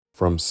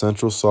From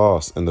Central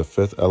Sauce and the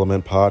Fifth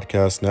Element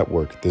Podcast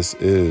Network, this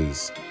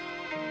is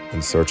In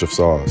Search of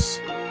Sauce,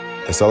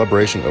 a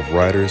celebration of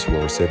writers who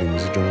are saving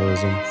music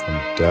journalism from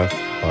death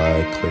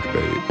by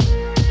clickbait.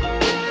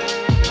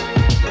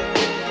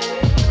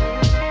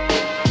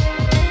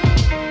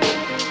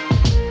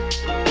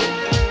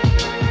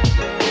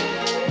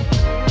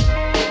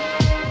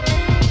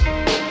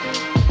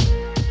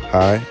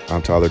 Hi,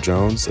 I'm Tyler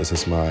Jones. This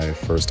is my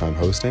first time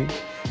hosting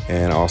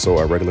and also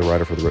a regular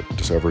writer for the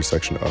Discovery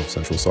section of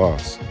Central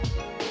Sauce.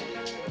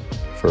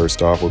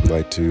 First off, we'd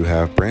like to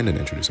have Brandon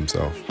introduce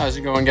himself. How's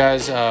it going,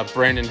 guys?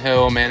 Brandon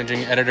Hill,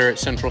 managing editor at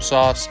Central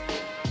Sauce.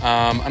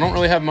 I don't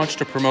really have much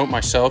to promote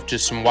myself,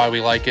 just some why we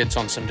like it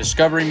on some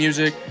Discovery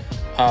music.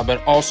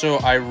 But also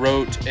I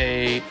wrote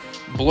a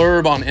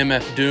blurb on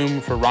MF Doom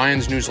for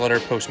Ryan's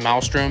newsletter, Post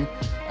Maelstrom,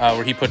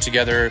 where he put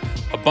together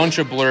a bunch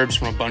of blurbs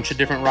from a bunch of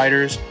different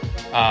writers.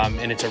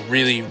 And it's a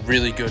really,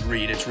 really good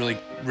read. It's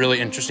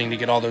really interesting to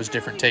get all those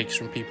different takes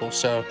from people.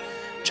 So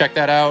check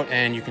that out,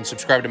 and you can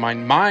subscribe to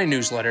my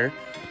newsletter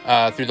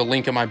through the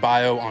link in my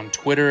bio on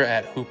Twitter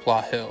at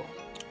Hoopla Hill.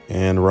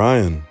 And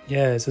Ryan.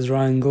 Yeah, this is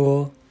Ryan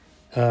Gore,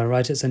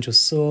 writer at Central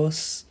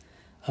Sauce.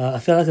 I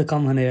feel like I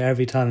come on here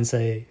every time and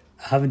say,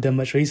 I haven't done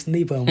much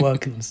recently, but I'm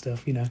working on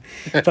stuff, you know.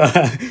 But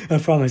I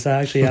promise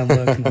I actually am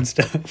working on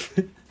stuff.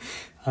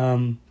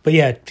 But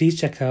yeah, please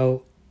check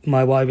out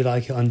my Why We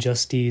Like It on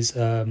Justy's,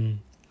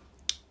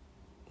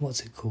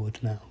 what's it called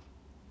now?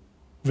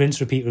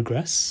 Rinse, Repeat,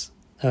 Regress.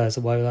 So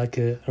Why We Like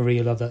It, I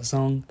really love that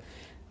song.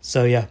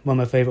 So yeah, one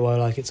of my favourite Why I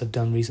Like It's I've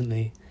done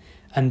recently.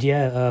 And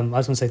yeah, I just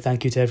want to say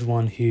thank you to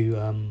everyone who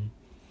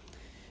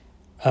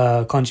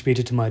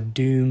contributed to my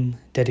Doom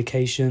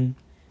dedication.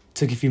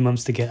 Took a few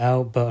months to get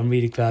out, but I'm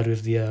really glad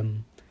with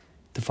the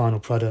final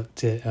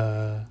product. It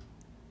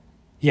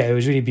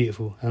was really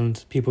beautiful,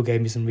 and people gave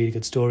me some really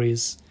good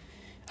stories.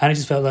 And it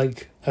just felt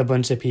like a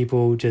bunch of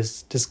people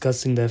just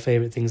discussing their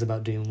favourite things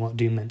about Doom, what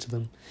Doom meant to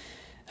them.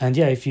 And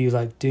yeah, if you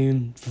like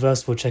Doom,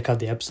 first of all, check out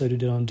the episode we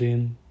did on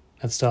Doom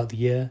at the start of the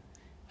year.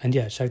 And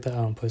yeah, check that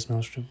out on Post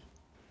Maelstrom.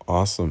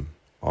 Awesome.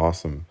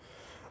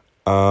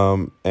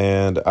 And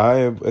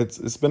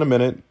it's been a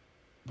minute,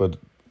 but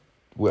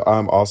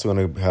I'm also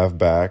going to have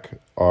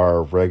back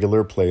our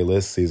regular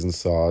playlist, Season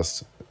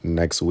Sauce,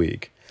 next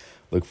week.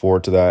 Look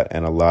forward to that,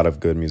 and a lot of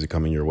good music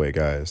coming your way,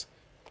 guys.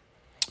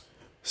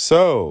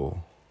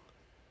 So,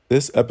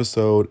 this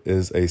episode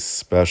is a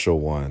special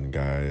one,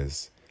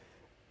 guys.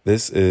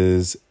 This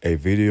is a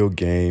video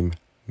game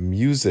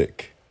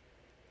music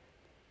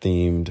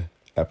themed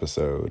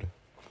episode.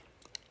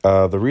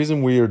 The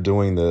reason we are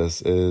doing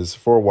this is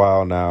for a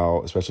while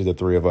now, especially the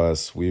three of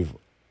us, we've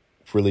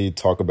really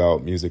talked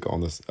about music on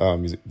this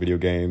video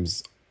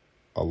games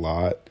a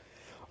lot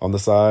on the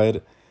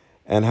side,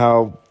 and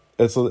how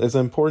it's an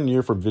important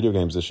year for video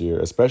games this year,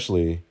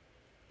 especially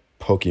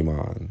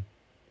Pokemon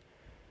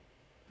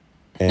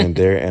and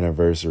their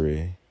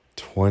anniversary,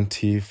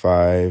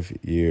 25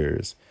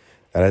 years.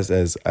 That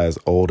is as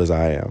old as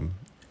I am.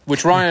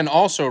 Which Ryan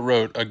also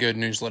wrote a good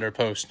newsletter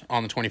post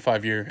on the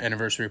 25-year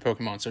anniversary of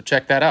Pokemon. So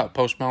check that out,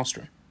 Post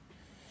Maelstrom.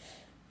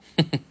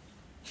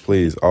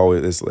 Please,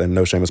 always, and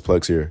no shameless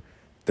plugs here.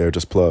 They're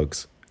just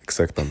plugs.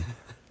 Accept them.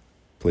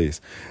 Please.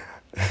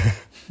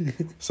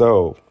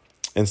 So,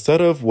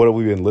 instead of what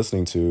we've been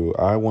listening to,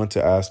 I want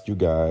to ask you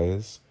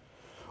guys,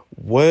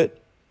 what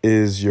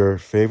is your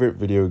favorite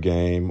video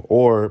game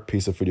or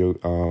piece of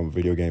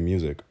video game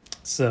music?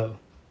 So,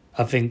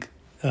 I think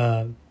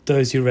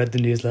those who read the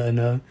newsletter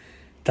know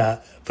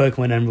that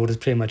Pokemon Emerald is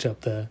pretty much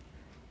up there.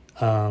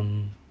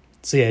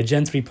 So yeah,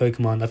 Gen 3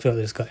 Pokemon, I feel like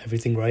they just got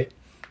everything right.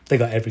 They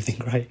got everything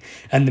right.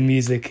 And the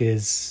music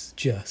is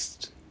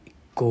just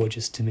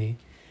gorgeous to me.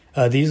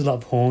 They use a lot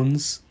of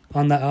horns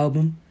on that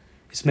album.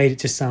 It's made it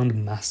just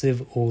sound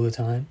massive all the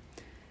time.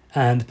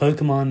 And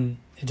Pokemon,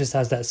 it just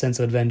has that sense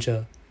of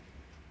adventure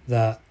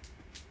that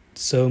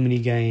so many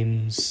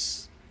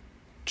games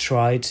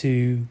try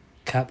to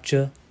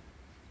capture.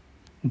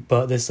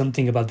 But there's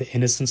something about the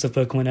innocence of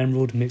Pokemon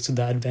Emerald mixed with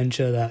that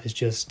adventure that is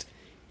just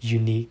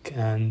unique.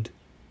 And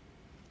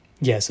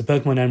yeah, so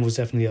Pokemon Emerald is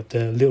definitely up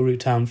there. Little Root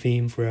Town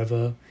theme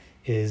forever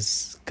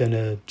is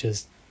gonna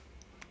just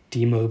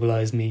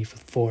demobilize me for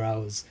 4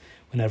 hours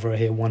whenever I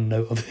hear one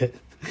note of it.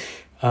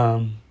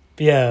 And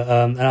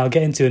I'll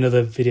get into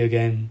another video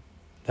game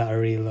that I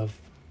really love.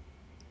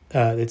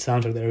 It's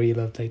soundtrack that I really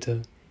love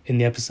later in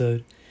the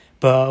episode.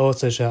 But I'll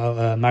also shout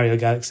out Mario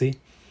Galaxy,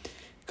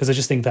 because I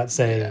just think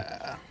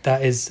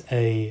that is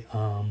a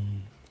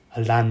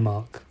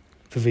landmark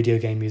for video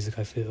game music,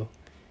 I feel.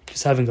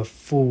 Just having a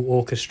full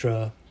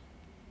orchestra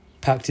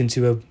packed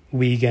into a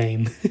Wii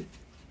game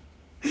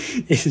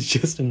is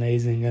just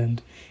amazing.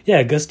 And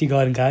yeah, Gusty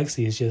Garden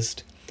Galaxy is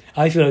just,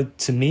 I feel,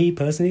 to me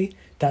personally,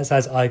 that's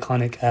as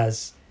iconic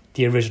as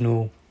the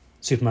original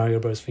Super Mario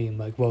Bros. Theme,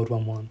 like World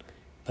 1-1.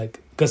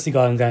 Like, Gusty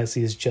Garden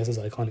Galaxy is just as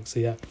iconic. So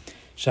yeah,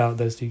 shout out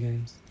those two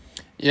games.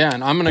 Yeah,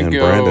 and I'm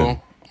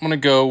gonna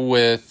go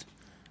with,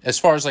 as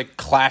far as like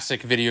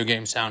classic video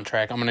game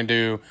soundtrack, I'm gonna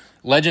do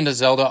Legend of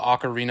Zelda: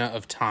 Ocarina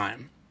of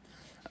Time.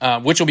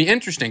 which will be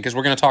interesting because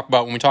we're going to talk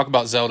about when we talk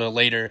about Zelda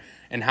later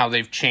and how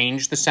they've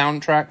changed the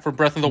soundtrack for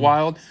Breath of the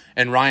Wild.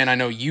 And Ryan, I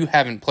know you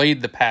haven't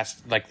played the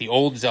past, like the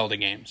old Zelda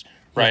games,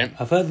 right? Yeah,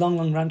 I've heard Long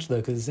Long Ranch though,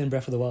 because it's in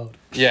Breath of the Wild.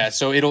 Yeah,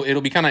 so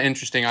it'll be kind of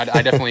interesting. I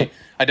definitely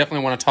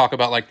want to talk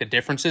about like the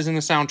differences in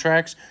the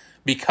soundtracks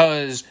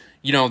because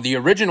the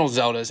original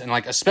Zeldas and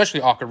like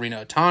especially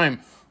Ocarina of Time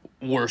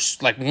were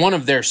like one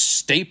of their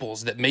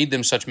staples that made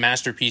them such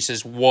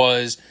masterpieces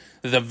was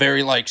the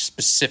very like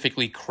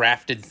specifically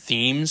crafted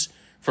themes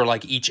for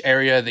like each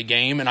area of the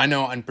game. And I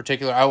know in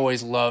particular, I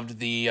always loved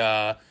the,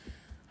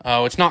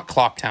 it's not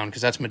Clocktown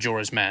because that's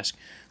Majora's Mask,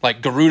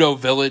 like Gerudo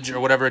Village or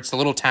whatever. It's the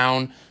little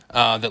town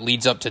that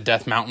leads up to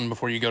Death Mountain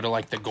before you go to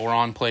like the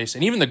Goron place.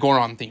 And even the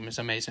Goron theme is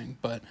amazing,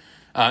 but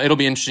it'll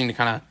be interesting to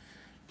kind of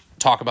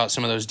talk about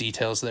some of those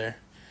details there.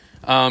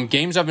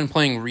 Games I've been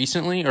playing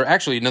recently, or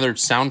actually another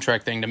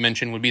soundtrack thing to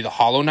mention would be the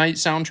Hollow Knight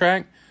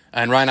soundtrack.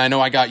 And Ryan, I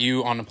know I got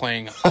you on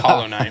playing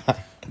Hollow Knight,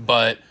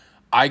 but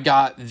I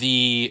got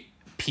the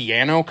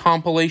piano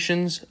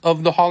compilations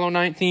of the Hollow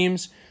Knight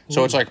themes.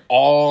 So it's like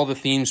all the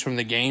themes from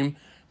the game,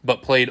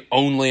 but played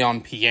only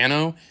on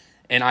piano.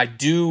 And I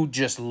do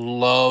just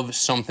love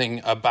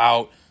something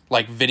about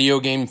like video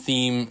game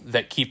theme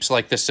that keeps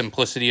like the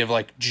simplicity of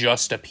like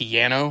just a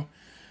piano,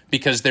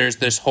 because there's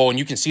this whole, and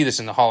you can see this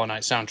in the Hollow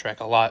Knight soundtrack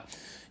a lot.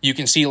 You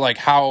can see like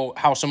how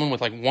someone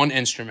with like one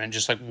instrument,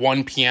 just like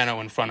one piano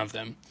in front of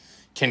them,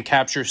 can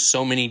capture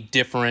so many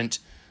different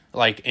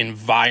like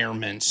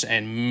environments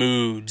and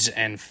moods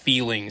and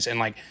feelings, and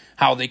like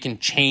how they can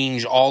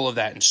change all of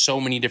that in so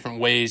many different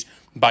ways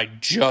by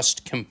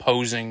just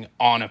composing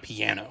on a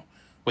piano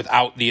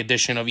without the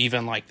addition of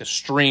even like the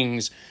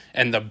strings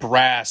and the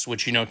brass,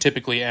 which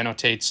typically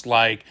annotates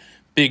like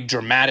big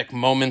dramatic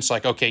moments,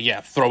 like okay,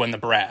 yeah, throw in the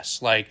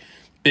brass. Like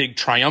big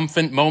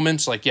triumphant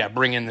moments, like yeah,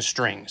 bring in the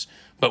strings.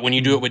 But when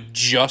you do it with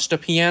just a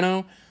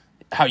piano,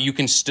 how you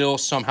can still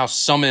somehow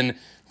summon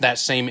that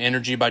same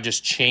energy by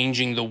just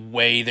changing the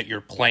way that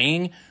you're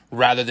playing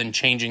rather than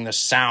changing the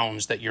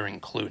sounds that you're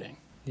including.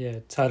 Yeah,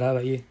 Todd, how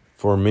about you?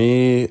 For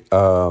me,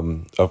 I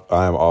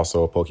am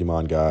also a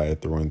Pokemon guy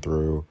through and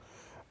through.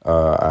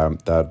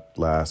 That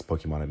last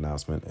Pokemon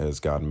announcement has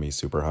gotten me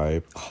super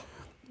hyped.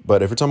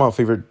 But if you're talking about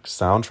favorite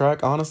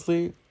soundtrack,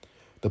 honestly,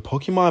 the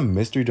Pokemon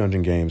Mystery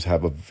Dungeon games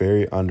have a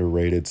very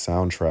underrated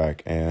soundtrack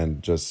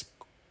and just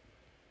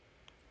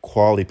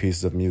quality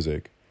pieces of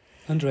music.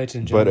 Underrated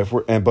in general.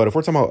 But if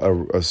we're talking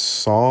about a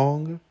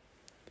song,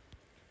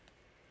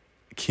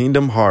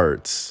 Kingdom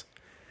Hearts,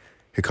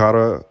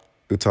 Hikara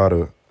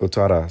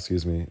Utada,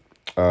 excuse me,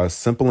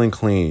 Simple and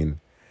Clean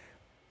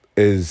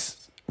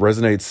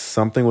resonates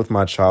something with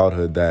my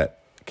childhood that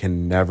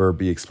can never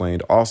be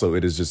explained. Also,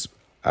 it is just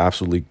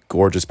absolutely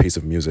gorgeous piece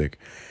of music.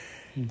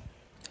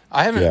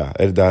 I haven't. Yeah,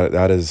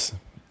 that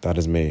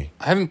is me.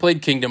 I haven't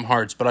played Kingdom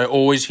Hearts, but I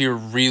always hear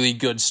really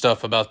good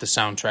stuff about the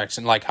soundtracks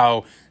and like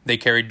how they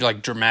carried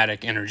like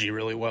dramatic energy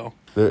really well.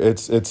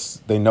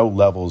 They know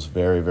levels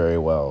very, very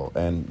well,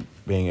 and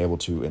being able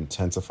to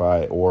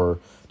intensify or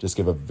just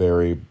give a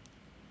very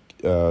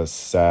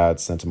sad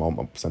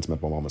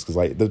sentimental moments, because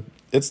like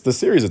the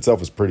series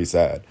itself is pretty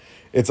sad.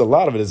 A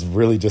lot of it is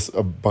really just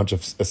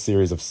a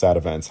series of sad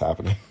events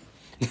happening.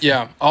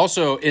 Yeah.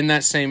 Also, in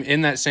that same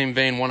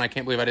vein, one I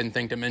can't believe I didn't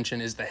think to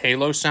mention is the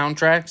Halo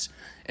soundtracks,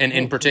 and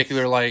in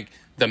particular, like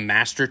the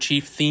Master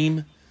Chief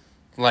theme.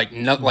 Like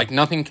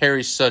nothing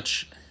carries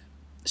such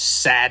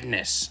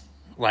sadness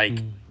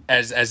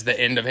as the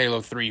end of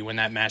Halo 3 when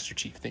that Master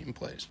Chief theme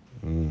plays.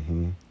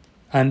 Mm-hmm.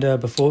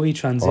 And before we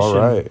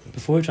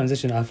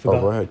transition, I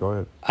forgot. Go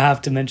ahead. I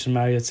have to mention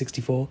Mario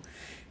 64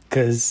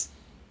 because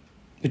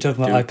we're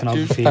talking about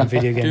iconography and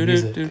video game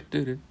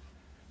music.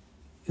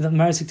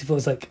 Mario 64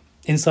 is like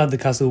inside the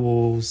castle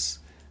walls,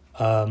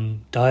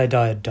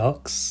 Dire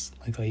Docks.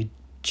 Like, are you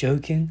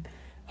joking?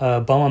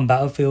 Bomb on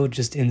Battlefield,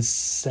 just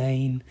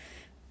insane.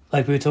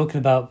 Like we were talking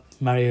about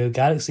Mario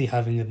Galaxy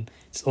having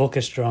its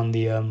orchestra on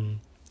the on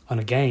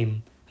a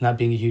game and that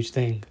being a huge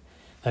thing.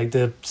 Like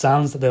the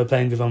sounds that they were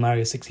playing with on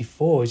Mario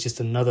 64 is just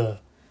another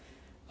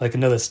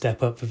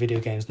step up for video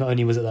games. Not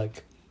only was it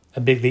like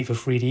a big leap for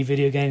 3D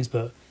video games,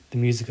 but the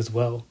music as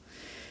well.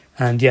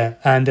 And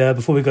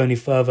before we go any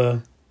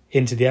further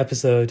into the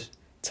episode,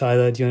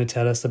 Tyler, do you want to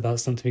tell us about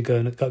something we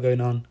got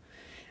going on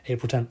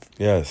April 10th?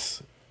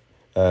 Yes.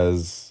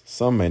 As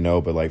some may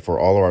know, but like for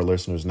all of our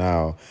listeners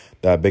now,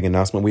 that big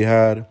announcement we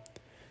had,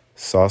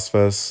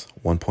 SauceFest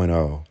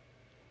 1.0.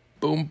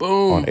 Boom,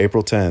 boom. On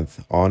April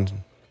 10th,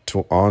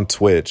 on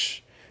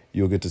Twitch,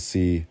 you'll get to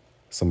see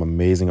some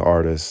amazing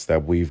artists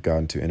that we've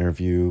gotten to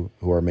interview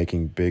who are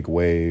making big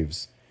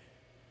waves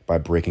by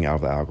breaking out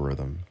of the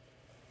algorithm.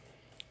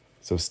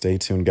 So stay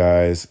tuned,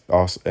 guys.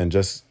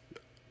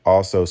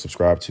 Also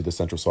subscribe to the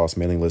Central Sauce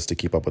mailing list to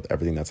keep up with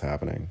everything that's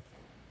happening.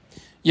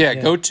 Yeah,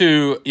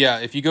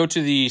 if you go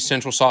to the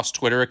Central Sauce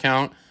Twitter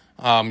account,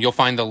 you'll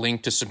find the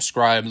link to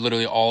subscribe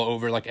literally all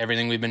over like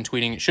everything we've been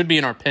tweeting. It should be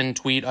in our pinned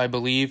tweet, I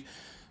believe.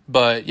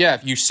 But yeah,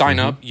 if you sign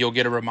up, you'll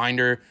get a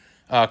reminder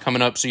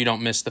coming up so you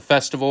don't miss the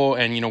festival.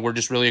 And, we're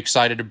just really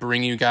excited to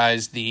bring you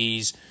guys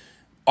these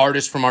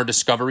artists from our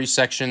discovery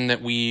section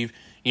that we've,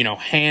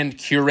 hand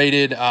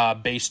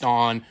curated based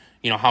on,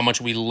 how much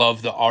we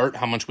love the art,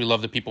 how much we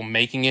love the people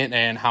making it,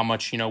 and how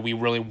much, we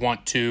really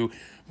want to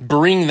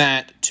bring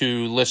that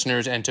to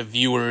listeners and to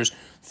viewers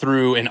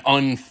through an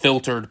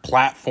unfiltered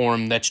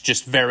platform that's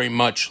just very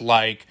much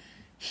like,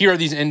 here are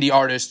these indie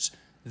artists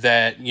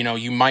that,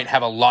 you might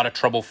have a lot of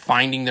trouble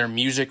finding their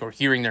music or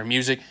hearing their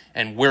music,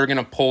 and we're going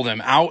to pull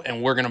them out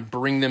and we're going to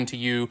bring them to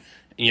you,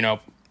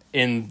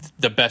 in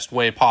the best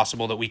way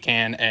possible that we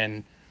can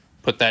and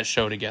put that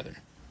show together.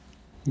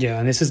 Yeah,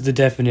 and this is the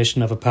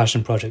definition of a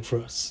passion project for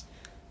us.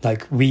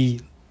 Like,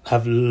 we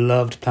have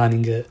loved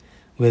planning it.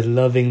 We're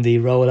loving the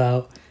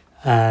rollout,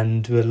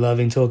 and we're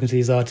loving talking to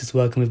these artists,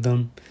 working with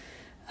them.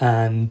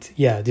 And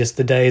yeah, just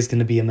the day is going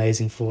to be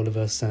amazing for all of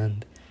us,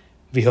 and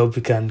we hope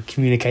we can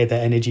communicate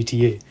that energy to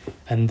you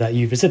and that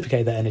you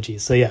reciprocate that energy.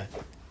 So yeah,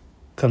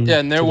 come. Yeah,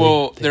 and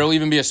there'll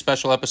even be a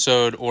special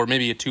episode or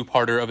maybe a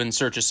two-parter of In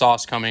Search of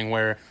Sauce coming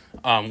where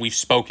we've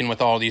spoken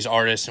with all these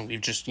artists and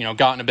we've just,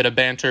 gotten a bit of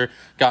banter,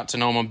 got to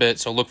know them a bit.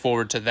 So look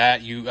forward to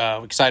that.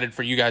 Excited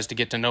for you guys to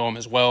get to know them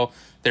as well.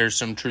 There's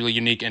some truly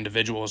unique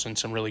individuals and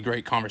some really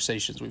great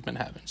conversations we've been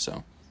having.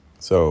 So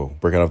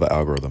break out of the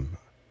algorithm.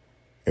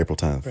 April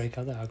 10th. Break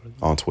out the algorithm.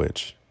 On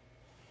Twitch.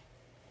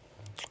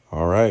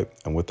 All right.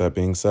 And with that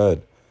being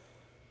said,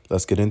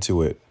 let's get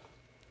into it.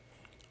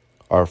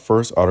 Our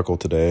first article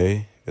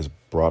today is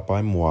brought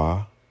by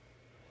moi.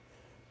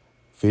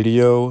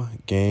 Video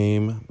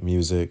Game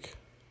Music,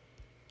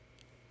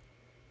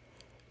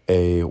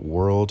 A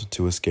World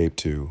to Escape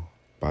To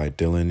by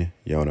Dylan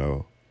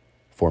Yono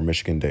for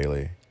Michigan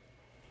Daily.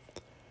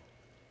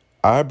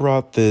 I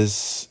brought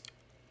this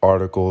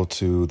article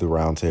to the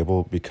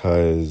roundtable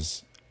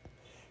because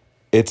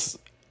it's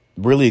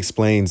really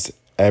explains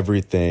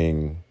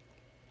everything,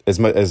 as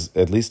much as,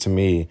 at least to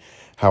me,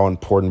 how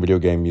important video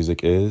game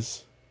music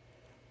is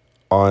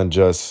on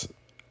just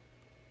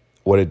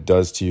what it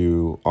does to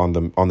you on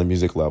the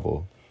music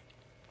level,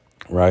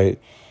 right?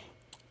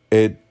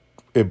 It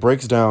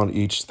breaks down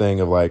each thing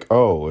of like,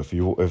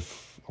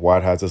 why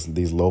it has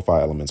these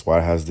lo-fi elements, why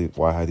it has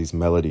these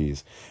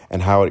melodies,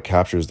 and how it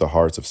captures the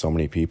hearts of so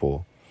many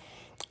people.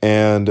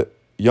 And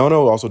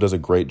Yono also does a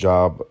great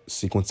job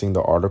sequencing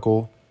the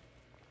article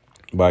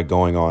by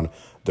going on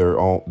their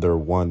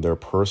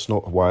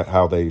personal,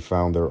 how they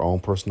found their own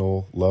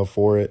personal love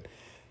for it,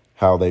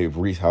 how they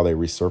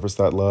resurfaced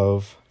that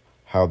love,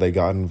 how they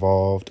got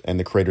involved, and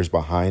the creators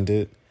behind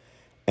it,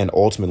 and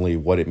ultimately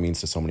what it means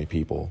to so many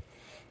people.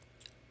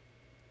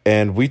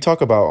 And we talk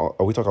a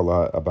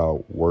lot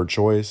about word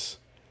choice.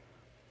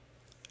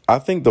 I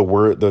think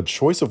the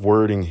choice of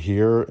wording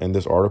here in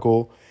this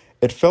article,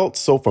 it felt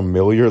so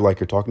familiar, like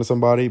you're talking to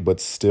somebody, but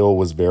still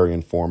was very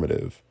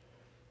informative.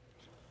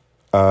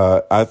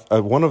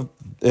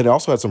 It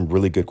also had some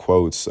really good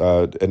quotes,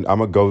 and I'm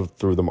gonna go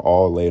through them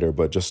all later.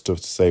 But just to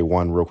say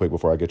one real quick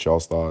before I get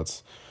y'all's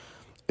thoughts,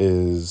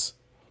 is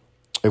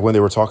when they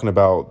were talking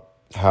about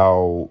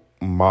how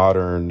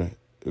modern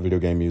video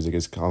game music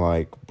is kind of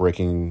like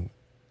breaking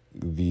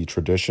the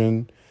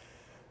tradition.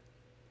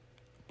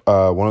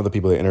 One of the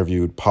people they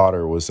interviewed,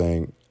 Potter, was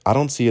saying, "I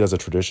don't see it as a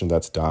tradition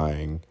that's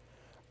dying.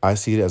 I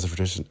see it as a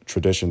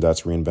tradition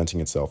that's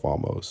reinventing itself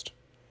almost.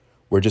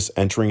 We're just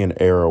entering an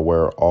era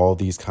where all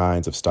these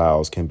kinds of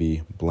styles can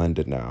be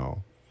blended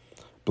now.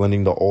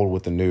 Blending the old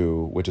with the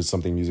new, which is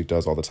something music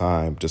does all the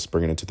time, just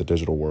bringing it into the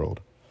digital world."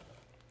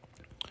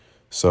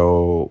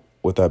 So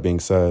with that being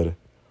said,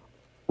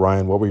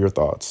 Ryan, what were your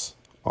thoughts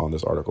on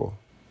this article?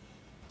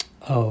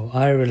 Oh,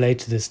 I relate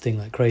to this thing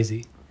like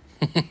crazy.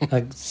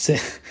 Like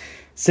since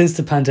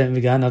the pandemic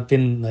began, I've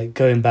been like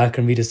going back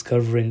and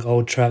rediscovering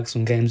old tracks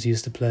from games I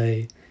used to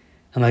play.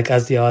 And like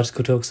as the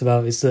article talks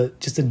about, it's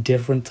just a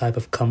different type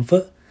of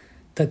comfort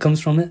that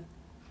comes from it.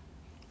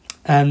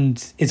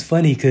 And it's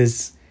funny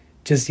because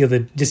just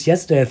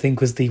yesterday, I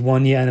think, was the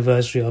 1 year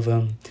anniversary of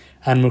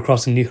Animal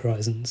Crossing New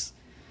Horizons.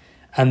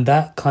 And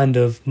that kind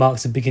of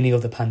marks the beginning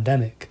of the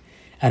pandemic.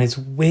 And it's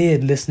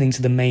weird listening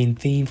to the main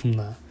theme from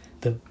that.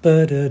 The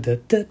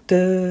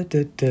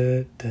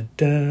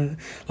ba-da-da-da-da-da-da-da.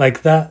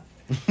 Like that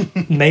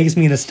makes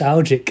me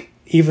nostalgic,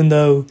 even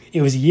though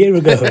it was a year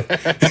ago.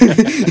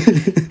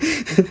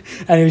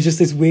 And it was just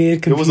this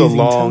weird, confusing It was a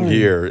long time.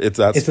 year. It's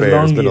fair.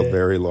 It's been a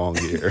very long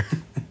year.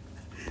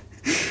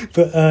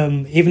 But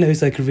even though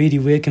it's like a really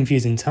weird,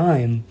 confusing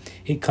time,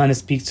 it kind of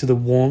speaks to the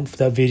warmth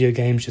that video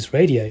games just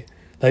radiate.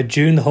 Like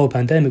during the whole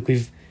pandemic,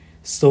 we've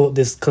sought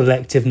this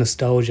collective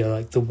nostalgia,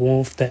 like the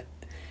warmth that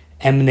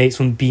emanates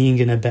from being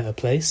in a better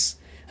place.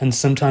 And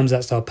sometimes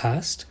that's our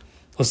past,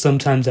 or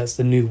sometimes that's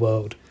the new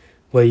world,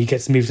 where you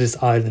get to move to this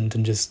island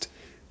and just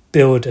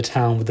build a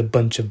town with a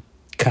bunch of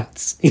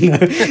cats, you know?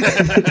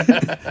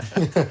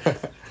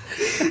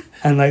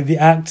 And like the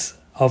act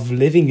of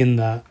living in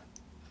that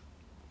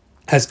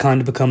has kind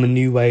of become a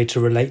new way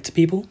to relate to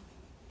people,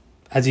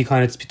 as he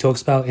kind of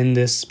talks about in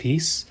this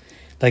piece.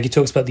 Like he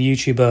talks about the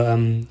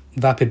YouTuber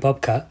Vapid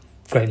Bobcat,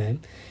 great name.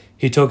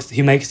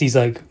 He makes these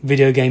like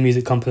video game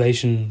music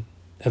compilation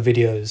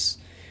videos,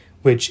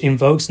 which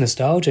invokes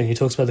nostalgia. And he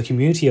talks about the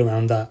community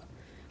around that,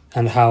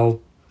 and how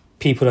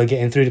people are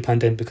getting through the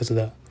pandemic because of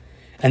that.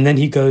 And then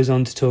he goes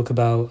on to talk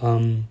about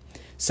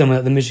someone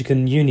at the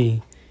Michigan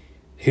Uni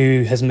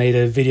who has made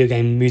a video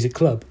game music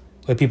club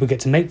where people get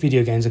to make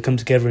video games and come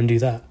together and do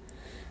that.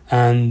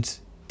 And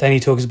then he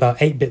talks about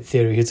 8-Bit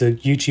Theory, who's a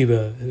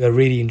YouTuber who I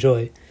really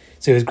enjoy.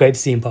 So it was great to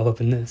see him pop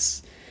up in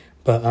this.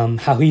 But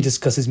how he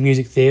discusses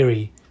music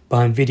theory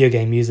behind video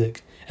game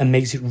music and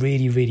makes it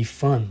really, really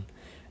fun.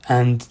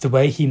 And the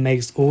way he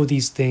makes all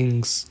these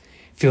things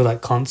feel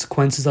like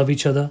consequences of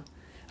each other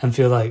and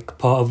feel like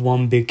part of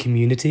one big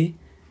community.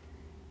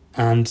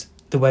 And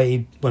the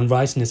way when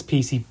writing this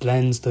piece, he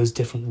blends those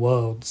different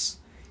worlds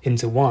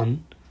into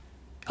one.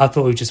 I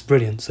thought it was just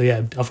brilliant. So yeah,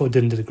 I thought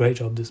Dylan did a great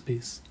job this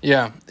piece.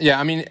 Yeah.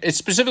 I mean, it's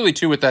specifically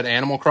too with that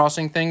Animal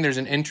Crossing thing. There's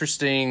an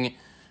interesting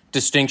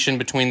distinction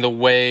between the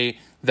way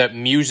that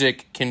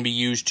music can be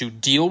used to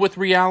deal with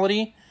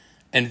reality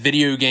and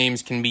video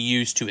games can be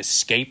used to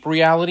escape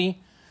reality,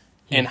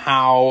 and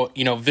how,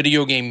 you know,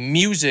 video game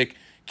music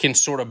can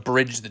sort of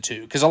bridge the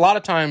two. Because a lot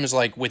of times,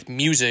 like with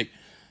music,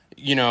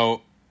 you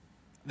know,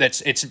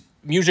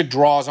 music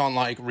draws on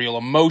like real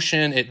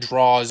emotion, it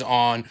draws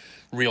on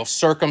real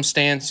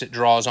circumstance, it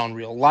draws on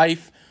real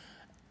life.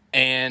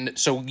 And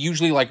so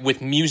usually like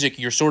with music,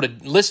 you're sort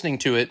of listening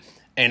to it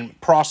and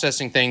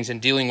processing things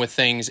and dealing with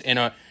things in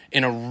a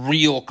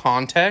real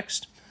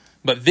context.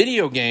 But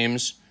video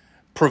games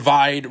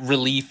provide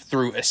relief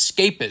through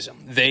escapism.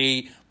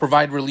 They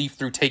provide relief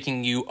through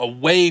taking you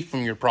away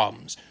from your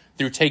problems,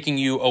 through taking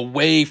you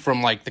away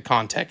from like the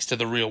context of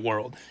the real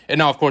world. And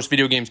now, of course,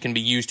 video games can be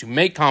used to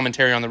make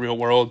commentary on the real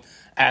world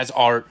as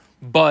art,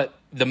 but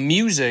the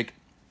music,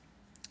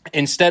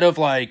 instead of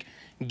like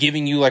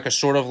giving you like a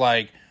sort of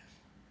like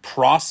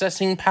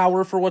processing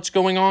power for what's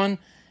going on,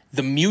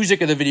 the music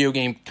of the video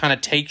game kind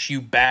of takes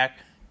you back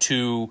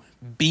to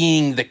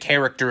being the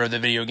character of the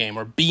video game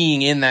or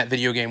being in that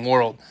video game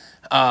world.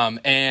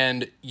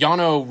 And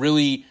Yano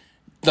really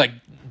like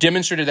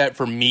demonstrated that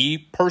for me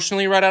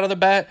personally right out of the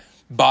bat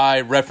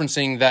by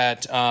referencing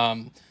that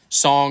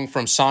song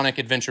from Sonic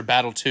Adventure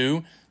Battle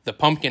 2, the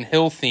Pumpkin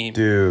Hill theme,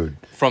 dude,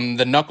 from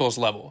the Knuckles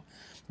level.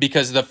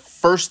 Because the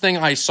first thing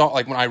I saw,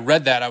 like when I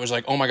read that, I was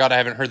like, oh my God, I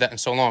haven't heard that in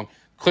so long.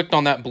 Clicked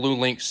on that blue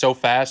link so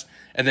fast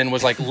and then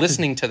was like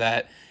listening to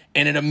that.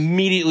 And it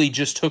immediately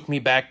just took me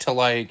back to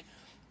like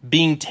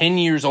being 10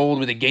 years old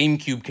with a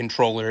GameCube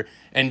controller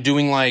and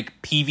doing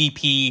like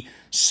PvP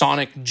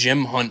Sonic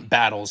Gym Hunt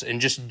battles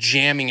and just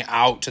jamming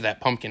out to that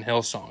Pumpkin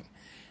Hill song.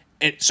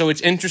 So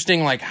it's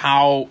interesting like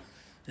how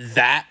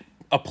that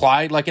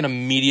applied like an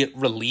immediate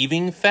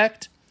relieving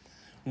effect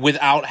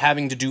without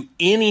having to do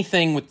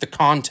anything with the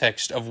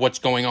context of what's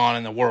going on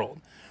in the world,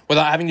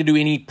 without having to do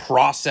any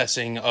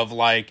processing of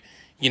like,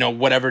 you know,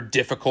 whatever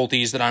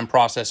difficulties that I'm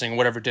processing,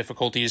 whatever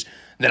difficulties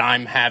that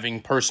I'm having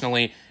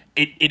personally.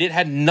 It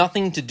had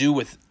nothing to do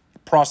with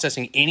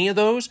processing any of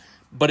those,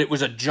 but it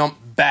was a jump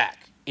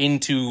back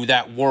into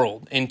that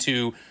world,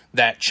 into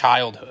that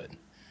childhood.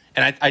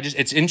 And I just,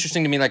 it's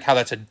interesting to me like how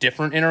that's a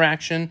different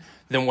interaction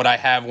than what I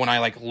have when I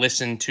like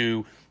listen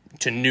to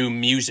new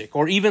music,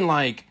 or even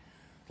like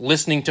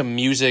listening to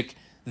music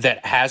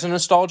that has a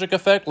nostalgic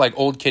effect, like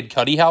old Kid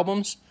Cudi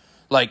albums.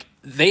 Like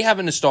they have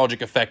a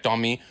nostalgic effect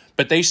on me,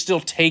 but they still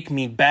take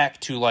me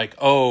back to like,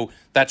 oh,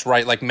 that's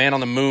right, like Man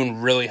on the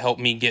Moon really helped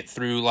me get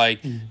through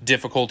like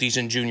difficulties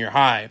in junior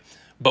high.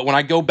 But when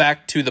I go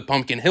back to the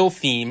Pumpkin Hill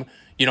theme,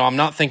 you know, I'm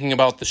not thinking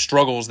about the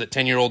struggles that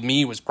 10-year-old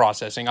me was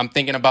processing. I'm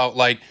thinking about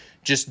like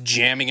just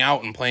jamming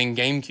out and playing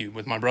GameCube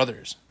with my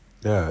brothers.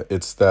 Yeah,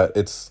 it's like,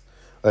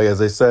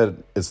 as I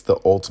said, it's the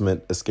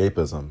ultimate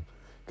escapism.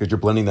 Because you're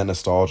blending that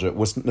nostalgia.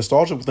 What's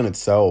nostalgia within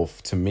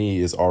itself, to me,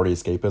 is already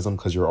escapism,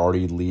 because you're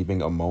already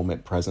leaving a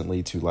moment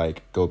presently to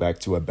like go back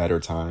to a better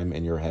time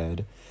in your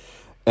head.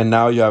 And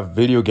now you have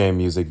video game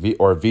music,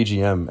 or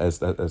VGM as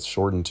that's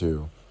shortened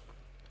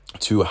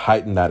to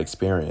heighten that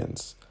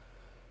experience.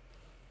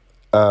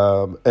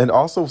 And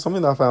also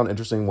something that I found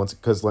interesting once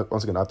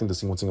again, I think the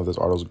sequencing of this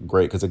article is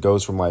great, because it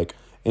goes from like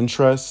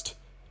interest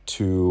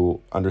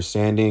to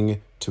understanding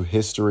to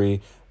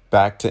history,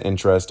 back to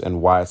interest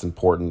and why it's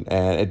important,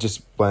 and it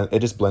just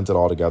blends it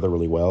all together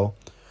really well.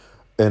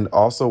 And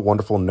also,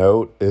 wonderful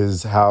note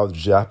is how the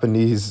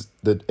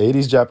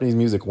 80s Japanese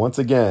music, once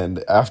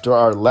again, after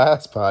our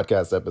last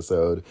podcast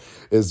episode,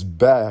 is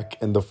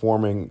back in the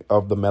forming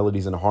of the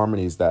melodies and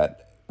harmonies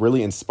that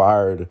really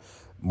inspired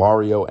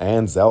Mario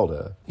and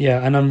Zelda. Yeah,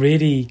 and I'm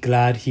really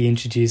glad he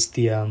introduced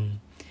the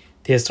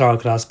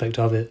historical aspect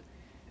of it,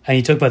 and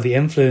he talked about the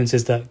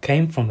influences that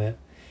came from it.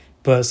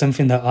 But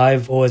something that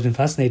I've always been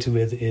fascinated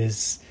with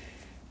is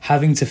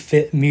having to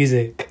fit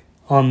music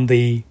on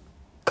the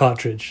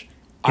cartridge.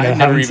 I've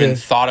never even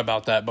thought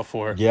about that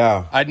before.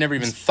 Yeah. I'd never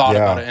even thought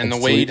about it. And the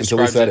way he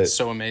describes it is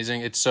so amazing.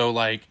 It's so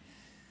like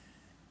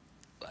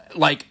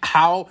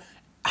how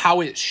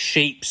it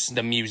shapes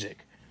the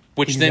music,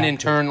 which then in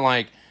turn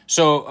like,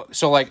 so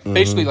like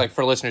basically like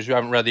for listeners who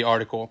haven't read the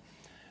article,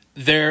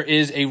 there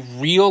is a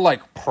real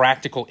like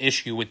practical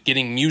issue with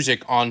getting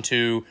music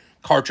onto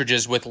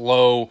cartridges with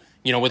low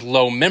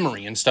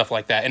memory and stuff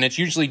like that. And it's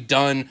usually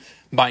done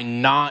by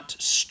not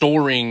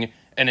storing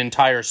an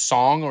entire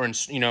song, or,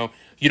 you know,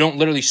 you don't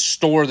literally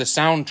store the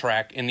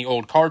soundtrack in the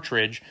old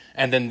cartridge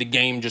and then the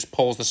game just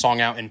pulls the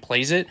song out and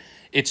plays it.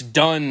 It's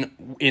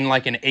done in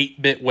like an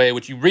 8-bit way,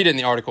 which you read in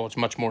the article, it's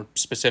much more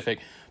specific,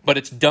 but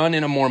it's done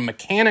in a more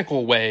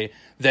mechanical way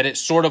that it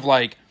sort of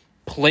like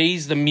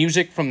plays the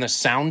music from the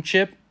sound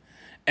chip.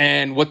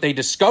 And what they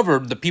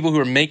discovered, the people who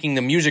are making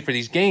the music for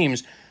these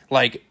games,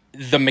 like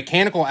the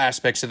mechanical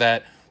aspects of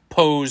that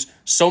pose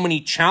so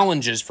many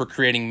challenges for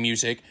creating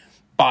music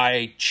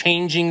by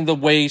changing the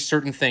way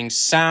certain things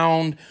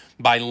sound,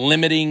 by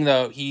limiting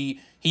he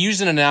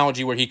used an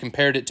analogy where he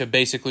compared it to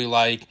basically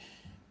like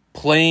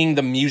playing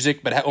the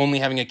music but only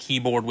having a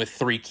keyboard with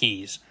 3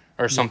 keys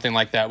or something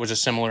like that was a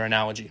similar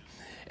analogy.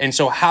 And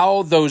so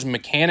how those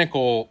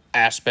mechanical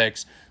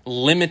aspects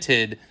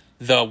limited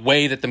the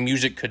way that the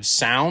music could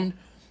sound,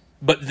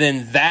 but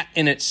then that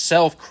in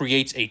itself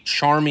creates a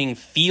charming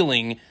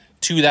feeling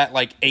to that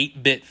like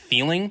 8-bit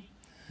feeling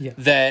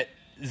that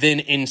then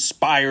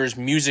inspires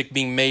music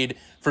being made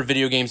for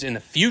video games in the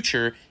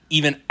future,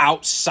 even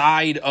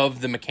outside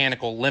of the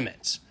mechanical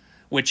limits,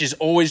 which is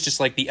always just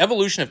like the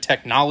evolution of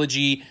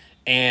technology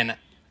and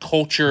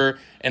culture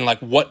and like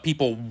what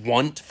people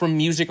want from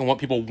music and what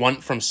people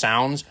want from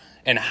sounds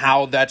and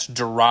how that's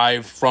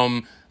derived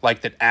from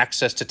like the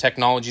access to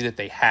technology that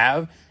they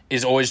have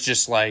is always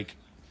just like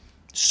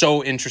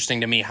so interesting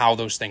to me how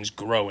those things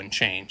grow and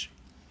change.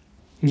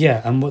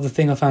 Yeah, and what the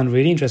thing I found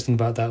really interesting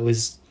about that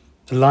was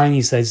the line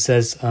he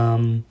says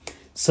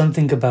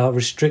something about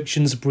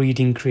restrictions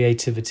breeding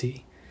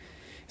creativity.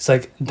 It's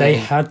like they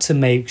had to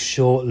make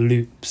short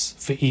loops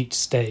for each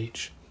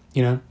stage,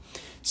 you know?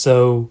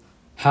 So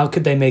how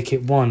could they make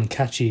it, 1,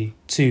 catchy,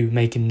 2,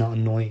 make it not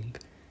annoying,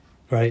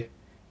 right?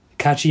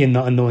 Catchy and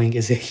not annoying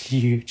is a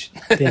huge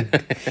thing.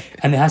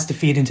 And it has to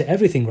feed into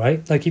everything,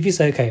 right? Like if you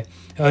say, okay,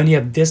 I only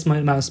have this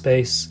amount of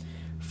space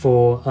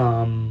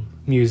for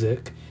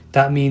music,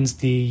 that means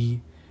the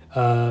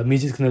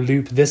music's going to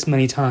loop this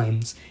many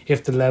times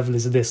if the level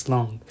is this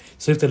long.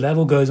 So if the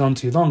level goes on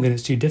too long and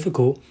it's too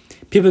difficult,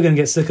 people are going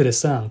to get sick of this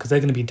sound because they're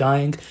going to be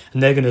dying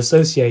and they're going to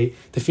associate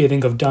the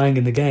feeling of dying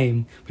in the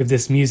game with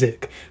this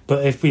music.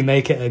 But if we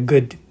make it a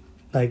good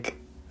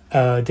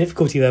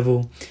difficulty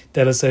level,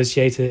 they'll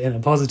associate it in a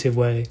positive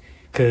way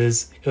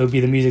because it would be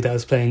the music that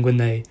was playing when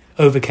they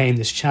overcame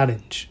this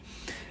challenge.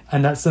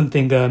 And that's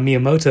something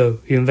Miyamoto,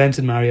 who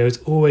invented Mario, has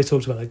always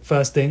talked about. Like,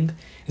 first thing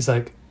is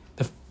like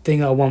the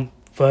thing I want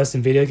first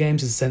in video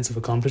games is a sense of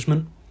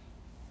accomplishment.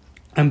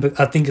 And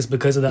I think it's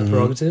because of that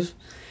prerogative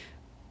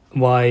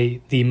why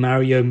the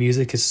Mario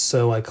music is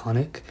so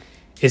iconic.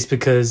 It's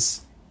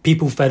because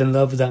people fell in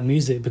love with that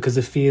music because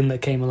the feeling that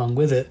came along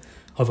with it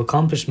of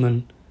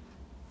accomplishment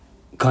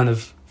kind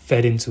of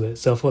fed into it.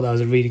 So I thought that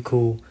was a really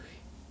cool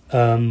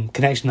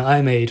connection that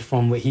I made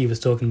from what he was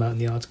talking about in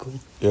the article.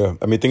 Yeah,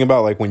 I mean, think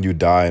about like when you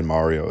die in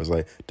Mario, it's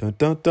like dun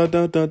dun dun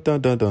dun dun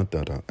dun dun dun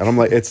dun, and I'm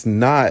like, it's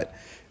not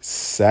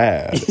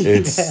sad.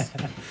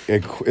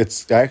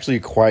 It's actually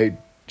quite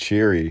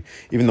cheery,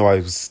 even though I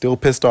was still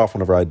pissed off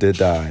whenever I did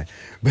die.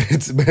 But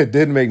it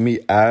didn't make me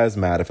as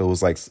mad if it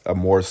was like a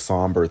more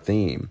somber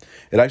theme.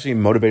 It actually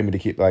motivated me to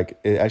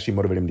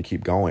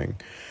keep going.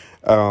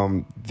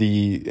 And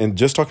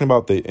just talking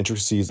about the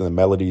intricacies and the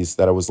melodies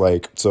that I was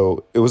like,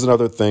 so it was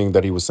another thing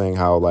that he was saying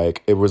how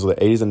like it was the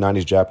 80s and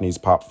 90s Japanese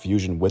pop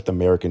fusion with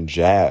American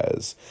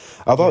jazz.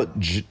 I thought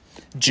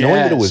knowing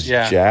that it was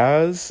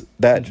jazz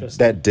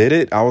that did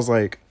it, I was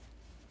like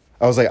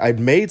it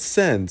made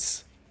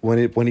sense when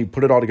he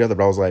put it all together,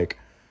 but I was like,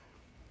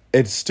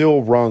 it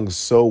still rung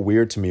so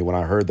weird to me when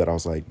I heard that. I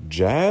was like,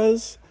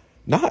 jazz?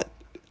 Not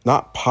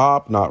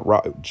pop, not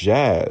rock,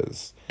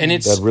 jazz. And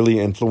that really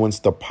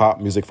influenced the pop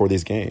music for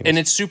these games. And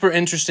it's super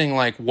interesting,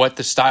 like, what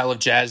the style of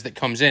jazz that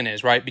comes in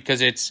is, right?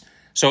 Because it's,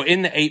 so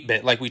in the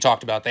 8-bit, like we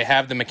talked about, they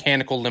have the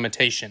mechanical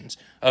limitations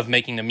of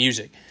making the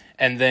music.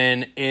 And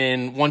then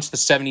once the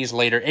 70s,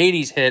 later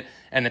 80s hit,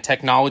 and the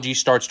technology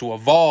starts to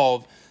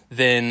evolve,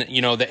 then,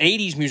 you know, the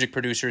 80s music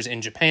producers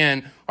in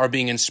Japan are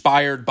being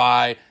inspired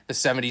by the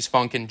 70s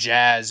funk and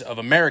jazz of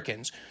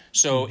Americans.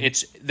 So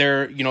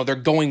they're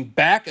going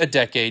back a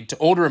decade to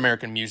older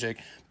American music,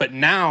 but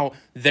now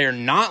they're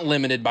not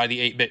limited by the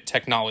 8-bit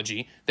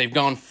technology. They've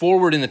gone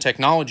forward in the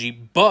technology,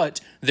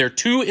 but their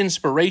two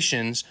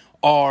inspirations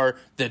are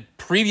the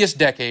previous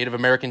decade of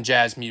American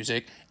jazz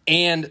music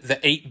and the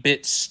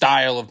 8-bit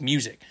style of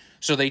music.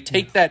 So they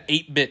take that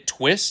 8-bit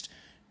twist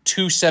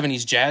to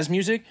 70s jazz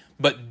music,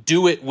 but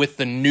do it with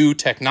the new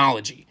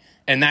technology.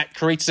 And that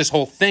creates this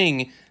whole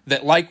thing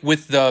that, like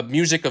with the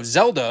music of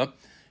Zelda,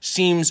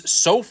 seems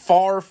so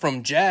far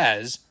from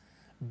jazz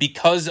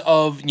because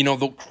of, you know,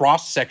 the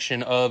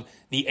cross-section of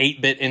the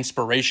 8-bit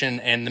inspiration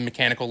and the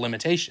mechanical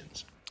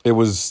limitations.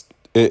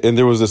 And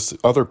there was this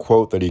other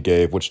quote that he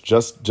gave, which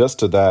just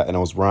to that, and it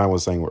was Ryan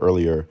was saying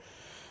earlier,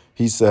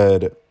 he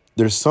said,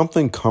 "There's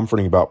something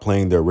comforting about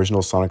playing the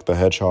original Sonic the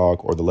Hedgehog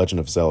or The Legend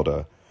of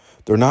Zelda.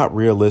 They're not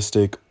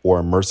realistic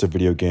or immersive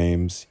video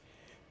games,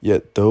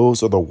 yet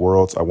those are the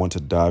worlds I want to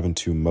dive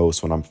into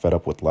most when I'm fed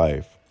up with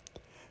life.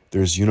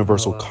 There's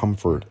universal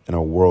comfort in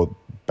a world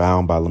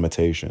bound by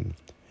limitation.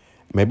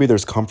 Maybe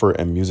there's comfort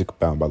in music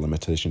bound by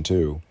limitation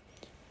too.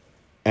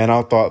 And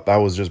I thought that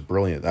was just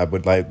brilliant. I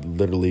would like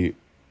literally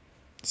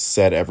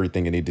said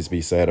everything it needed to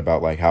be said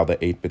about like how the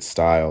 8-bit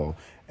style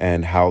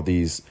and how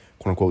these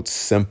quote unquote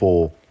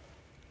simple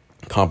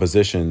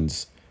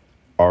compositions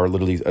are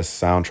literally a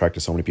soundtrack to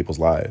so many people's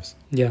lives.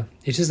 Yeah,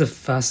 it's just a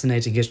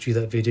fascinating history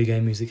that video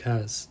game music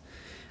has,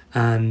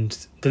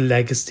 and the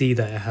legacy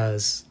that it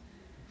has.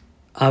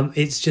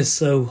 It's just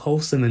so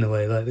wholesome in a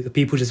way. Like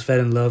people just fell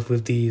in love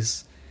with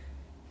these,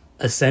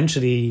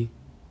 essentially,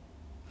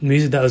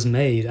 music that was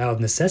made out of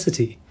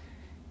necessity,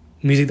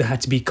 music that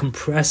had to be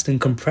compressed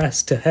and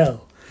compressed to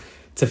hell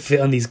to fit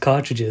on these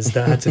cartridges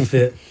that had to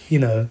fit,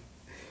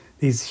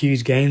 these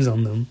huge games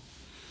on them.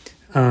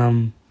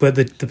 But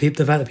the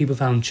fact that people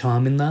found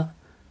charm in that,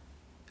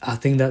 I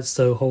think that's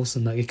so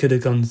wholesome. Like it could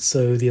have gone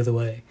so the other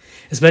way,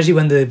 especially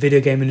when the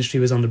video game industry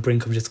was on the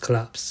brink of just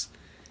collapse.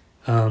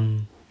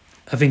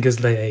 I think it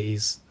was late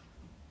 80s.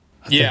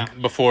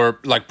 Before,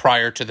 like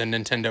prior to the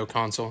Nintendo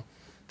console.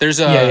 There's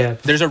a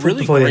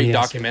really great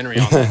documentary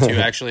on that too,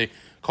 actually,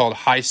 called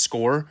High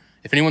Score.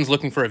 If anyone's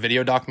looking for a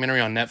video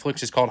documentary on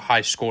Netflix, it's called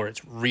High Score.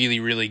 It's really,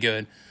 really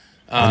good.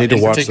 I need to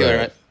watch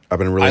that. I've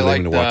been really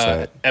wanting to watch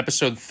that.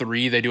 Episode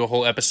 3, they do a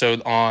whole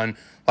episode on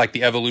like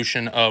the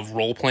evolution of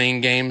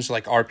role-playing games,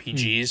 like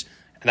RPGs.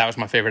 And that was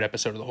my favorite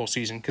episode of the whole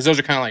season, because those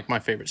are kind of like my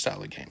favorite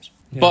style of games.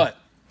 Yeah. But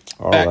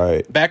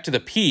back to the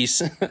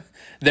piece,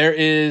 there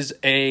is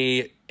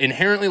a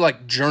inherently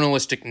like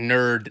journalistic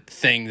nerd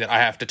thing that I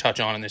have to touch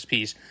on in this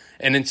piece.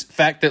 And it's the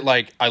fact that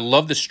like I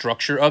love the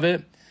structure of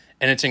it,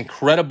 and it's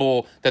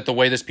incredible that the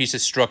way this piece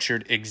is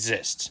structured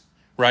exists,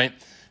 right?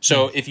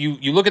 So if you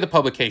look at the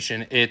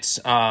publication, it's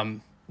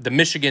the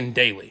Michigan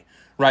Daily,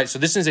 right? So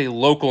this is a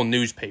local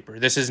newspaper.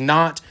 This is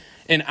not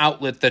an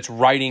outlet that's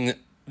writing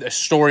a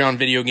story on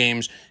video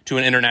games to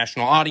an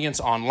international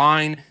audience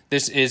online.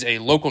 This is a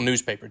local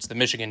newspaper. It's the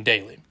Michigan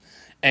Daily.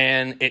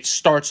 And it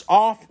starts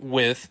off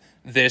with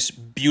this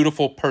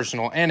beautiful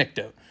personal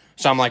anecdote.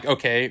 So I'm like,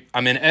 okay,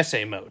 I'm in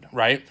essay mode,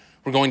 right?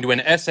 We're going to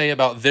an essay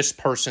about this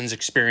person's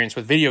experience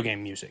with video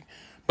game music.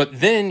 But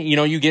then,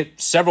 you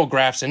get several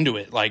graphs into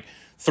it, like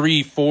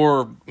 3,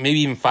 4, maybe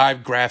even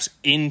 5 graphs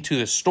into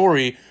the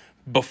story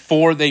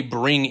before they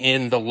bring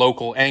in the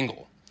local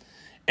angle.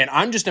 And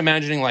I'm just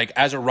imagining, like,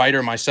 as a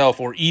writer myself,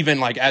 or even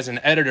like as an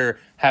editor,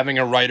 having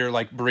a writer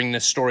like bring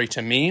this story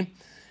to me,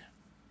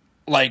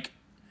 like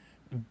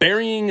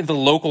burying the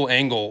local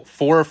angle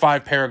 4 or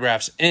 5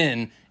 paragraphs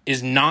in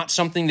is not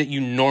something that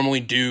you normally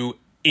do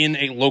in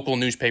a local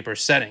newspaper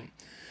setting.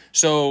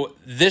 So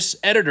this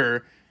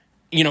editor,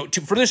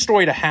 for this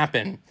story to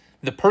happen,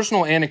 the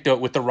personal anecdote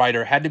with the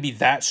writer had to be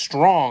that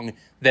strong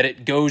that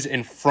it goes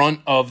in front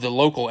of the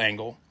local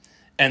angle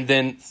and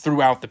then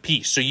throughout the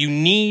piece. So you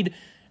need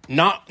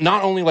not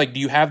only like do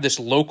you have this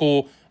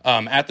local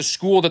at the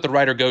school that the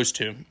writer goes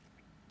to,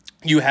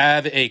 you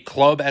have a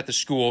club at the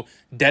school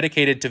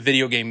dedicated to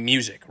video game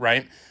music,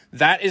 right?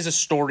 That is a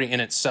story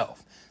in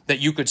itself that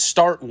you could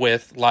start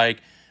with,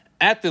 like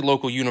at the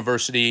local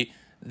university,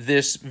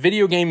 this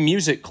video game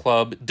music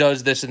club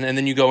does this, and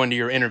then you go into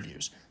your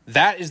interviews.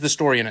 That is the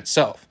story in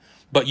itself.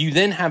 But you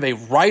then have a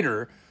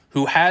writer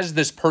who has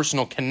this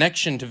personal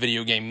connection to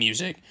video game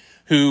music,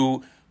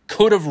 who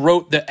could have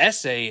wrote the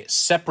essay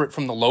separate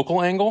from the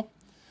local angle,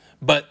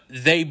 but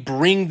they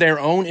bring their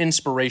own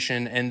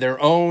inspiration and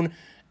their own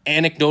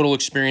anecdotal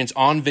experience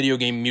on video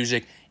game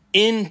music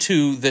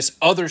into this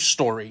other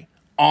story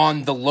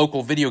on the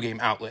local video game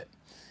outlet.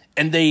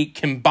 And they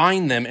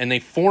combine them and they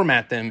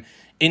format them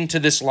into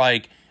this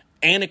like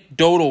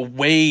anecdotal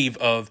wave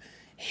of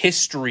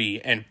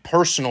history and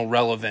personal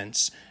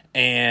relevance,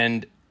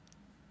 and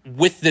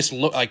with this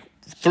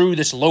through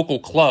this local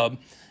club,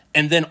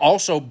 and then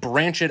also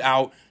branch it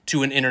out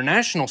to an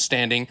international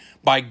standing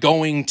by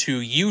going to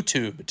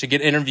YouTube to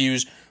get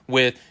interviews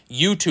with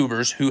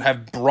YouTubers who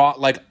have brought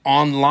like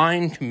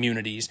online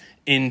communities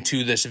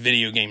into this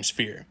video game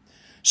sphere.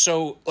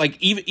 So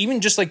like even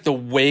just like the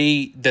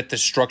way that the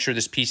structure of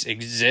this piece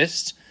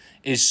exists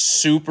is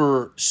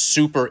super,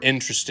 super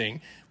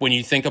interesting when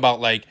you think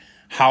about like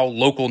how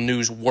local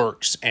news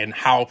works and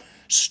how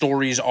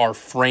stories are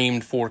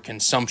framed for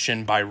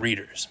consumption by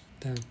readers.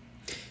 Damn.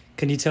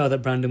 Can you tell that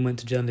Brandon went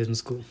to journalism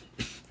school?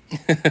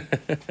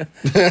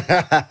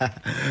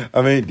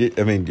 I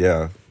mean,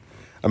 yeah.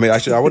 I mean,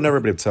 actually, I would never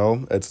be able to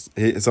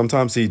tell.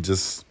 Sometimes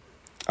this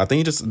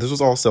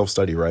was all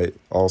self-study, right?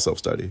 All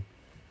self-study.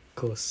 Of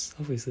course,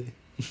 obviously.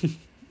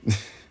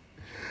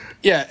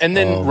 Yeah, and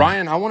then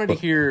Ryan, I wanted to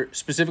hear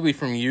specifically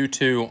from you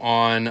too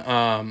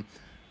on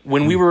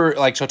when we were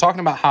talking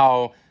about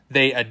how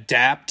they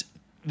adapt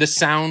the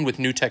sound with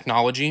new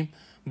technology,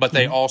 but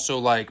they also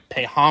like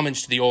pay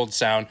homage to the old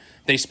sound.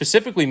 They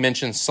specifically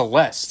mentioned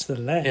Celeste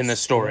in the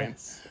story,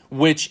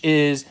 which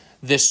is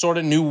this sort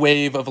of new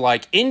wave of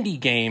like indie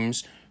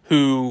games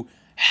who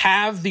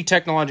have the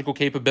technological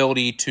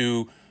capability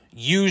to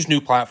use new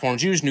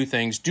platforms, use new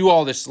things, do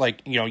all this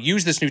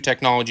use this new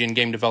technology in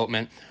game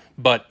development,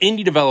 But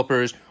indie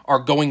developers are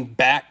going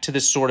back to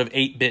this sort of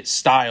 8-bit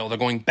style. They're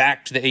going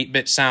back to the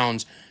 8-bit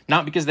sounds,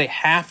 not because they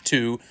have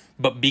to,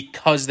 but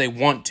because they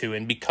want to,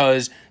 and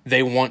because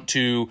they want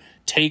to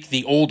take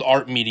the old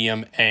art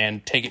medium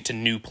and take it to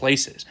new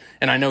places.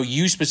 And I know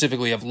you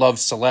specifically have loved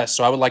Celeste,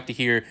 so I would like to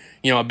hear,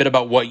 a bit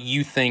about what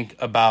you think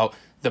about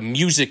the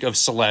music of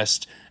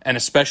Celeste, and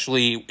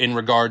especially in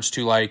regards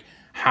to like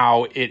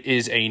how it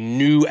is a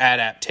new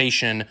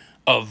adaptation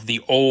of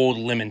the old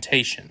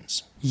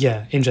Limitations.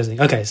 Yeah,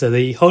 interesting. Okay, so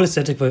the whole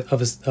aesthetic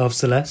of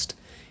Celeste,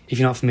 if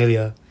you're not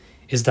familiar,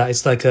 is that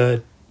it's like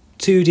a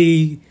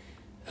 2D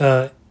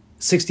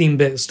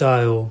 16-bit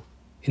style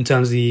in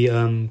terms of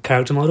the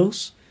character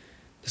models,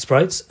 the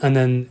sprites, and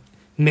then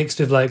mixed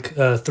with like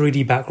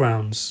 3D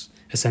backgrounds,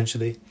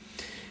 essentially.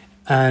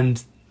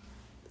 And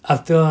I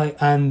feel like,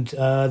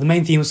 the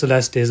main theme of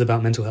Celeste is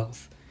about mental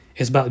health.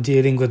 It's about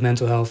dealing with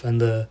mental health,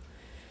 and the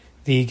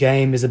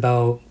game is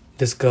about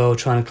this girl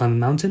trying to climb a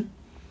mountain.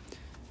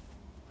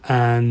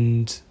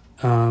 And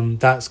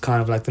that's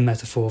kind of like the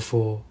metaphor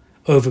for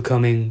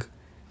overcoming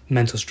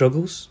mental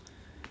struggles.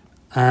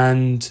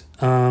 And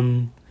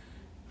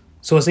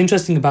so what's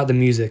interesting about the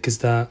music is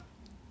that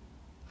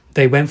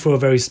they went for a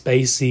very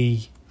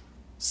spacey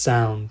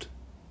sound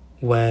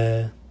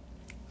where,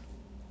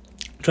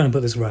 I'm trying to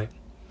put this right,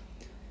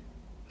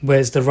 where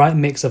it's the right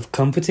mix of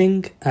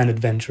comforting and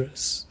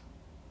adventurous.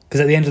 Because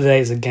at the end of the day,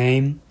 it's a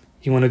game.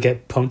 You want to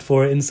get pumped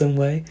for it in some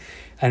way.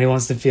 And it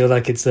wants to feel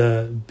like it's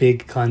a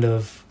big kind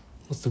of,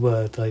 what's the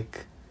word,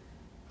 like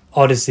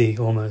Odyssey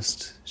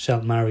almost.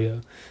 Shout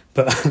Mario.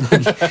 But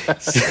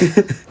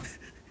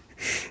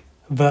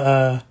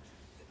but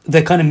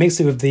they kind of mix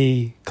it with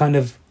the kind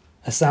of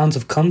a sounds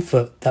of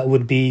comfort that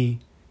would be,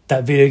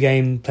 that video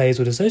game players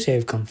would associate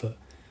with comfort,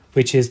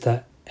 which is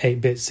that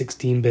 8-bit,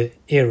 16-bit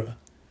era.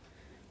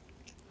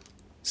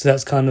 So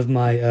that's kind of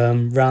my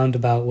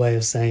roundabout way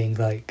of saying,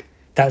 like,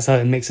 that's how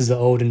it mixes the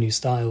old and new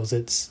styles.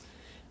 It's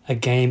a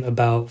game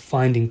about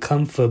finding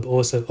comfort, but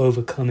also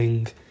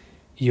overcoming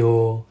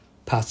your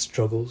past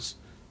struggles.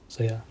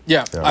 So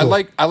yeah. Cool.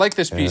 I like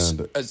this piece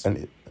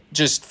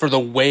just for the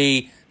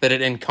way that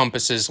it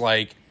encompasses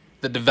like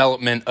the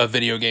development of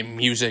video game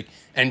music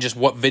and just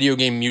what video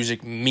game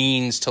music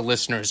means to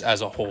listeners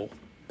as a whole.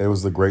 It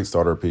was the great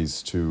starter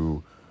piece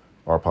to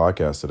our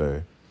podcast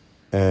today.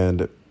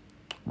 And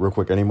real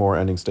quick, any more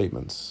ending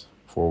statements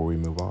before we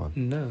move on?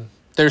 No.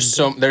 There's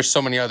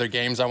so many other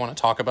games I want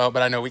to talk about,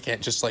 but I know we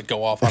can't just like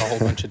go off on a whole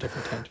bunch of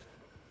different tangents.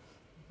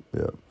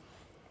 Yeah.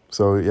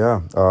 So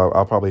yeah,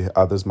 I'll probably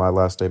this is my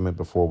last statement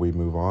before we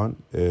move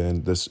on,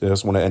 and I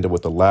just want to end it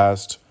with the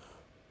last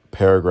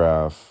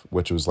paragraph,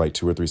 which was like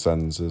 2 or 3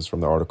 sentences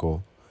from the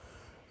article.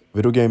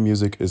 Video game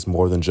music is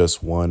more than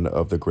just one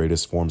of the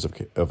greatest forms of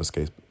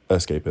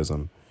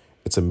escapism.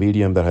 It's a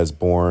medium that has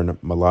born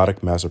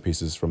melodic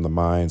masterpieces from the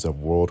minds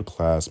of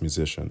world-class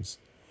musicians.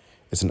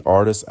 It's an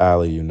artist's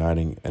alley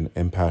uniting an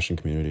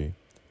impassioned community.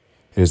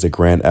 It is a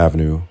grand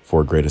avenue for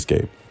a great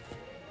escape.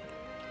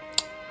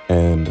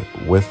 And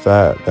with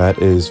that, that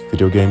is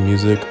Video Game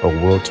Music, A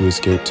World to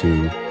Escape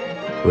To,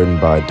 written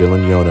by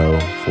Dylan Yono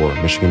for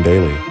Michigan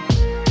Daily.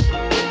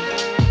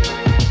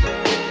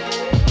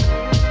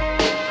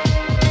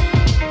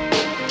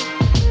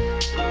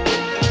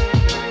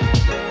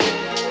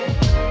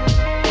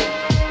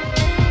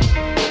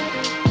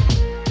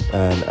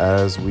 And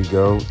as we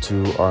go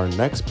to our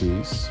next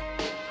piece,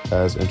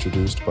 as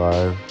introduced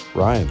by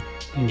Ryan.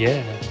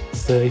 Yeah,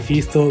 so if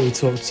you thought we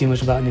talked too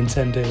much about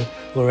Nintendo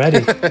already,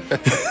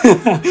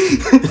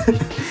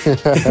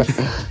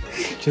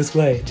 just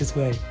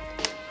wait.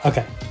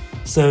 Okay,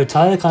 so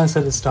Tyler kind of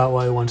said at the start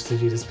why I wanted to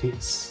do this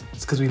piece.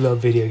 It's because we love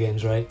video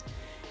games, right?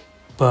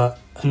 But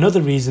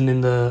another reason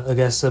in the, I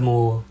guess, a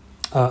more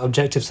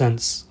objective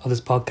sense of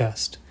this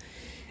podcast,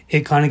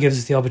 it kind of gives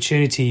us the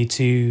opportunity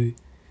to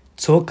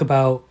talk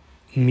about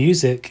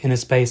music in a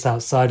space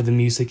outside of the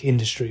music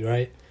industry,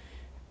 right?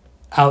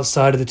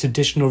 Outside of the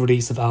traditional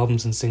release of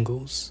albums and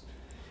singles.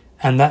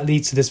 And that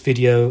leads to this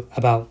video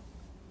about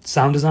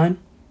sound design,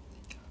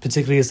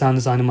 particularly the sound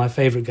design in my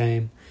favourite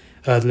game,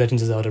 The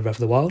Legend of Zelda Breath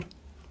of the Wild.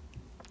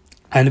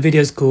 And the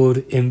video is called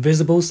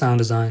Invisible Sound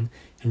Design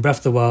in Breath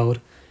of the Wild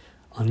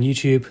on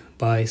YouTube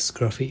by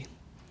Scruffy.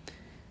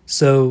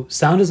 So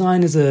sound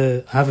design is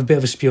I have a bit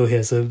of a spiel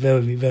here, so bear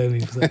with me.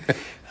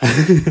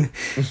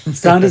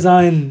 Sound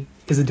design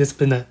is a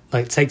discipline that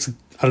like takes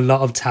a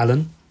lot of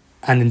talent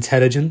and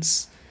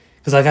intelligence.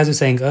 Because like as we were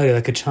saying earlier,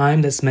 like a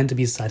chime that's meant to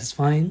be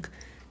satisfying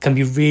can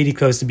be really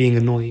close to being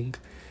annoying.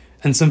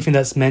 And something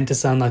that's meant to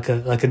sound like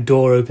a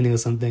door opening or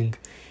something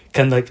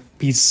can like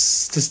be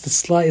just the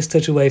slightest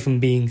touch away from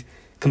being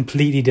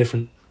completely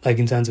different, like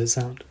in terms of its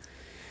sound.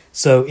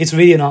 So it's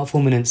really an art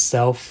form in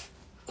itself,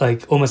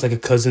 like almost like a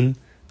cousin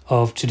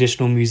of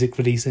traditional music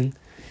releasing.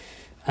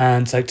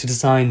 And like to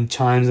design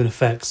chimes and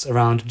effects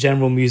around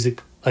general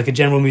music, like a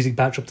general music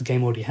backdrop the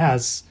game already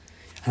has,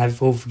 and have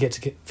it all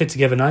fit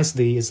together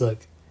nicely is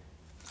like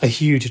a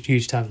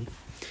huge talent.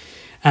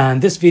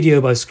 And this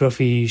video by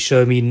Scruffy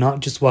showed me not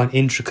just what an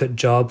intricate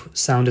job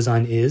sound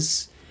design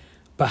is,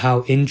 but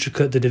how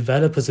intricate the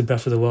developers of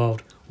Breath of the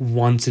Wild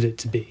wanted it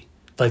to be.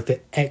 Like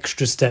the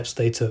extra steps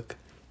they took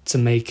to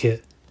make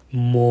it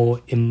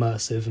more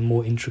immersive and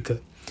more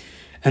intricate.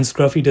 And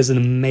Scruffy does an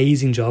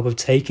amazing job of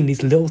taking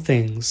these little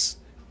things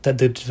that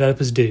the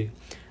developers do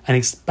and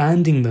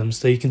expanding them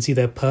so you can see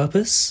their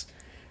purpose,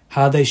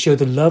 how they show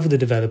the love of the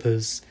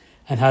developers,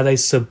 and how they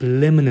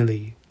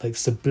subliminally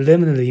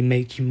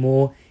make you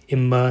more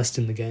immersed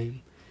in the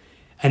game.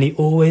 And he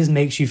always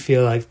makes you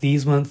feel like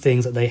these weren't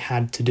things that they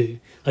had to do.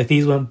 Like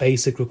these weren't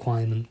basic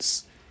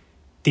requirements.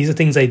 These are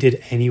things they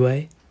did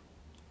anyway,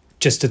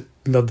 just to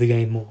love the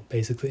game more,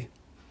 basically.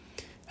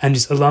 And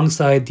just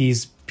alongside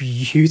these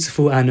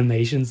beautiful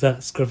animations that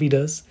Scruffy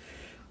does,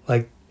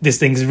 like this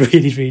thing's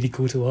really, really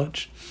cool to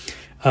watch.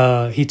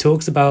 He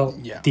talks about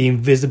the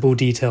invisible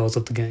details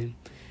of the game.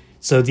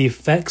 So the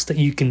effects that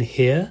you can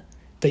hear,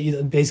 that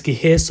you basically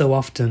hear so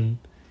often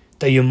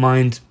that your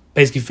mind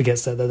basically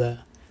forgets that they're there.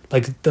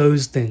 Like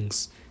those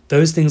things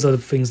are the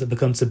things that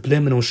become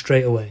subliminal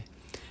straight away.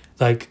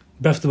 Like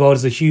Breath of the Wild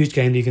is a huge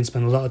game that you can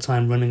spend a lot of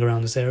time running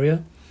around this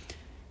area.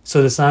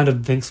 So the sound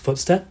of Link's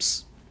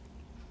footsteps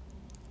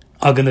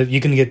you're gonna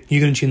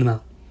tune them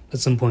out at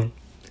some point,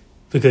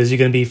 because you're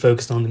gonna be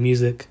focused on the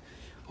music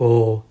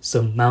or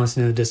some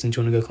mountain in the distance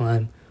you want to go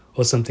climb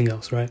or something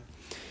else, right?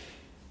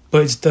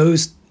 But it's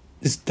those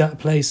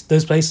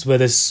places where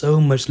there's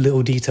so much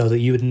little detail that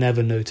you would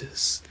never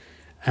notice.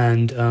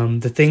 And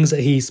the things that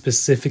he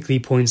specifically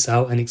points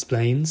out and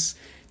explains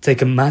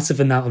take a massive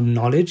amount of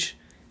knowledge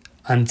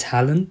and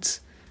talent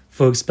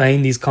for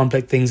explaining these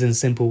complex things in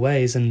simple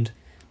ways and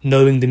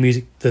knowing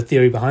the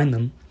theory behind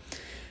them.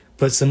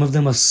 But some of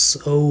them are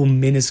so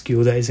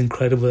minuscule that it's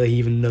incredible that he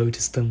even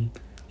noticed them,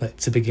 like,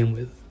 to begin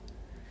with.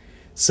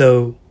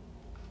 So,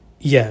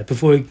 yeah, I'll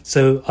throw it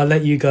to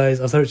you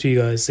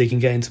guys so you can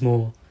get into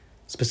more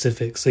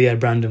specifics. So yeah,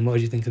 Brandon, what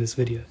did you think of this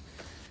video?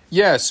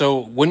 Yeah, so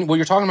what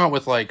you're talking about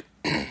with like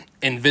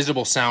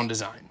invisible sound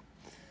design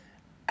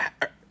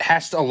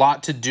has a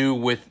lot to do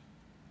with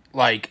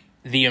like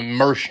the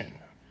immersion.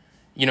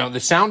 You know, the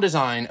sound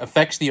design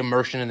affects the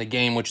immersion in the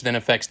game, which then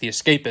affects the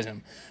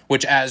escapism,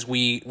 which as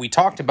we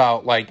talked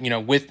about, like, you know,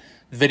 with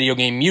video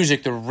game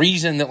music, the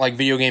reason that like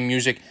video game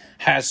music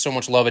has so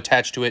much love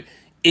attached to it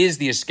is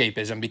the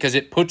escapism, because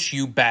it puts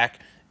you back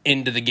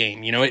into the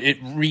game. You know, it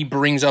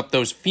re-brings up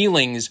those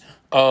feelings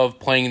of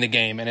playing the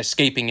game and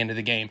escaping into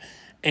the game.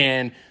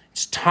 And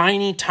it's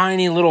tiny,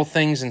 tiny little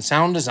things in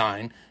sound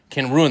design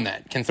can ruin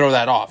that, can throw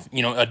that off.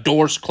 You know, a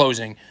door's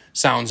closing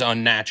sounds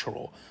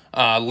unnatural.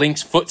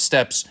 Link's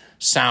footsteps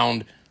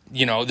sound,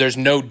 you know, there's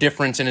no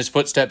difference in his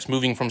footsteps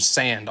moving from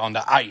sand onto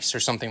ice or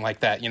something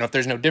like that. You know, if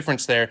there's no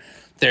difference there,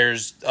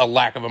 there's a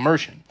lack of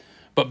immersion.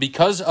 But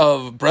because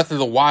of Breath of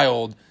the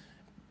Wild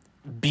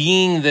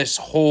being this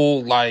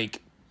whole,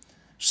 like,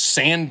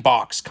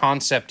 sandbox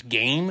concept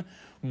game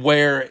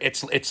where it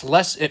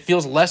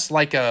feels less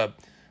like a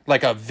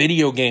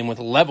video game with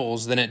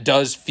levels than it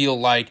does feel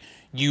like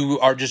you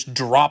are just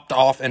dropped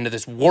off into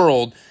this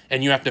world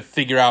and you have to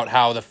figure out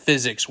how the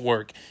physics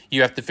work.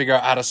 You have to figure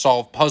out how to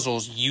solve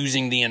puzzles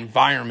using the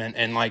environment,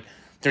 and like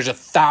there's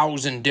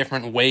 1,000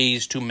 different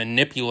ways to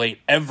manipulate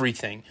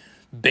everything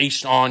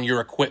based on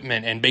your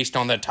equipment and based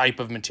on the type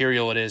of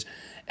material it is.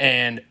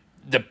 And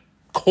the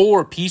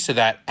core piece of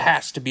that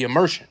has to be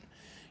immersion.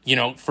 You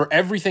know, for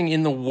everything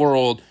in the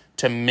world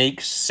to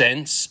make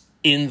sense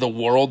in the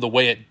world the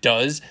way it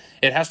does,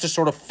 it has to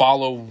sort of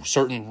follow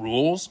certain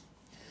rules,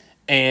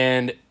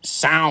 and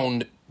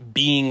sound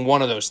being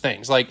one of those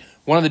things. Like,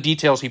 one of the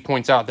details he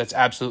points out that's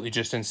absolutely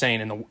just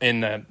insane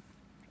in the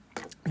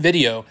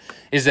video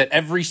is that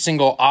every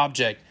single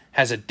object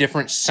has a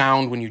different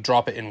sound when you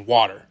drop it in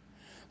water,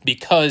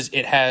 because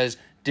it has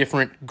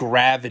different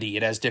gravity,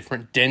 it has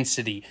different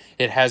density,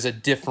 it has a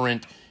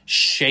different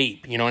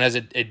shape, you know, it has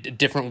a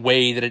different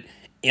way that it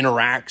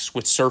interacts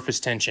with surface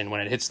tension when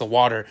it hits the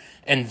water.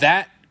 And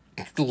that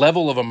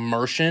level of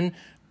immersion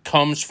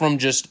comes from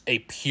just a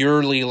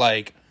purely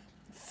like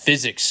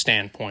physics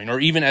standpoint, or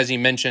even as he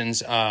mentions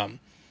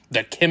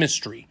the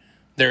chemistry.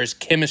 There is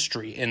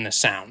chemistry in the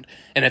sound,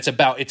 and it's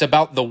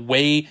about the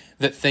way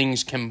that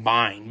things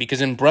combine.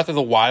 Because in Breath of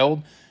the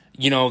Wild,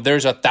 you know,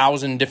 there's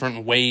 1,000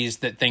 different ways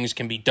that things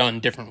can be done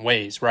different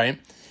ways, right?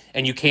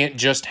 And you can't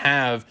just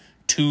have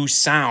two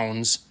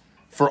sounds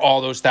for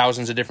all those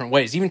thousands of different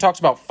ways. He even talks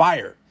about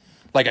fire.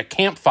 Like a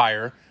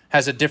campfire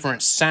has a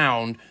different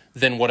sound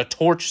than what a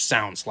torch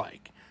sounds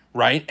like,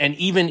 right? And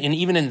even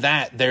in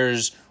that,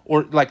 there's,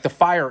 or like the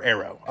fire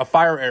arrow. A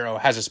fire arrow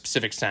has a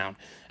specific sound.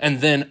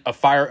 And then a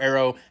fire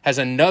arrow has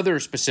another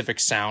specific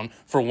sound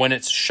for when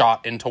it's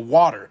shot into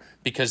water,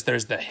 because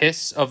there's the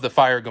hiss of the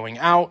fire going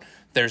out,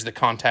 there's the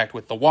contact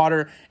with the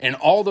water, and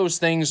all those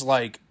things.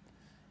 Like,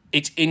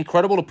 it's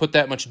incredible to put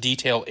that much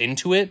detail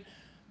into it,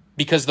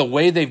 because the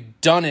way they've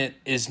done it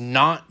is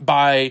not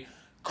by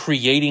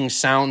creating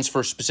sounds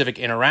for specific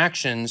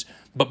interactions,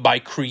 but by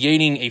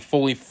creating a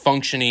fully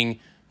functioning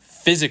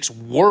physics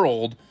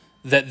world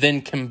that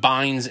then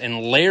combines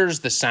and layers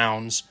the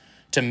sounds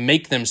to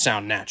make them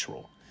sound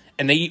natural.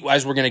 And they,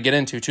 as we're going to get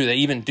into too, they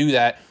even do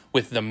that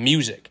with the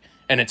music.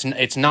 And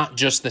it's not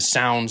just the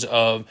sounds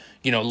of,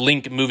 you know,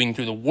 Link moving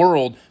through the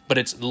world, but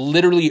it's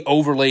literally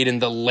overlaid in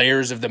the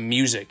layers of the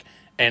music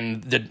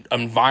and the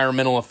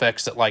environmental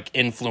effects that like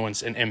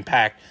influence and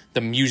impact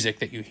the music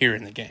that you hear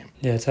in the game.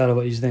 Yeah, Tyler,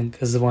 what do you think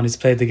as the one who's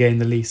played the game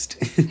the least?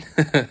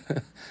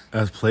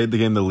 I've played the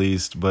game the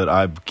least, but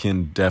I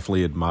can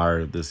definitely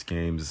admire this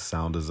game's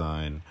sound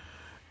design.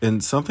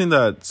 And something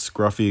that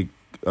Scruffy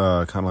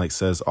kind of like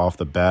says off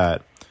the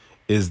bat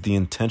is the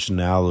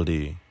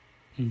intentionality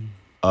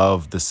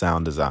of the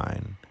sound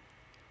design.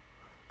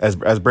 As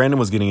Brandon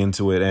was getting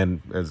into it,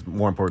 and as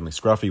more importantly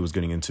Scruffy was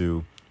getting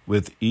into,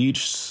 with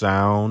each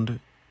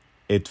sound,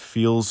 it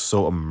feels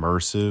so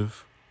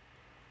immersive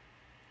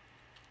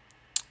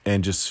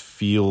and just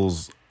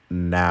feels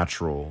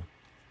natural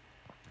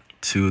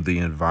to the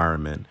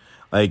environment.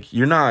 Like,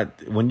 you're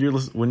not, when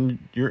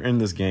you're in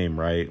this game,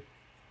 right?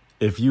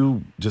 If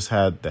you just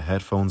had the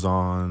headphones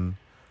on,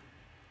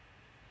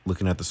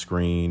 looking at the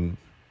screen,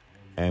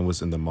 and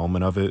was in the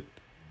moment of it,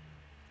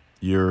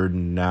 you're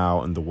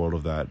now in the world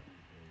of that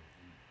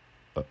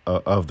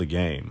of the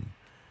game.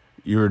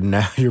 You're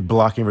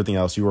blocking everything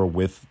else. You are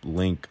with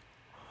Link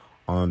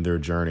on their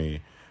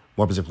journey,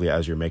 more specifically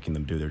as you're making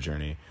them do their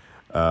journey.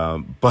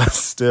 But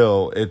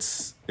still, it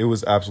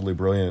was absolutely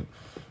brilliant.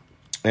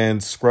 And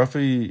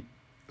Scruffy,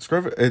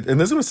 and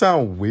this is gonna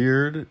sound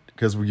weird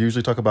because we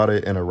usually talk about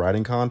it in a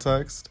writing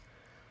context,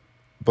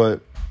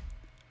 but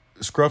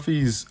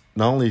Scruffy's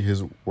not only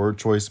his word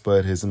choice,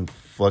 but his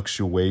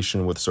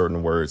inflectuation with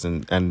certain words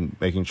and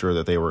making sure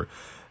that they were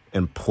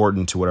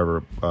important to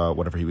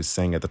whatever he was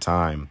saying at the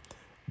time.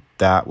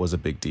 That was a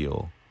big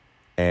deal,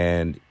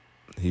 and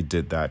he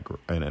did that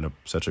in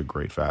such a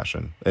great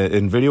fashion.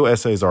 And video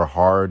essays are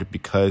hard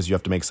because you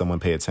have to make someone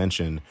pay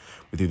attention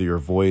with either your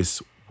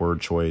voice, word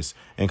choice,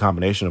 and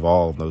combination of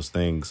all of those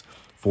things.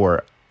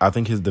 I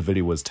think the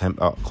video was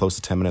close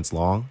to 10 minutes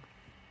long,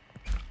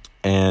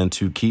 and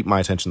to keep my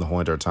attention the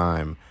whole entire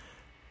time,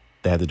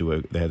 they had to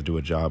do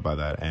a job by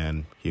that,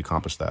 and he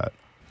accomplished that.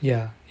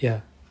 Yeah.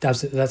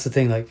 That's the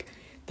thing. Like,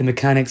 the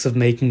mechanics of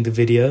making the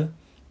video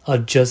are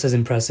just as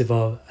impressive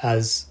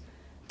as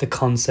the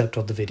concept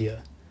of the video.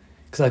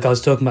 Because, like, I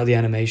was talking about the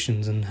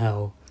animations and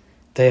how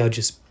they are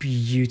just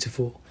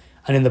beautiful.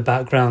 And in the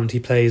background, he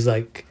plays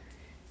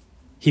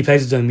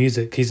his own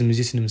music. He's a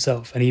musician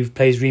himself, and he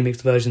plays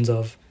remixed versions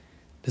of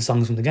the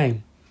songs from the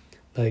game.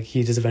 Like,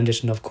 he does a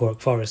rendition of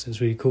Korok Forest.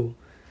 It's really cool.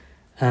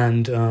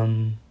 And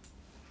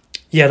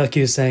like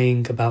you were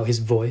saying about his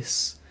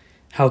voice,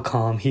 how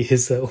calm he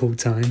is at all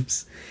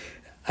times,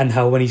 and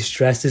how when he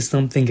stresses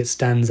something, it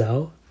stands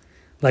out.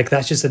 Like,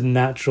 that's just a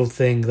natural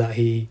thing that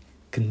he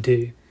can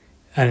do,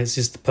 and it's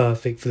just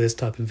perfect for this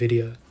type of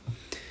video,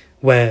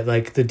 where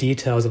like the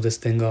details of this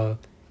thing are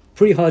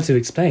pretty hard to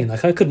explain.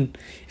 Like,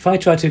 if I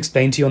tried to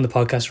explain to you on the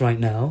podcast right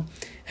now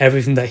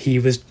everything that he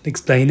was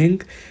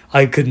explaining,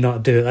 I could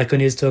not do it. Like,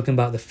 when he was talking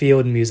about the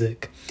field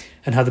music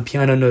and how the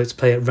piano notes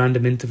play at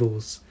random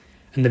intervals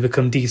and they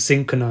become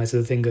desynchronized as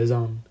the thing goes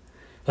on.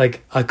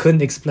 Like, I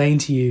couldn't explain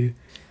to you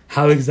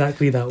how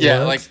exactly that works.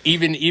 Yeah, like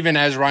even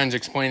as Ryan's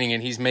explaining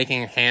it, he's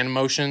making hand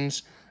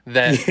motions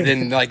that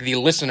then like the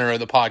listener of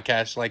the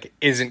podcast like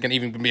isn't gonna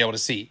even be able to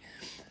see.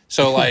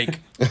 So like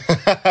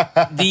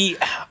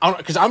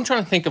because I'm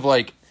trying to think of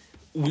like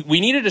we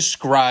need to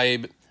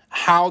describe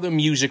how the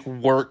music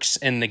works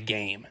in the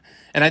game,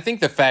 and I think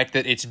the fact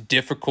that it's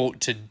difficult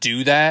to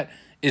do that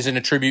is an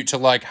attribute to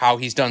like how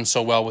he's done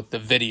so well with the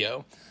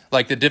video,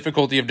 like the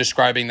difficulty of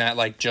describing that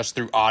like just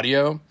through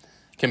audio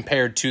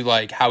compared to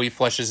like how he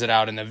fleshes it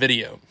out in the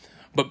video.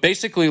 But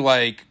basically,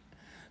 like,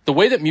 the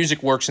way that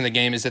music works in the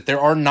game is that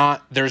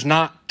there's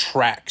not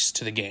tracks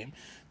to the game.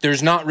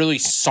 There's not really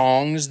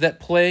songs that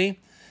play.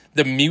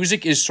 The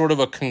music is sort of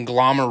a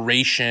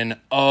conglomeration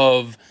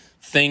of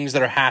things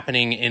that are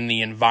happening in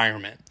the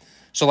environment.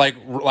 So like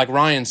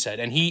Ryan said,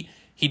 and he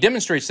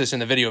demonstrates this in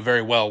the video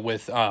very well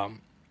with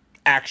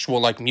actual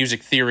like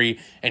music theory,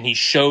 and he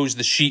shows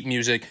the sheet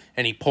music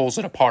and he pulls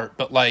it apart.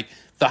 But like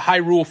the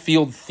Hyrule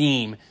Field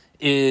theme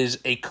is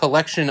a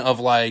collection of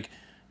like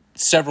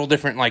several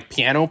different like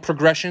piano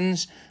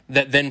progressions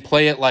that then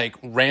play at like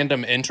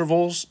random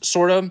intervals,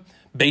 sort of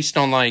based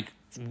on like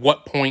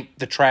what point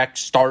the track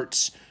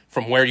starts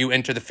from where you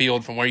enter the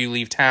field, from where you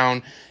leave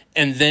town,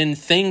 and then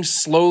things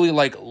slowly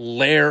like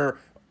layer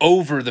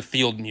over the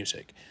field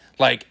music.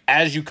 Like,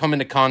 as you come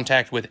into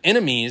contact with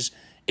enemies,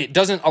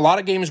 a lot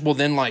of games will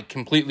then like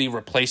completely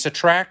replace a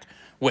track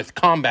with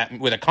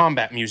a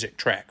combat music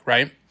track,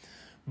 right?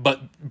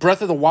 But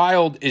Breath of the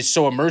Wild is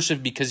so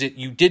immersive because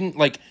you didn't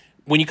like,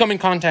 when you come in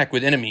contact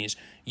with enemies,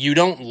 you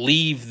don't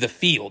leave the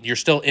field. You're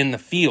still in the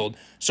field.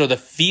 So the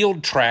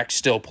field track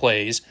still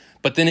plays,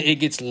 but then it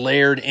gets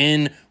layered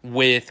in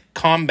with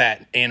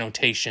combat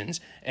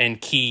annotations and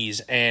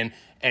keys. And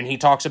he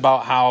talks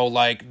about how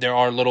like there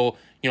are little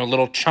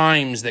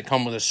chimes that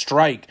come with a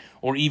strike,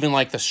 or even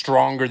like the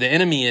stronger the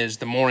enemy is,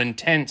 the more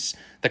intense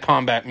the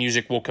combat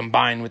music will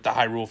combine with the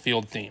Hyrule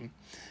Field theme.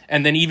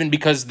 And then even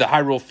because the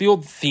Hyrule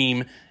Field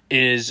theme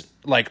is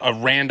like a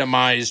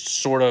randomized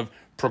sort of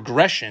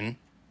progression,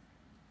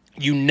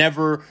 you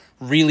never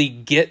really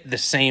get the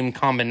same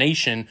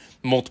combination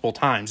multiple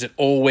times. It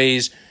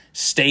always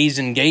stays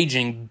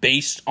engaging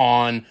based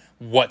on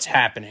what's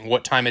happening,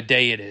 what time of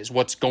day it is,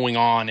 what's going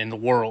on in the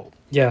world.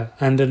 Yeah,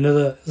 and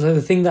so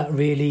the thing that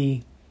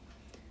really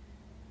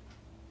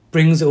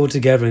brings it all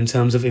together in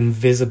terms of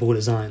invisible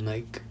design,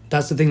 like,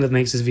 that's the thing that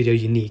makes this video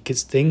unique.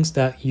 It's things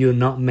that you're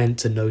not meant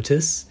to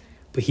notice,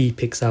 but he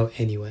picks out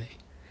anyway.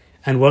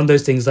 And one of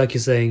those things, like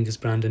you're saying, is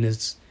Brandon,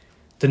 is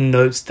the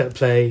notes that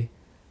play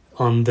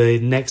on the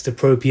next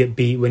appropriate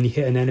beat when you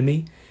hit an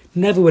enemy.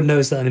 Never would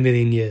notice that in a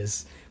million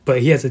years,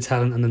 but he has the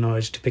talent and the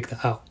knowledge to pick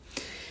that out.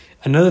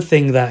 Another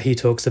thing that he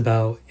talks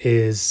about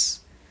is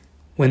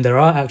when there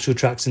are actual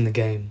tracks in the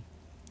game,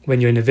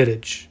 when you're in a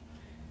village,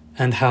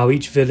 and how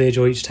each village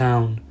or each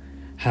town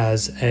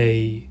has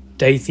a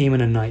day theme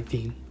and a night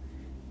theme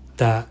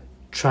that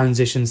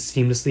transitions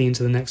seamlessly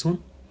into the next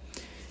one.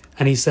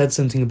 And he said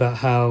something about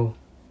how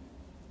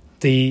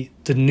the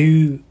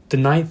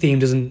night theme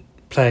doesn't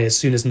play as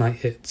soon as night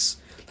hits.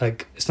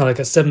 Like, it's not like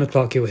at 7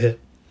 o'clock it will hit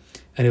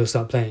and it will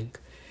start playing.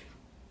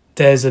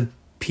 There's a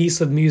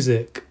piece of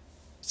music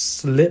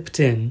slipped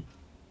in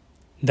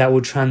that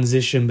will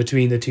transition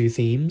between the two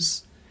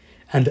themes,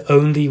 and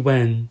only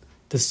when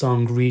the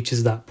song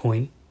reaches that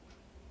point.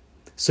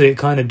 So it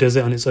kind of does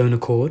it on its own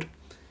accord.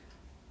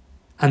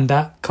 And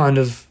that kind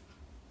of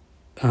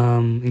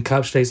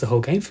encapsulates the whole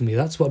game for me.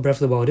 That's what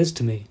Breath of the Wild is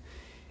to me.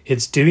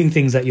 It's doing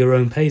things at your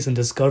own pace and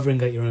discovering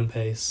at your own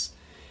pace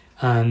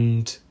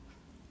and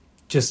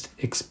just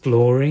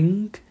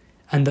exploring.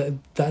 And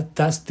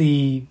that's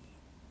the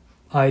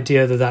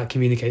idea that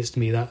communicates to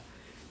me, that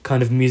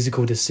kind of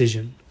musical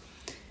decision.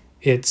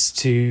 It's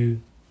to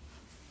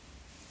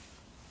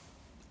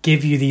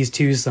give you these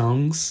two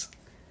songs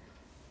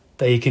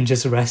that you can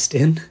just rest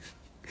in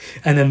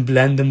and then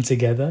blend them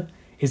together.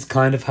 Is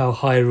kind of how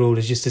Hyrule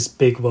is just this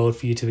big world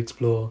for you to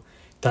explore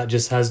that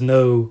just has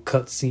no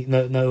cutscene,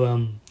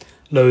 no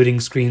loading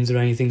screens or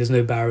anything. There's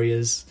no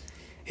barriers.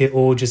 It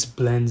all just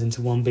blends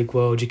into one big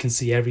world. You can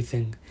see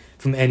everything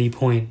from any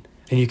point,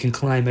 and you can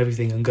climb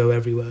everything and go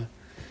everywhere.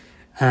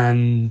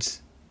 And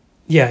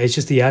yeah, it's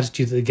just the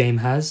attitude that the game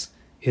has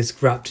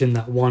is wrapped in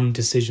that one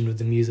decision with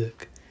the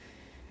music.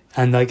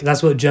 And like,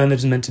 that's what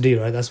journalism is meant to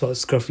do, right? That's what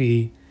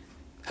Scruffy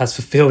has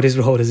fulfilled his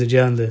role as a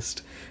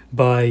journalist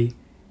by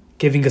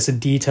giving us a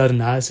detailed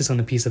analysis on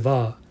a piece of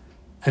art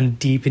and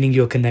deepening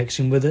your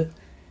connection with it.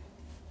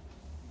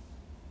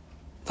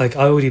 Like,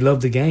 I already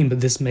loved the game, but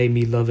this made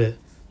me love it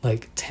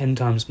like 10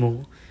 times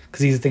more,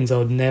 because these are things I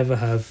would never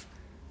have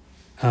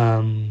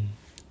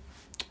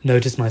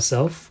noticed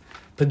myself,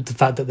 but the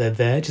fact that they're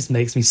there just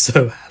makes me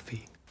so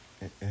happy.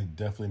 It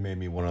definitely made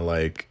me want to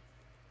like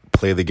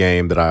play the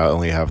game that I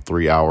only have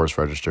 3 hours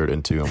registered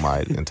into on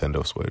my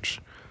Nintendo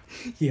Switch.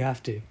 You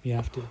have to.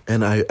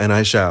 And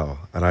I shall.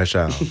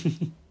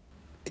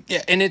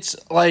 Yeah, and it's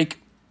like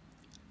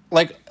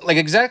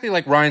exactly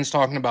like Ryan's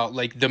talking about,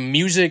 like, the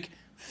music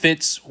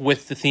fits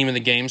with the theme of the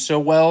game so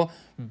well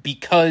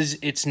because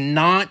it's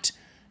not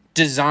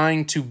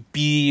designed to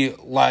be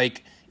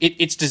like,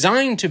 it's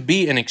designed to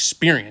be an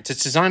experience.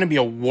 It's designed to be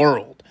a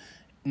world.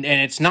 And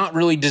it's not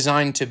really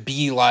designed to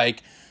be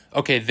like,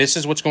 okay, this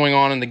is what's going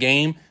on in the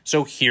game,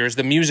 so here's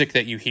the music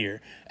that you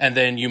hear. And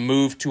then you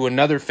move to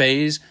another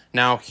phase,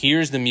 now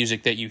here's the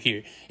music that you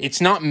hear. It's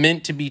not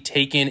meant to be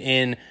taken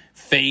in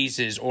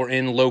phases or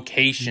in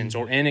locations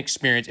or in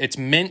experience. It's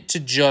meant to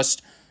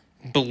just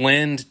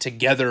blend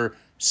together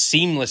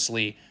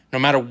seamlessly no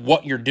matter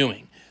what you're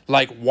doing.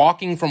 Like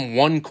walking from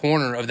one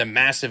corner of the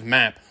massive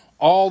map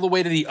all the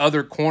way to the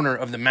other corner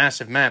of the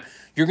massive map,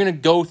 you're going to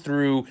go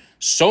through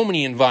so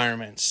many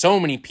environments, so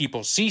many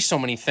people, see so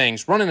many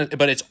things,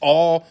 but it's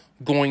all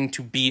going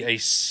to be a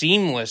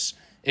seamless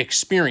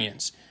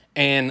experience.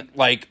 And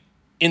like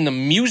in the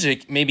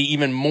music, maybe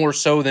even more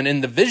so than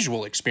in the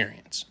visual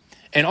experience.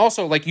 And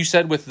also, like you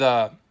said, with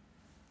the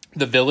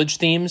village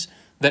themes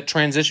that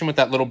transition with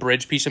that little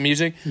bridge piece of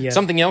music,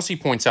 something else he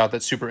points out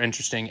that's super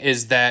interesting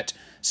is that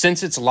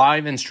since it's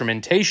live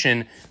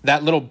instrumentation,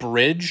 that little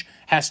bridge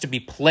has to be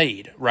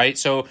played, right?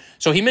 So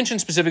he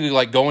mentioned specifically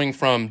like going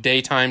from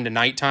daytime to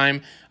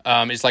nighttime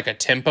is like a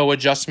tempo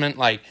adjustment,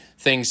 like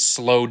things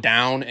slow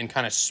down and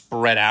kind of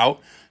spread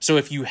out. So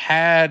if you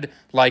had,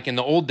 like in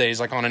the old days,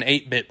 like on an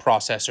 8-bit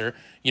processor,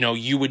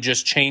 you would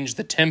just change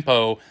the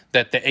tempo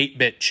that the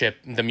 8-bit chip,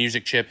 the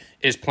music chip,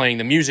 is playing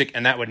the music,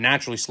 and that would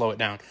naturally slow it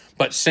down.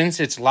 But since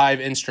it's live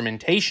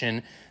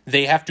instrumentation,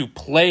 they have to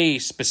play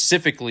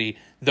specifically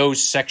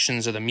those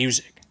sections of the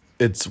music.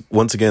 It's,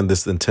 once again, the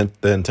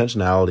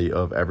intentionality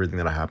of everything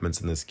that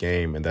happens in this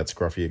game, and that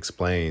Scruffy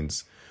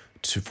explains,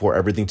 for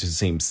everything to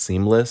seem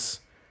seamless,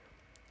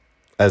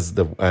 as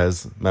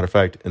matter of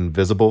fact,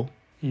 invisible,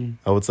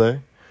 I would say.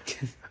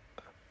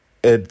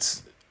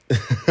 It's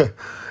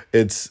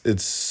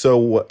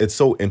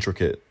so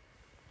intricate,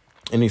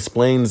 and he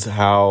explains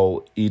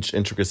how each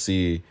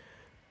intricacy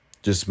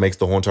just makes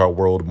the whole entire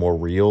world more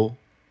real,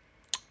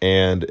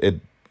 and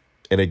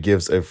it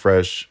gives a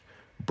fresh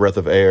breath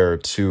of air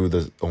to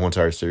the whole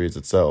entire series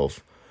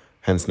itself,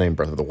 hence named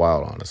Breath of the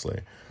Wild, honestly.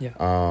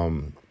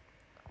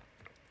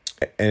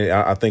 And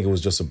I think it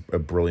was just a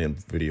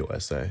brilliant video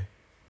essay.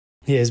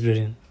 Yeah, it's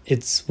brilliant.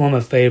 It's one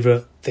of my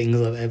favorite things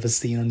I've ever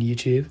seen on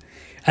YouTube,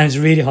 and it's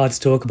really hard to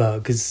talk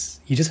about because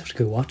you just have to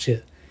go watch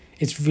it.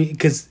 It's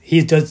because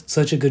he does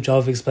such a good job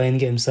of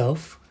explaining it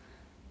himself.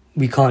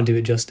 We can't do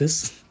it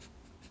justice.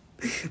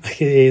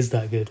 Like, it is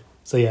that good.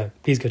 So yeah,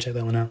 please go check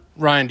that one out.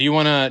 Ryan, do you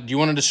wanna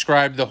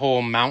describe the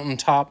whole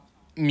mountaintop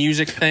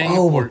music thing,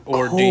 or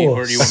do you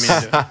want me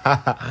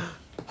to?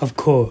 Of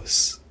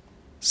course.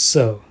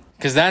 So,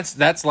 because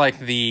that's like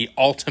the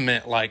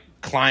ultimate like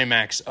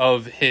climax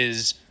of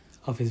his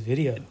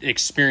video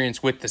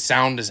experience with the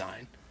sound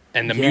design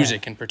and the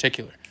music in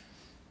particular.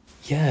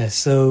 Yeah,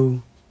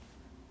 so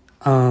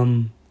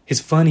it's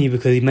funny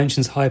because he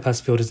mentions high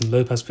pass filters and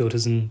low pass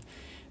filters, and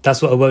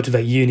that's what I worked with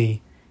at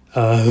uni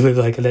with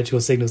like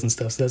electrical signals and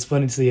stuff. So that's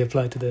funny to see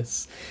applied to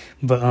this.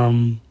 But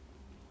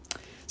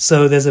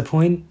so there's a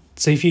point.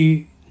 So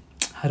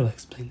how do I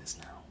explain this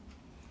now?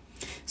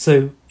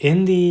 So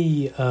in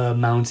the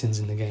mountains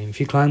in the game, if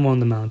you climb one of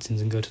the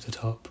mountains and go to the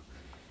top,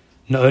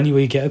 not only will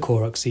you get a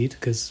Korok seed,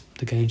 because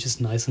the game's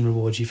just nice and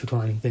rewards you for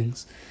climbing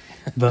things,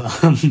 but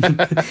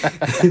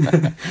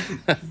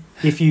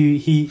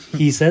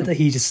he said that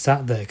he just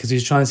sat there because he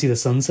was trying to see the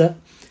sunset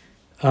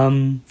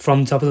from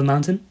the top of the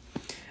mountain,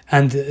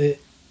 and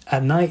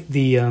at night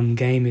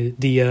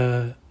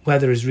the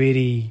weather is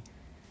really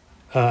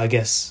I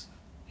guess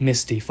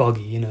misty,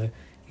 foggy,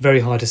 very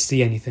hard to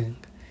see anything.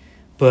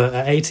 But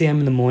at 8 a.m.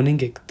 in the morning,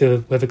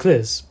 the weather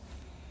clears.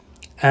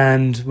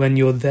 And when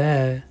you're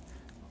there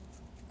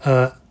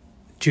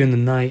during the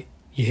night,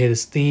 you hear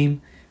this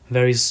theme,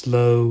 very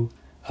slow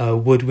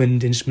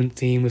woodwind instrument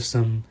theme with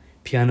some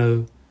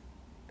piano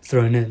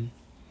thrown in.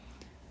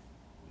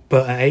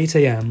 But at 8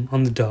 a.m.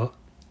 on the dot,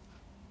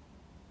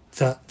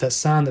 that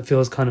sound that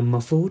feels kind of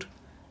muffled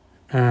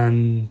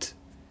and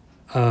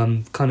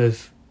kind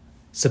of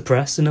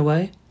suppressed in a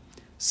way,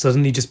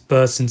 suddenly just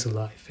bursts into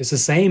life. It's the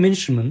same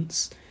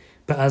instruments,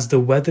 but as the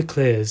weather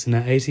clears and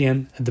at 8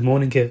 a.m. the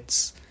morning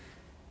hits,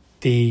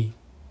 the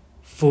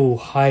full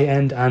high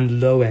end and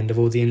low end of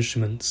all the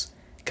instruments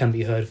can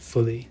be heard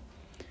fully.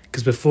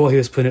 Because before he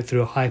was putting it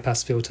through a high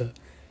pass filter,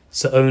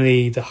 so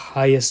only the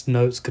highest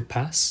notes could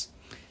pass,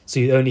 so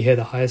you only hear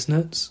the highest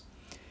notes.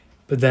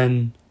 But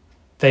then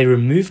they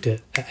removed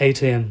it at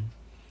 8 a.m.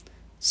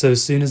 So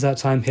as soon as that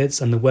time hits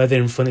and the weather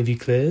in front of you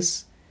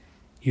clears,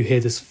 you hear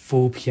this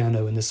full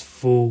piano and this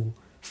full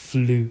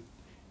flute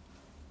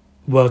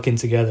working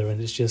together, and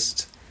it's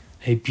just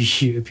a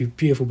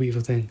beautiful,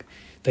 beautiful thing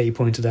that you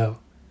pointed out.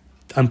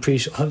 I'm pretty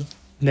sure I've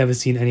never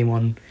seen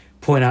anyone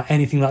point out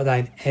anything like that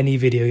in any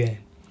video game.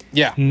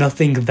 Yeah.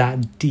 Nothing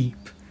that deep.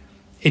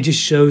 It just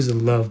shows the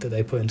love that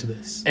they put into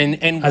this. And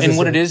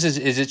what it is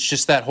it's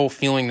just that whole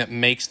feeling that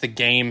makes the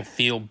game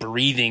feel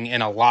breathing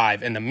and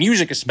alive. And the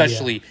music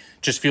especially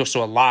just feels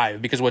so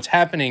alive, because what's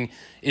happening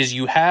is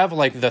you have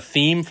like the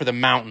theme for the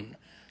mountain.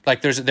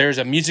 Like there's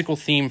a musical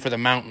theme for the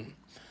mountain.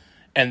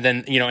 And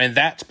then, and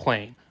that's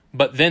playing.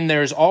 But then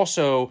there's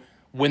also,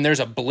 when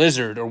there's a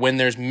blizzard or when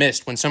there's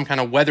mist, when some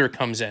kind of weather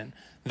comes in,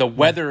 the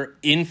weather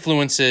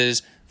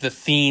influences the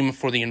theme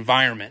for the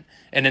environment.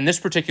 And in this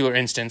particular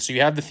instance, so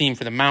you have the theme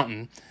for the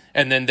mountain,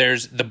 and then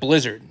there's the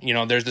blizzard,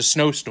 there's the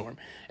snowstorm.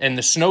 And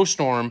the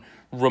snowstorm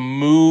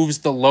removes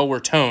the lower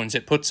tones.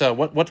 It puts a,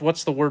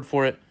 what's the word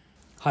for it?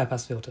 High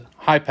pass filter.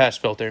 High pass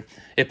filter.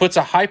 It puts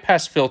a high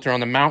pass filter on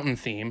the mountain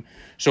theme,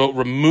 so it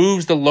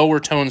removes the lower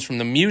tones from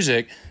the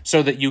music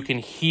so that you can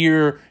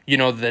hear,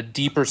 the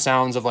deeper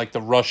sounds of like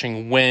the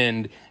rushing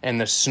wind and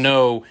the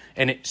snow.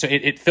 And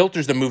it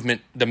filters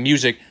the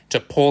music to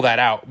pull that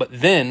out. But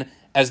then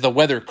as the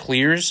weather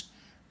clears,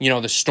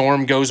 the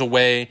storm goes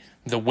away,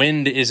 the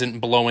wind isn't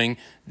blowing,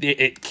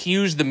 it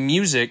cues the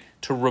music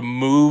to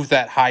remove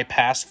that high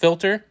pass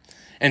filter.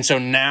 And so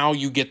now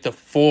you get the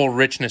full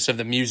richness of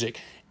the music.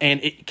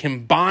 And it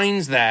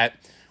combines that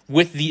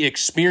with the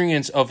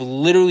experience of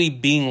literally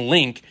being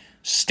Link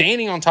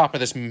standing on top of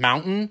this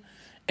mountain,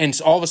 and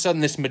all of a sudden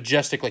this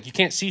majestic, like you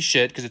can't see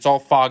shit because it's all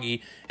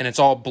foggy and it's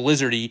all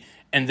blizzardy.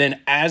 And then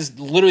as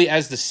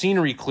the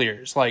scenery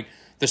clears, like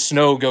the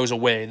snow goes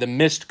away, the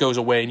mist goes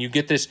away, and you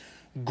get this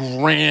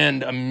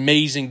grand,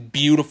 amazing,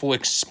 beautiful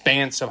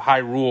expanse of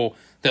Hyrule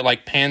that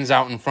like pans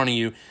out in front of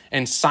you.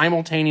 And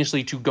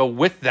simultaneously to go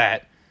with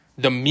that,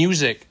 the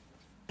music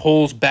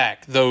pulls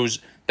back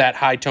that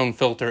high tone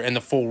filter, and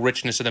the full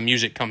richness of the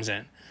music comes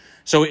in.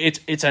 So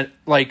it's a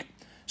like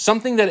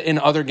something that in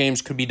other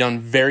games could be done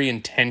very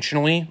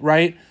intentionally,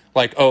 right?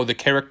 Like, oh, the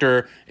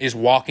character is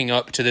walking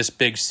up to this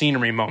big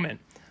scenery moment.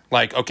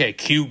 Like, okay,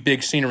 cue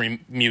big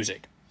scenery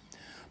music.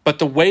 But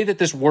the way that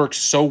this works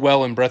so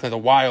well in Breath of the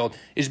Wild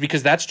is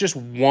because that's just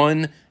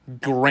one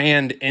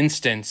grand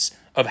instance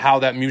of how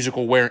that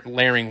musical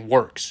layering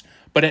works.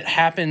 But it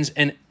happens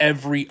in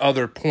every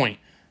other point.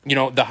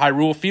 The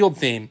Hyrule Field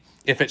theme,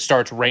 if it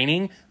starts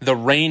raining, the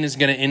rain is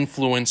going to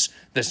influence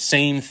the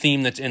same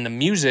theme that's in the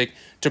music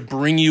to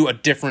bring you a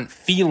different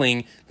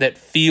feeling that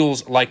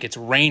feels like it's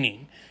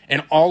raining.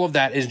 And all of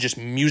that is just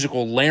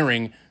musical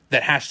layering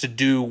that has to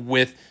do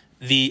with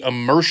the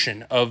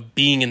immersion of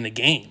being in the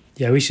game.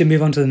 Yeah, we should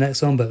move on to the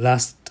next one, but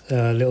last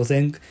little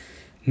thing.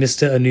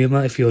 Mr.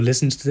 Anuma, if you're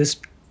listening to this,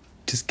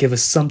 just give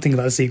us something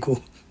about the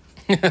sequel.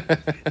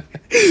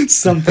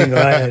 Something,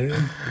 right?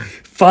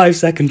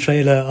 5-second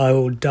trailer, I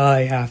will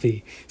die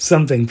happy.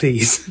 Something,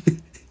 please.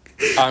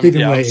 I'm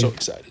so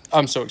excited.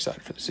 I'm so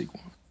excited for the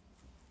sequel.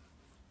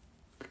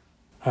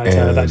 All right,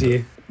 Tyler, back to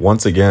you.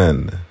 Once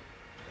again,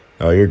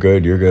 you're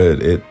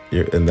good.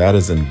 And that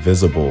is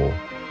Invisible.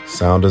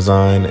 Sound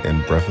design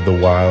and Breath of the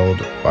Wild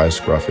by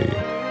Scruffy.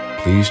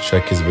 Please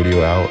check his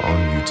video out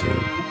on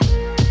YouTube.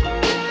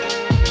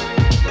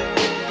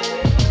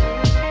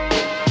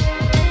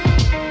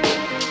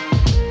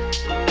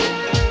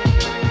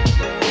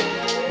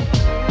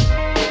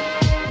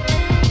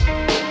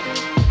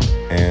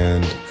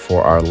 And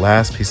for our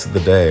last piece of the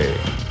day,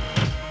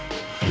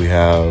 we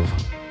have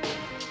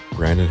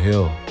Brandon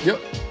Hill. Yep.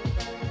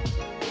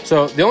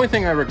 So the only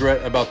thing I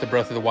regret about the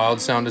Breath of the Wild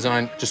sound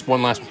design, just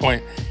one last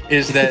point,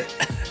 is that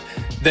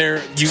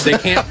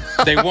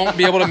they won't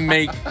be able to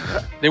make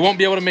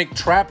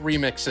trap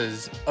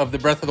remixes of the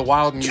Breath of the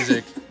Wild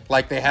music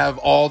like they have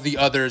all the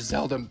other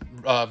Zelda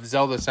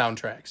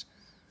soundtracks.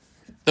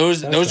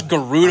 Those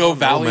Gerudo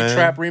Valley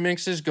trap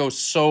remixes go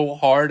so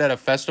hard at a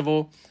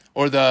festival,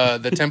 or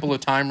the Temple of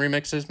Time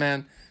remixes,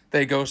 man.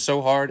 They go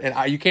so hard,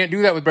 and you can't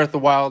do that with Breath of the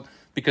Wild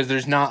because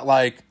there's not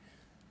like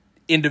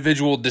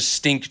individual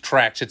distinct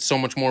tracks. It's so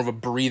much more of a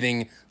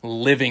breathing,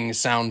 living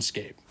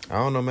soundscape. I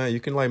don't know, man. You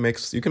can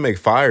make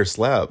fire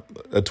slap.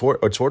 A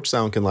torch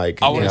sound can have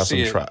some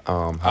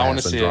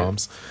hi-hats and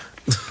drums.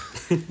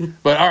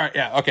 But all right,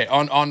 yeah, okay.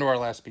 On to our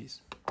last piece.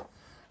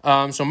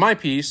 So my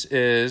piece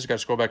is, got to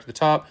scroll back to the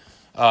top.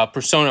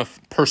 Persona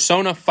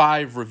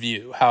 5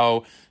 review.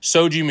 How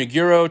Soji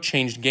Meguro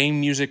changed game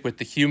music with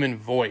the human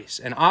voice,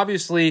 and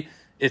obviously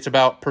it's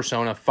about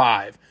Persona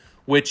 5.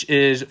 Which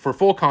is, for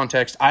full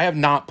context, I have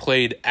not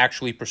played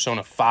actually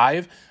Persona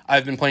 5.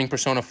 I've been playing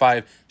Persona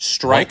 5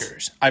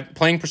 Strikers. I'm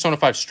playing Persona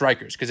 5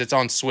 Strikers because it's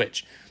on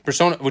Switch.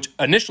 Which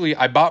initially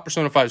I bought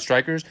Persona 5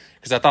 Strikers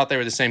because I thought they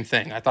were the same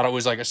thing. I thought it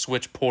was like a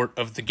Switch port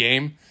of the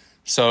game.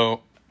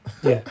 So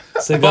yeah.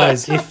 So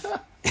guys,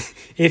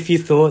 if you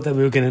thought that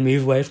we were going to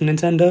move away from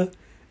Nintendo,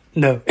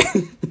 no.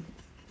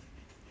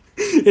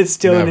 It's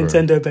still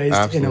Nintendo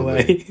based in a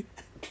way.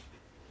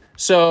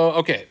 So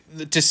okay,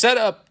 to set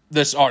up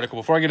this article,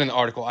 before I get into the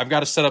article, I've got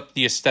to set up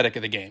the aesthetic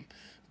of the game.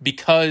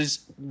 Because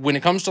when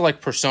it comes to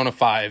like Persona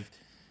 5,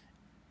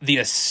 the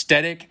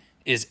aesthetic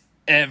is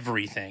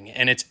everything.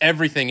 And it's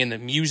everything in the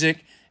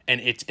music,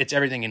 and it's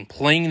everything in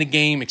playing the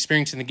game,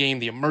 experiencing the game,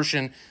 the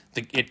immersion,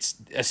 it's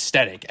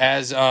aesthetic.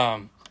 As,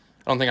 I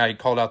don't think I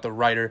called out the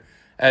writer,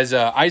 as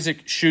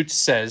Isaac Schutz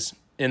says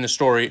in the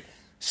story,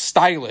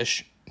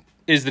 stylish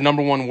is the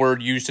number one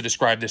word used to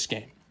describe this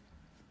game.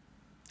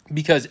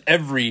 Because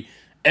every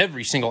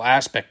single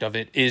aspect of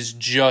it is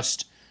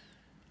just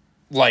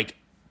like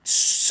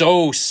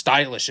so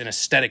stylish and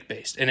aesthetic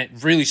based, and it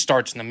really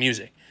starts in the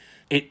music.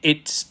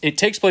 It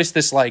takes place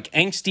this like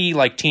angsty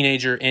like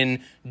teenager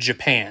in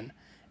Japan,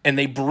 and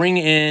they bring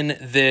in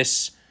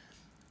this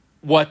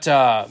what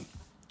the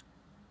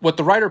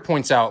writer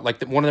points out,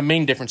 like one of the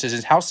main differences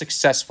is how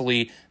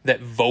successfully that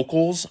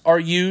vocals are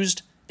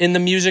used in the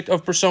music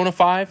of Persona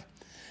 5,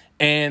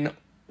 and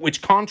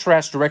which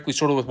contrasts directly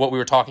sort of with what we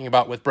were talking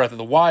about with Breath of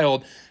the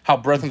Wild, how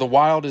Breath of the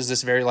Wild is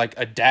this very like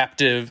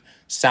adaptive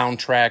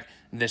soundtrack,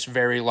 this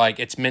very like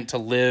it's meant to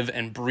live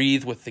and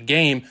breathe with the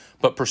game,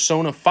 but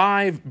Persona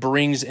 5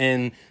 brings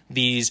in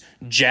these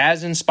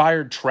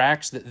jazz-inspired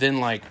tracks that then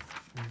like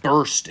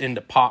burst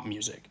into pop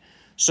music.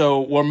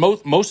 So where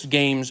most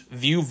games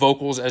view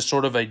vocals as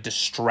sort of a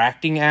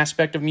distracting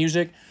aspect of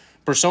music,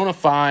 Persona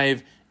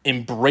 5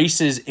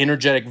 embraces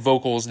energetic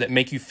vocals that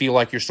make you feel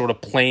like you're sort of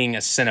playing a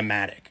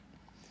cinematic.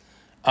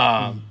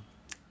 And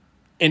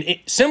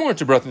similar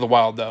to Breath of the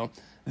Wild, though,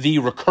 the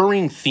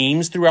recurring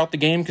themes throughout the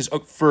game, because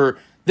for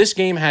this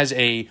game has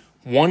a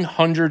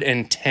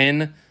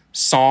 110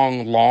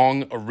 song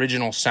long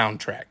original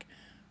soundtrack,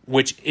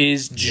 which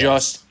is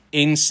just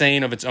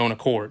insane of its own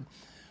accord.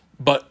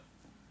 But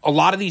a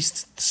lot of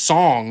these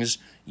songs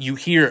you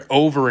hear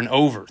over and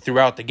over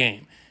throughout the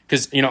game,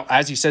 because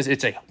as he says,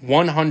 it's a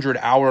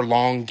 100-hour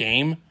long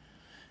game.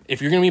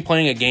 If you're going to be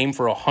playing a game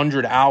for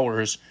 100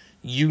 hours,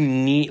 you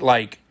need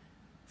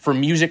for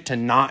music to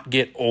not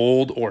get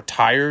old or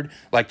tired,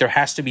 like there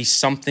has to be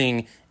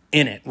something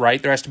in it,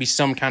 right? There has to be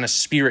some kind of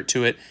spirit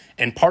to it.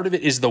 And part of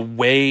it is the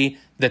way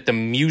that the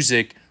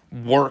music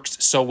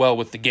works so well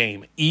with the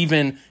game,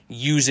 even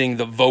using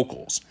the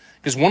vocals.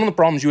 Because one of the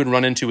problems you would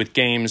run into with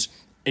games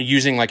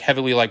using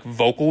heavily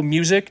vocal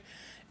music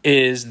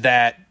is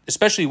that,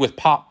 especially with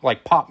pop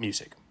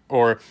music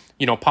or,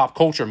 pop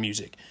culture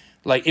music,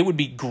 it would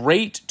be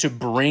great to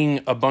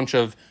bring a bunch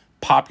of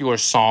popular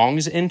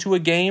songs into a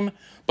game,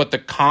 but the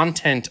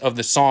content of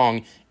the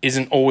song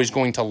isn't always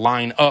going to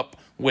line up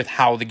with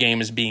how the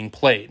game is being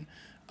played.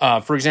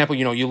 For example,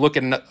 you look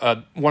at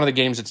one of the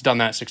games that's done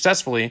that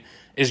successfully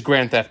is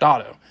Grand Theft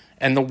Auto.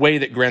 And the way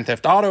that Grand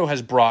Theft Auto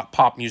has brought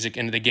pop music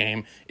into the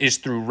game is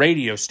through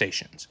radio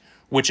stations,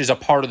 which is a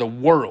part of the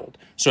world.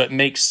 So it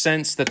makes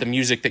sense that the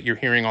music that you're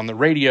hearing on the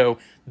radio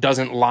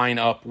doesn't line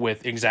up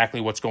with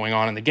exactly what's going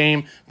on in the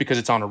game because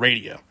it's on a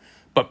radio.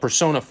 But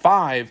Persona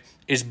 5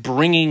 is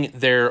bringing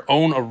their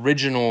own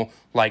original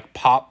like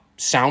pop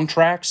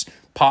soundtracks,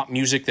 pop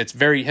music that's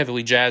very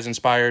heavily jazz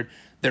inspired.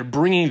 They're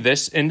bringing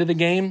this into the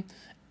game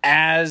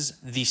as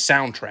the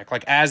soundtrack,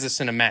 like as a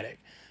cinematic.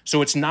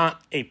 So it's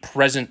not a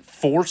present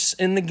force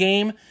in the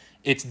game.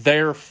 It's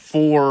there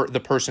for the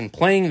person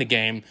playing the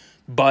game,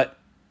 but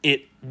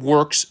it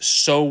works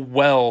so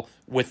well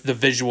with the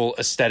visual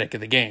aesthetic of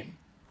the game.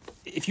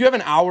 If you have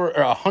an hour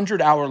or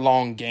 100-hour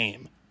long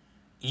game,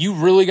 you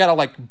really got to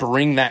like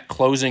bring that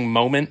closing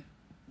moment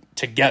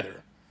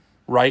together,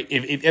 right?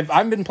 If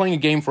I've been playing a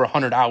game for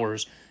 100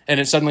 hours and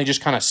it suddenly just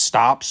kind of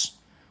stops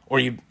or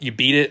you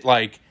beat it,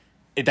 like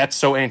that's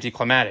so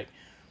anticlimactic.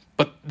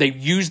 But they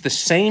use the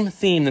same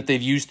theme that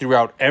they've used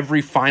throughout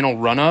every final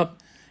run-up,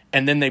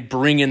 and then they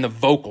bring in the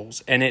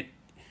vocals, and it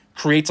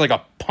creates like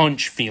a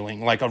punch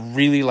feeling, like a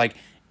really like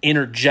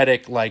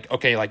energetic, like,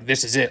 okay, like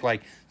this is it,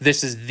 like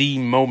this is the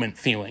moment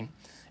feeling.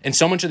 And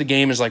so much of the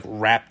game is like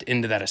wrapped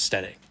into that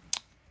aesthetic.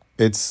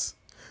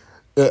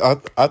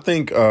 I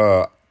think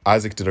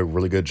Isaac did a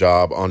really good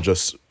job on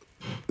just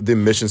the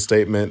mission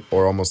statement,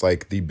 or almost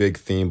like the big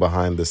theme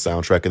behind the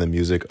soundtrack and the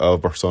music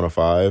of Persona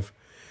 5,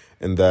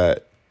 and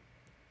that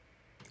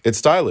it's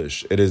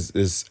stylish. It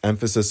is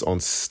emphasis on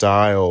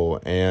style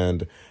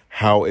and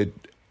how it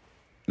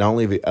not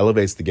only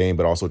elevates the game,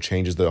 but also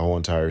changes the whole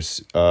entire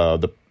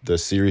the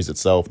series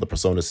itself, the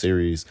Persona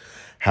series.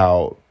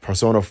 How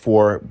Persona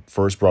 4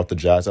 first brought the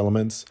jazz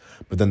elements,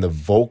 but then the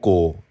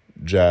vocal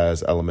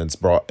jazz elements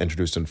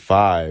introduced in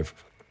 5,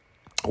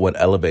 what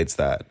elevates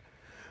that.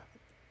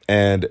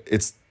 And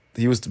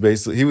he was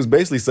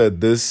basically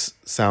said this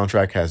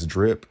soundtrack has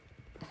drip,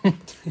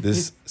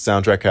 this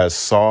soundtrack has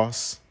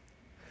sauce,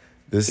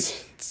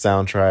 this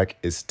soundtrack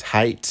is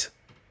tight,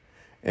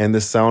 and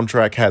this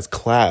soundtrack has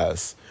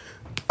class.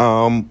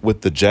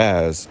 With the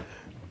jazz,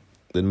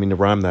 didn't mean to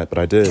rhyme that, but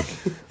I did.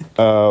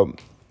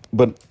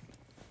 But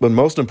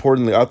most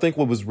importantly, I think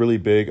what was really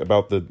big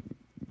about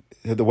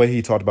the way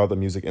he talked about the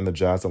music and the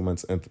jazz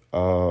elements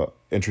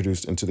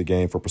introduced into the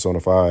game for Persona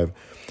 5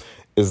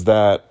 is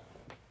that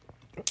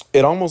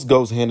it almost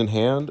goes hand in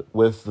hand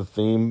with the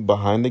theme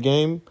behind the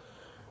game.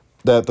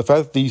 That the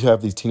fact that you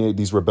have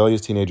these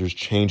rebellious teenagers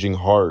changing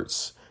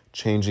hearts,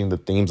 changing the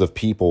themes of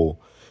people,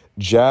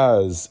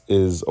 jazz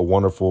is a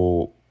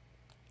wonderful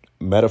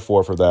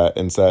metaphor for that.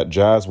 And that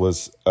jazz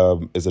is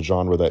a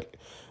genre that,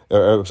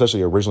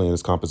 especially originally in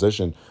its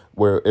composition,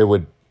 where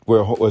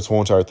its whole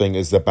entire thing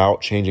is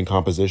about changing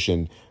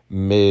composition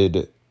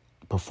mid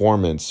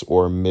performance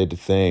or mid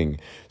thing.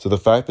 So the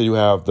fact that you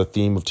have the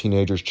theme of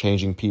teenagers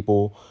changing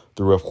people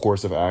through a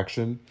course of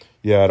action,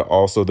 you had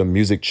also the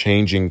music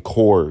changing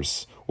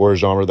course, or a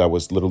genre that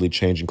was literally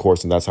changing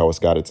course, and that's how it's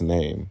got its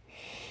name,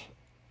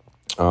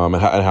 and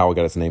how it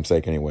got its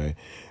namesake anyway.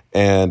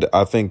 And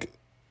I think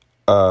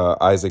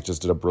Isaac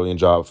just did a brilliant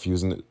job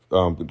fusing,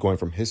 going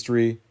from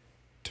history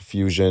to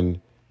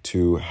fusion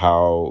to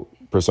how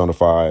Persona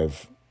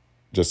 5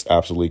 just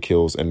absolutely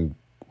kills and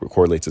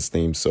correlates its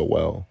themes so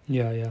well.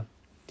 Yeah.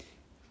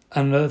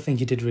 And another thing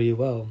he did really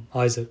well,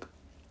 Isaac,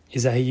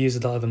 is that he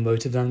used a lot of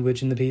emotive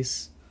language in the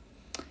piece.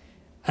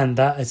 And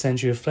that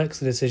essentially reflects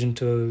the decision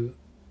to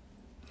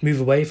move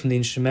away from the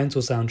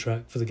instrumental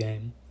soundtrack for the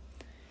game.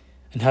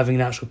 And having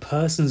an actual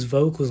person's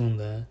vocals on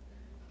there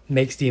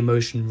makes the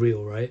emotion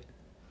real, right?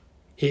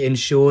 It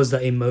ensures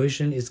that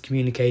emotion is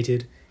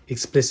communicated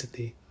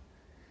explicitly,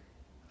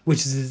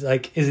 which is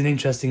an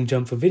interesting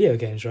jump for video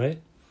games, right?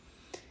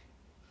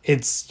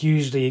 It's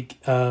usually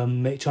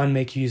trying to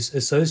make you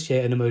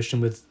associate an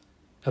emotion with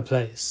a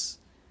place.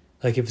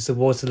 Like if it's a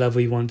water level,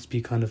 you want it to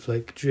be kind of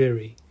like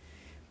dreary.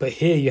 But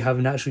here you have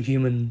an actual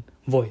human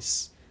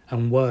voice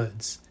and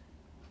words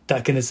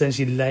that can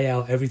essentially lay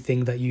out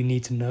everything that you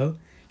need to know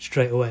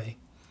straight away.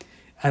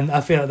 And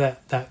I feel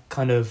like that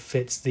kind of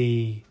fits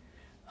the...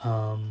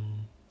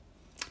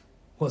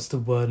 what's the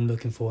word I'm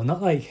looking for?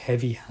 Not like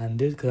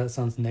heavy-handed, because that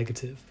sounds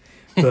negative.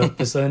 But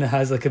Persona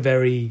has like a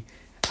very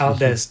out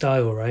there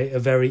style, right? A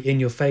very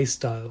in-your-face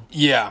style.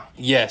 Yeah.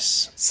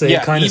 Yes. So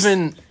yeah.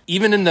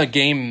 Even in the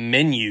game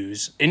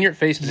menus, in your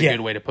face is a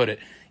good way to put it.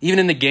 Even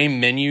in the game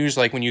menus,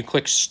 like when you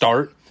click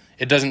start,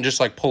 it doesn't just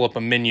like pull up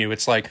a menu.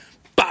 It's like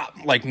bop,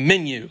 like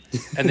menu,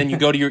 and then you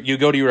go to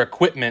your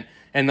equipment,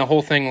 and the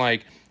whole thing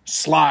like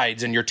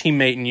slides, and your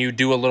teammate and you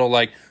do a little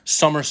like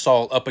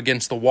somersault up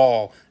against the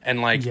wall,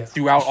 and like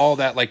throughout all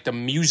that, like the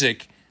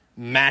music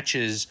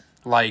matches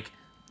like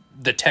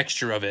the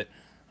texture of it.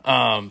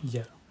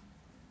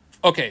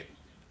 Okay,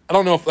 I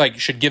don't know if like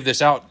should give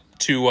this out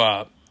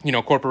to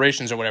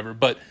corporations or whatever,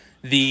 but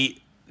the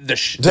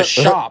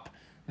shop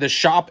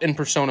in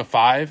Persona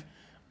 5,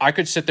 I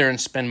could sit there and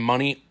spend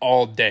money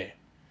all day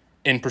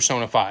in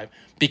Persona 5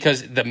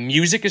 because the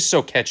music is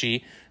so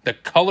catchy, the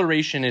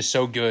coloration is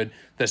so good,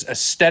 the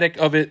aesthetic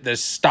of it, the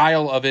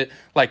style of it,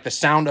 like the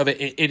sound of it.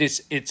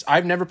 It's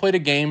I've never played a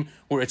game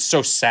where it's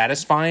so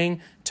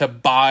satisfying to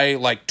buy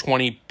like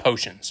 20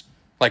 potions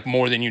like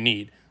more than you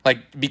need,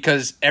 like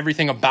because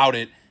everything about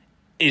it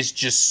is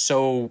just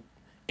so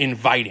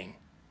inviting.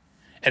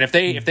 And if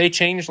they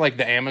change like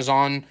the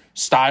Amazon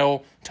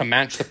style to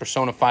match the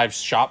Persona 5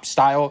 shop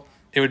style,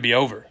 it would be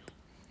over.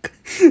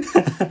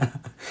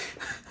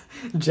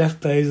 Jeff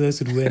Bezos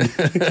would win.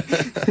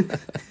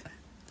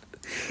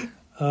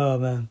 Oh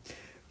man.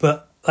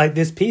 But like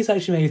this piece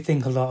actually made me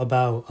think a lot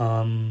about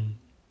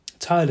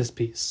Tyler's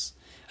piece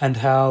and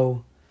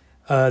how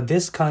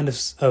this kind of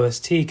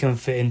OST can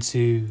fit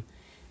into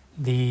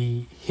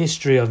the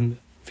history of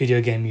video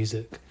game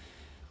music.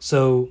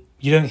 So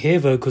you don't hear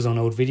vocals on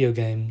old video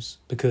games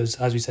because,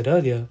 as we said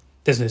earlier,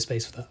 there's no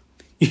space for that.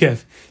 You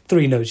have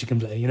 3 notes you can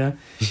play, you know?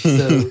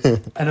 So,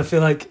 and I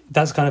feel like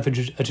that's kind of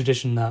a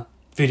tradition that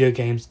video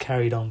games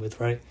carried on with,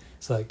 right?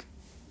 It's like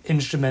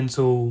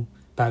instrumental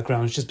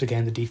backgrounds just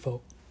became the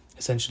default,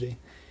 essentially.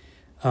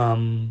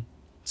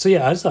 So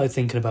yeah, I started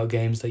thinking about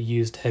games that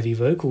used heavy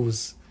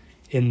vocals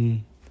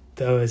in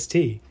the OST,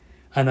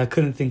 and I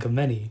couldn't think of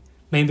many.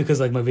 Mainly because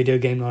like my video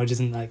game knowledge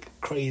isn't like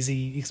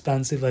crazy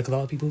expansive like a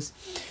lot of people's.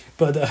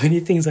 But the only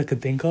things I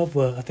could think of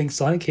were, I think,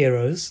 Sonic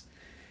Heroes.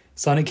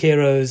 Sonic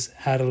Heroes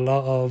had a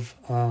lot of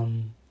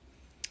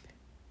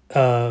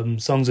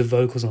songs with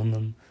vocals on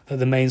them. Like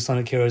the main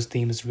Sonic Heroes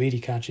theme is really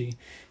catchy.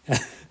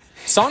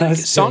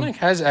 Sonic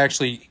has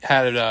actually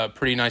had a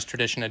pretty nice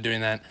tradition of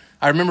doing that.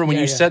 I remember when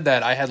you said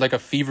that, I had like a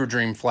fever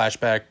dream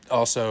flashback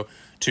also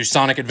to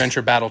Sonic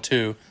Adventure Battle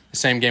 2, the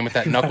same game with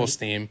that Knuckles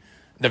theme.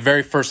 The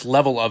very first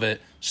level of it,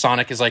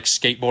 Sonic is like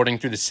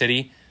skateboarding through the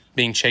city,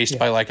 being chased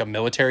by like a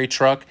military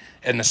truck,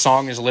 and the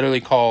song is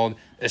literally called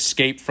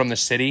Escape from the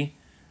City,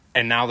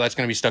 and now that's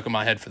going to be stuck in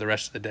my head for the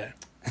rest of the day.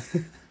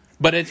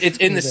 But it's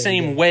in the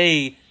same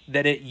way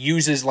that it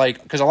uses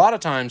like, because a lot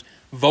of times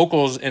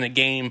vocals in a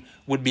game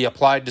would be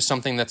applied to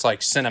something that's like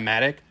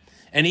cinematic,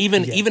 and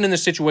even in the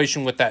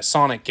situation with that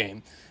Sonic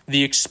game,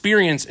 the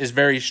experience is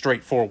very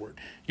straightforward.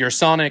 You're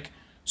Sonic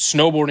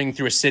snowboarding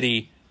through a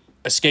city,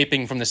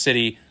 escaping from the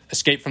city.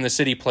 Escape from the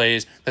City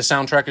plays, the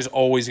soundtrack is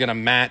always going to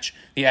match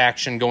the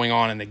action going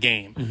on in the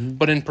game. Mm-hmm.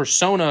 But in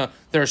Persona,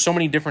 there are so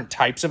many different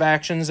types of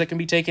actions that can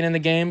be taken in the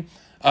game.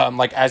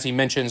 Like, as he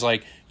mentions,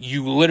 like,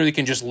 you literally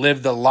can just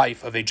live the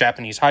life of a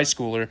Japanese high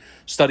schooler,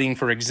 studying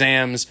for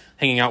exams,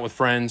 hanging out with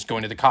friends,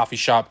 going to the coffee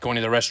shop, going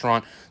to the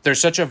restaurant. There's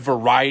such a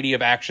variety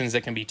of actions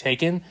that can be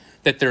taken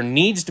that there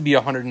needs to be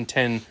a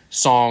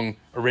 110-song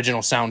original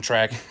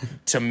soundtrack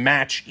to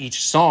match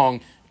each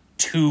song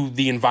to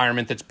the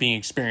environment that's being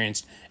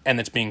experienced and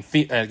that's being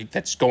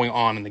that's going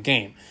on in the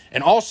game.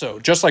 And also,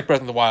 just like Breath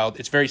of the Wild,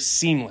 it's very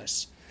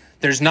seamless.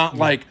 There's not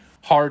like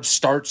hard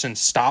starts and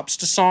stops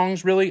to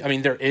songs, really. I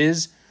mean, there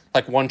is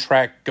like one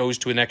track goes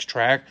to the next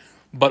track,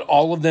 but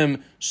all of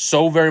them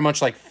so very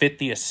much like fit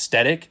the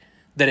aesthetic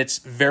that it's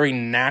very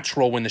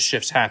natural when the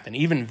shifts happen,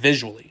 even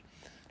visually.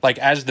 Like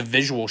as the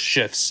visual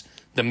shifts,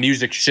 the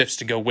music shifts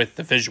to go with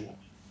the visual.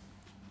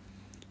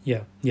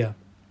 Yeah.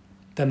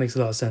 That makes a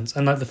lot of sense.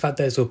 And like the fact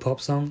that it's all pop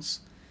songs,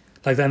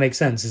 like that makes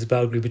sense. It's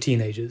about a group of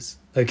teenagers.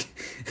 Like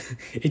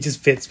it just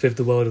fits with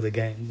the world of the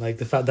game. Like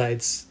the fact that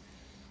it's,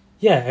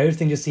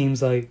 everything just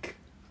seems like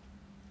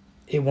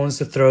it wants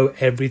to throw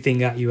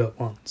everything at you at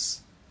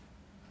once.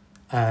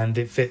 And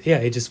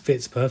it just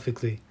fits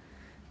perfectly.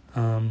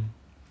 The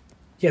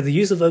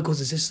use of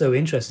vocals is just so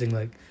interesting.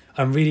 Like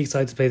I'm really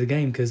excited to play the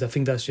game because I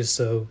think that's just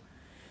so,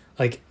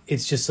 like,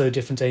 it's just so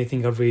different to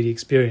anything I've really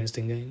experienced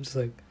in games.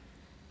 Like,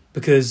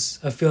 because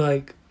I feel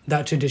like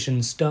that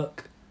tradition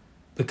stuck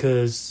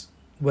because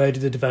where do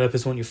the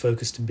developers want your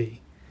focus to be?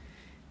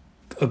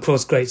 Of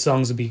course, great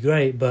songs would be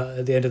great, but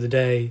at the end of the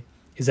day,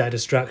 is that a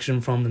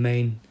distraction from the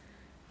main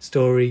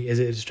story? Is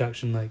it a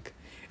distraction, like,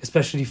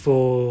 especially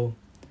for,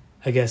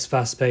 I guess,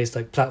 fast-paced,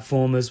 like,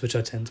 platformers, which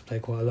I tend to play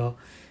quite a lot,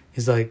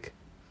 is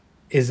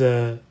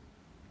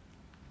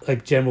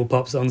general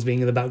pop songs being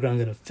in the background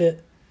going to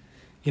fit,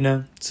 you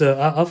know? So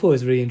I thought it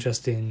was a really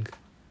interesting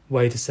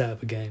way to set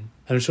up a game.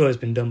 And I'm sure it's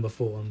been done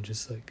before, I'm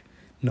just, like,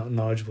 not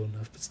knowledgeable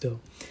enough, but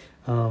still.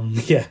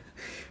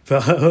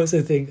 But I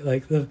also think,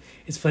 like,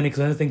 it's funny because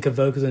when I think of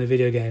vocals in a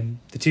video game,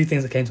 the two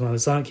things that came to mind were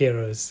Sonic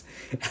Heroes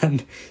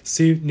and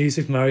New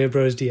Super Mario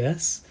Bros.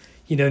 DS.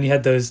 You know, and you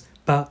had those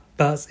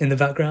bats in the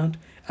background,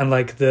 and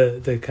like the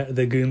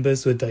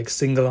Goombas would like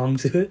sing along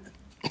to it.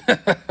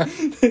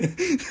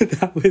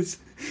 That was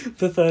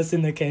the first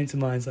thing that came to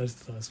mind, so I just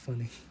thought it was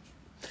funny.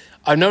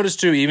 I've noticed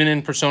too, even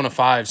in Persona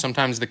 5,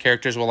 sometimes the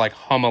characters will like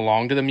hum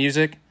along to the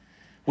music,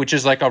 which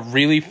is like a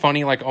really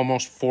funny, like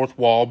almost fourth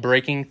wall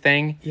breaking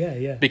thing.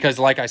 Yeah. Because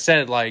like I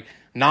said, like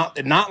not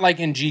like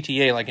in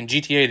GTA. Like in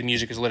GTA, the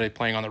music is literally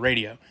playing on the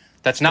radio.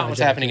 That's not what's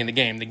happening in the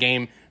game. The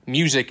game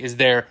music is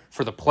there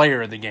for the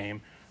player of the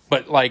game.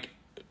 But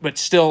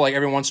still, like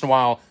every once in a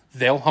while,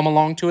 they'll hum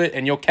along to it,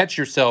 and you'll catch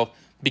yourself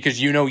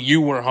because you know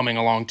you were humming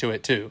along to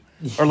it too.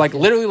 Or like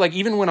literally, like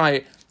even when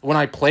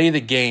I play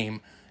the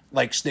game,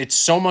 like it's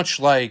so much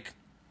like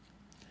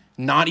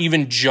not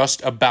even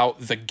just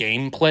about the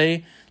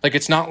gameplay. Like,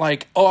 it's not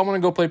like, oh, I want to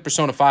go play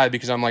Persona 5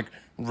 because I'm, like,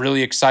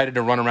 really excited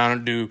to run around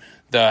and do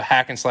the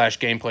hack and slash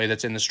gameplay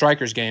that's in the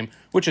Strikers game,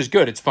 which is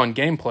good. It's fun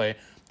gameplay.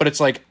 but it's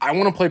like, I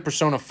want to play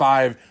Persona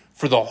 5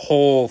 for the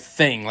whole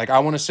thing. Like, I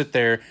want to sit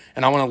there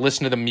and I want to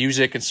listen to the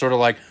music and sort of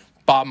like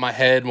bob my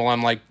head while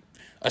I'm like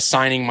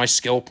assigning my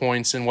skill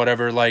points and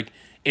whatever. Like,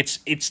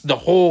 it's the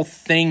whole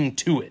thing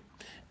to it.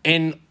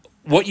 And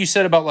what you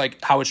said about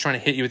like how it's trying to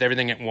hit you with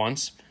everything at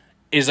once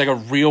is like a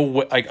real,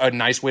 like a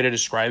nice way to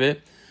describe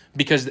it,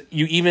 because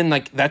you even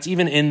like, that's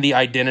even in the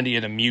identity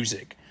of the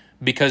music,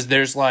 because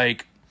there's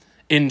like,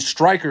 in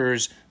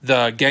Strikers,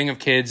 the gang of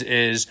kids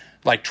is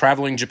like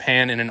traveling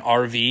Japan in an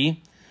RV,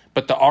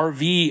 but the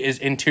RV is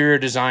interior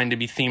designed to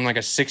be themed like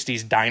a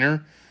 60s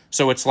diner.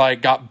 So it's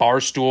like got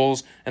bar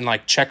stools and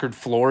like checkered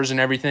floors and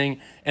everything.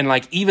 And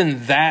like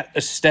even that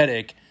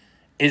aesthetic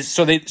is,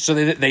 so they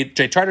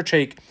try to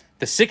take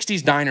the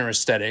 60s diner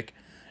aesthetic,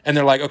 and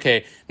they're like,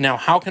 okay, now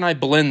how can I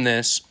blend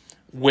this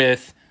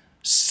with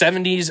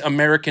 70s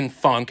American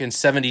funk and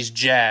 70s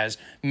jazz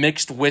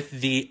mixed with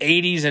the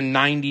 80s and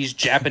 90s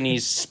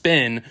Japanese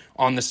spin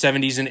on the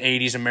 70s and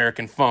 80s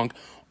American funk,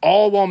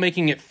 all while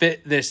making it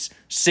fit this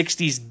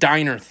 60s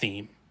diner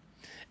theme.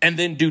 And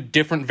then do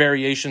different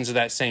variations of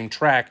that same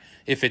track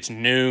if it's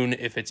noon,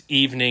 if it's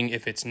evening,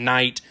 if it's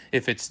night,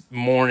 if it's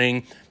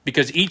morning.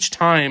 Because each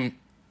time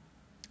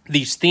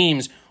these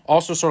themes,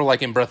 also sort of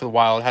like in Breath of the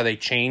Wild, how they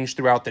change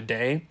throughout the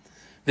day,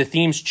 the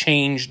themes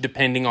change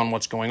depending on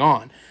what's going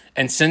on.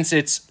 And since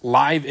it's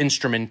live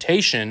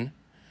instrumentation,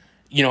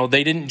 you know,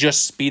 they didn't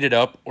just speed it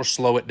up or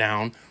slow it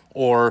down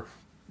or,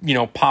 you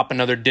know, pop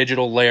another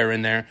digital layer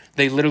in there.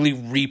 They literally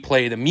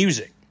replay the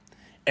music.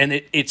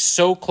 And it's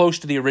so close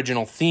to the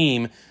original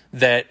theme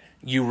that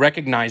you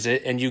recognize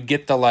it and you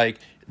get the, like,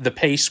 the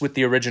pace with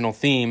the original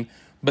theme,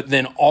 but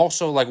then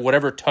also, like,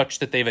 whatever touch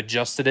that they've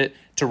adjusted it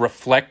to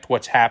reflect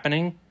what's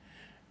happening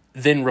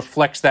then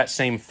reflects that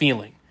same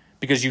feeling,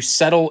 because you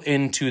settle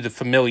into the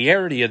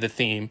familiarity of the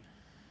theme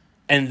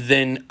and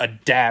then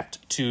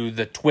adapt to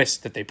the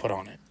twist that they put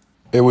on it.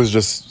 It was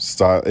just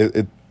style.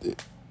 It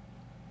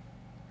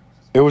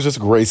was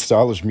just great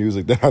stylish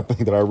music that I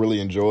think that I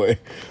really enjoy.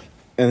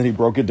 And then he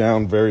broke it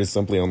down very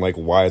simply on like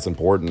why it's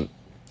important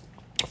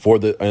for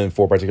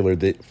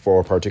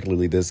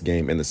particularly this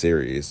game in the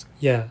series.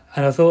 Yeah,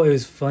 and I thought it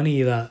was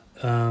funny that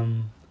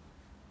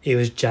it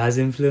was jazz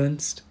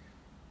influenced,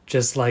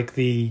 just like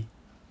the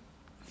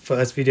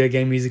first video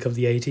game music of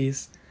the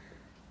 80s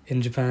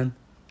in Japan.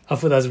 I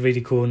thought that was a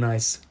really cool,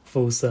 nice,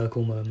 full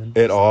circle moment.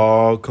 It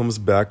all comes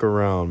back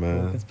around,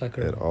 man.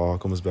 It all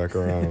comes back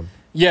around.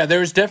 Yeah,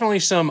 there's definitely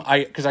some,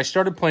 because I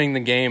started playing the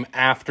game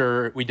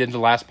after we did the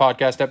last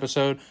podcast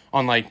episode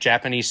on like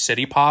Japanese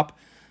city pop.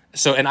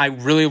 So, and I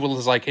really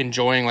was like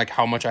enjoying like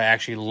how much I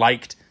actually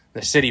liked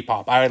the city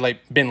pop. I had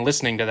like been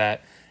listening to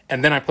that,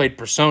 and then I played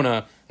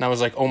Persona and I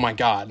was like, oh my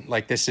God,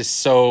 like this is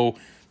so,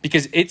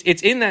 because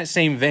it's in that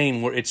same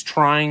vein where it's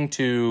trying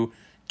to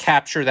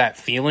capture that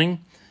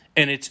feeling.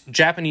 And it's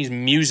Japanese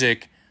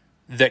music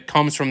that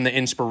comes from the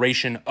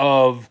inspiration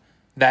of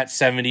that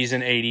 70s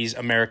and 80s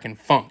American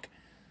funk.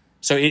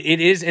 So it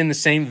is in the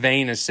same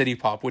vein as City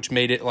Pop, which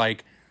made it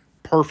like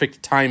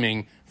perfect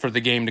timing for the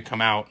game to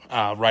come out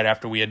right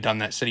after we had done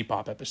that City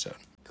Pop episode.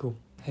 Cool.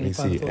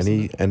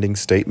 Any ending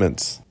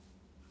statements?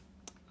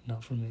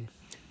 Not from me.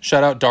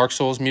 Shout out Dark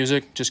Souls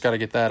music. Just got to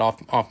get that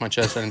off my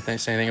chest. I didn't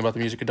say anything about the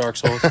music of Dark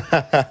Souls.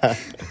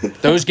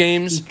 Those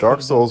games.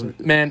 Dark Souls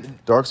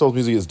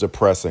music is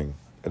depressing.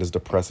 It is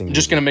depressing. I'm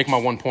just going to make my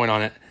one point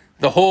on it.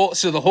 The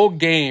whole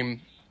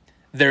game,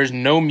 there's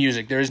no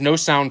music. There is no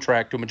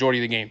soundtrack to a majority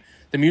of the game.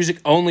 The music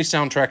only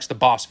soundtracks the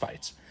boss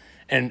fights.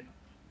 And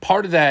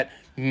part of that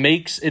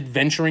makes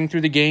adventuring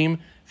through the game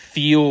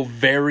feel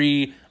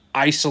very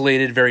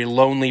isolated, very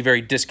lonely,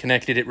 very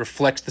disconnected. It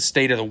reflects the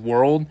state of the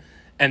world.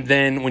 And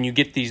then when you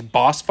get these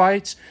boss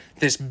fights,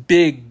 this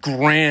big,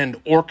 grand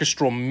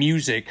orchestral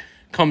music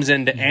comes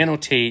in to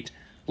annotate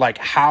like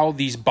how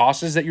these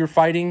bosses that you're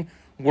fighting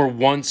were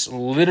once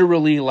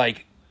literally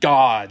like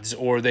gods,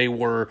 or they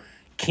were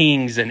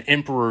kings and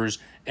emperors,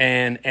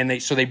 and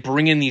they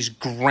bring in these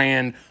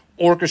grand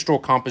orchestral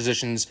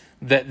compositions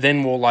that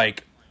then will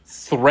like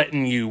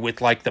threaten you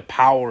with like the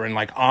power and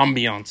like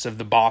ambiance of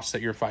the boss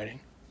that you're fighting.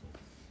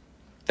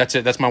 That's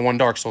it. That's my one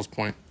Dark Souls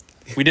point.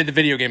 We did the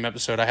video game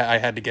episode. I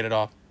had to get it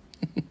off.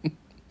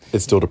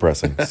 It's still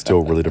depressing.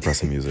 Still really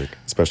depressing music,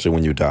 especially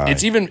when you die.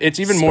 It's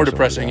even more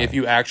depressing if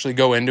you actually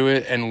go into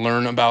it and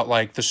learn about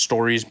like the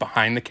stories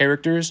behind the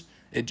characters.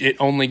 It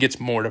only gets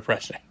more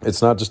depressing.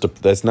 It's not just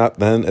that's not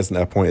then at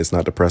that point it's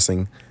not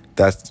depressing.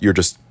 You're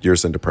just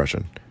in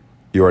depression.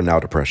 You are now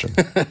depression.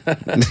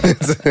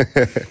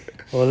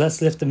 Well,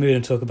 let's lift the mood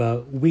and talk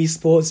about Wii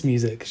Sports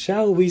music.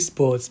 Shall we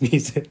sports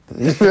music?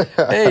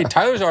 Hey,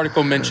 Tyler's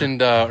article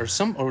mentioned, or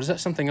was that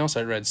something else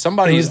I read?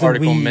 Somebody's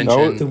article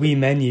mentioned the Wii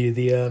menu.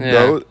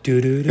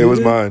 It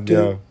was mine.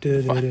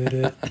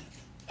 Yeah.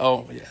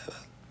 Oh yeah.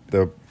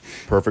 The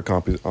perfect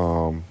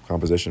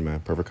composition,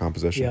 man. Perfect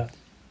composition. Yeah.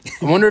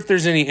 I wonder if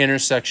there's any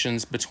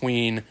intersections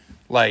between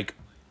like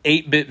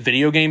 8-bit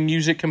video game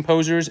music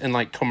composers and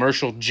like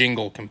commercial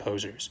jingle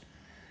composers,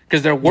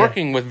 because they're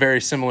working with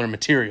very similar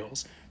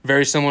materials.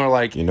 Very similar,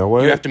 like, you know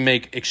what? You have to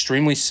make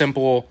extremely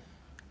simple,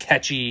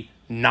 catchy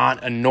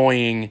not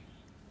annoying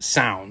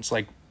sounds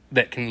like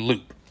that can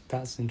loop.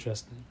 That's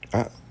interesting.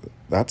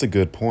 That's a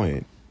good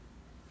point.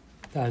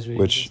 That is really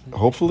Which interesting.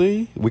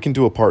 hopefully we can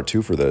do a part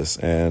 2 for this.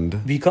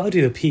 And We got to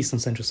do a piece on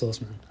Central Source,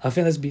 man. I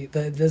think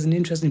there's an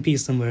interesting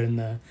piece somewhere in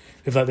there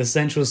with like the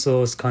Central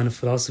Source kind of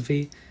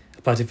philosophy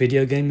about a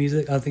video game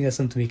music. I think that's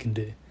something we can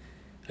do,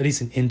 at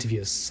least an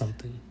interview or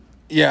something.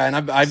 Yeah, and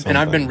I've been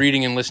Something.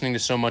 reading and listening to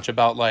so much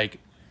about like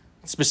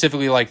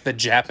specifically like the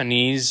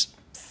Japanese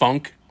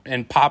funk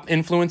and pop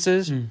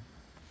influences,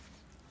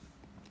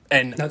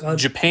 and Like,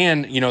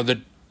 Japan. You know,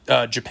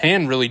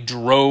 Japan really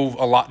drives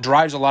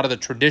a lot of the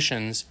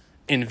traditions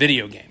in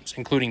video games,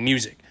 including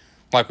music,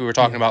 like we were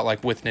talking about,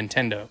 like with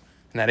Nintendo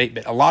and that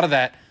 8-bit. A lot of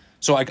that.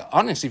 So, like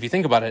honestly, if you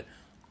think about it,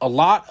 a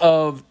lot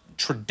of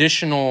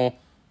traditional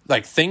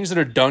like things that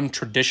are done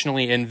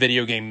traditionally in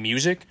video game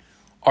music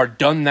are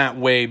done that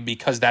way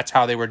because that's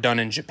how they were done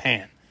in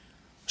Japan.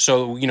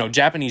 So, you know,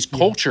 Japanese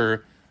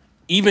culture,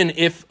 even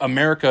if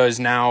America is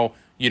now,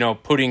 you know,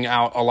 putting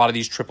out a lot of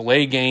these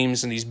AAA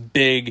games and these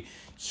big,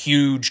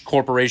 huge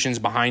corporations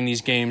behind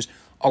these games,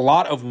 a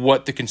lot of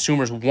what the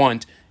consumers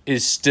want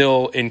is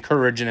still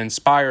encouraged and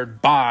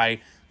inspired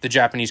by the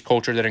Japanese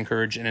culture that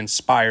encouraged and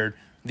inspired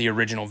the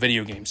original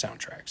video game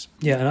soundtracks.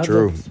 Yeah, and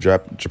true.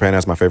 Japan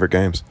has my favorite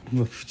games.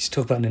 We just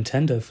talk about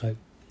Nintendo for like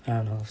an hour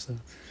and a half. So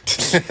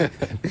This is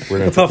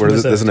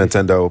a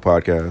Nintendo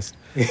podcast.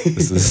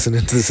 This is a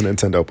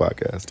Nintendo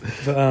podcast.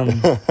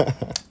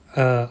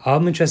 But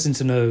I'm interested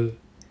to know.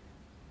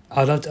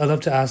 I'd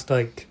love to ask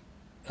like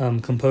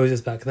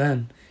composers back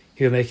then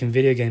who were making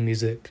video game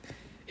music,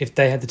 if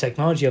they had the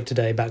technology of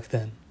today back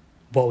then,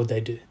 what would they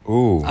do?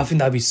 Ooh. I think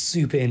that'd be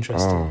super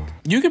interesting. Oh.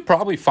 You could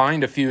probably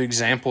find a few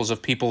examples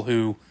of people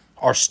who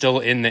are still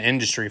in the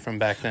industry from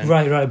back then.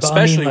 Right. But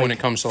Especially I mean, like, when it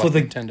comes to for like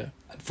the Nintendo.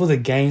 for the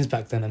games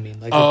back then. I mean,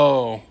 like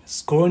Oh,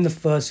 scoring the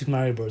first Super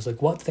Mario Bros.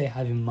 Like, what did they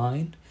have in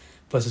mind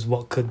versus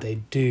what could they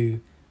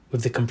do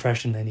with the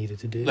compression they needed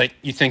to do? like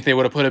you think they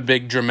would have put a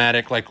big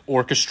dramatic like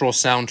orchestral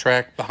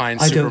soundtrack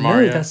behind I Super don't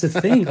Mario? know. That's the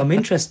thing. I'm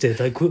interested.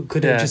 Like, could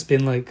it Yeah. have just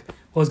been like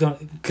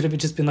could it have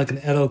just been like an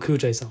LL Cool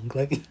J song?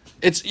 Like,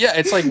 It's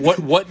like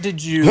what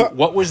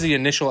was the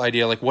initial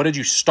idea? Like what did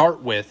you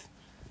start with,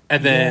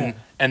 and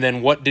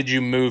then what did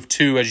you move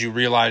to as you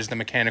realized the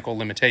mechanical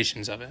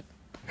limitations of it?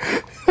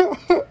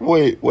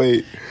 Wait.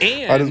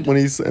 And When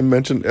he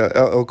mentioned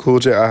LL Cool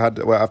J, I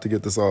have to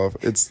get this off.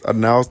 I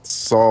now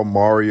saw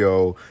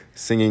Mario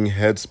singing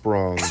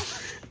Headsprung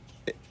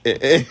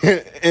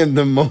in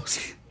the most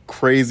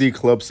crazy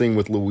club scene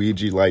with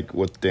Luigi, like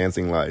with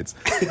dancing lights.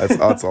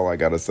 That's all I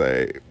gotta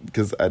say.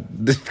 Because what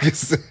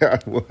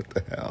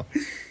the hell?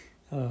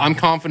 I'm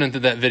confident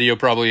that video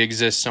probably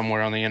exists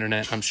somewhere on the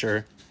internet. I'm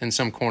sure in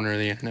some corner of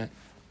the internet.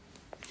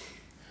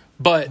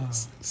 But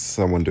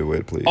Someone do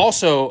it, please.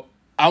 also,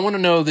 I want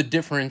to know the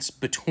difference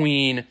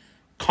between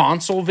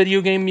console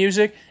video game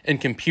music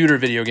and computer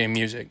video game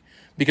music.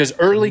 Because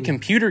early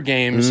computer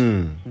games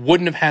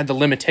wouldn't have had the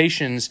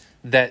limitations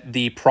that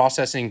the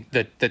processing,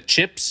 the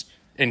chips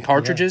and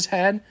cartridges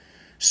had.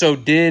 So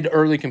did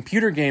early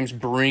computer games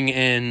bring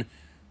in,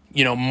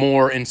 you know,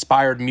 more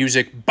inspired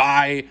music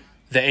by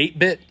the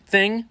 8-bit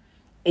thing?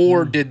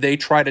 Or did they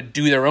try to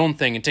do their own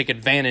thing and take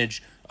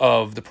advantage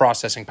of the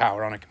processing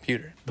power on a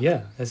computer?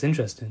 yeah, that's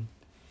interesting.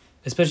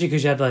 Especially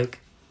because you had like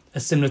a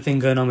similar thing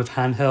going on with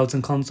handhelds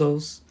and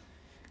consoles.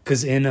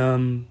 Because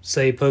in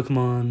say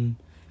Pokemon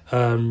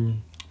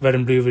Red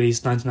and Blue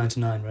released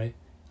 1999, right?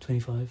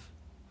 25.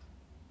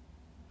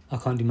 I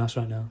can't do maths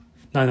right now.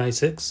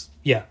 1996.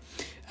 Yeah,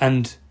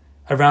 and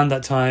around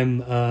that time,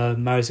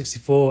 Mario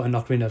 64 and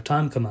Ocarina of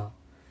Time come out,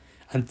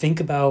 and think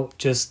about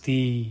just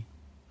the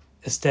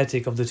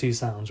aesthetic of the two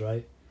sounds,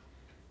 right?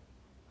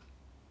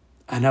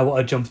 And now what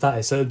a jump that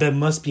is. So there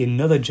must be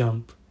another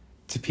jump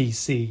to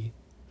PC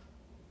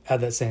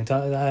at that same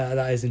time.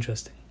 That is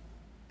interesting.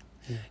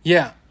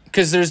 Yeah,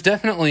 because there's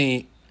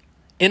definitely,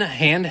 in a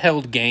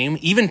handheld game,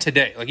 even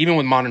today, like even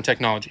with modern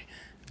technology,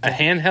 a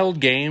handheld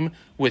game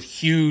with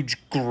huge,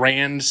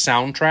 grand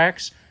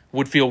soundtracks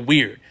would feel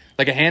weird.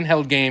 Like a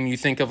handheld game, you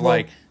think of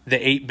like the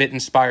 8-bit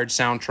inspired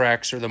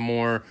soundtracks or the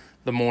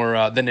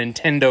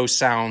Nintendo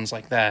sounds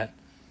like that.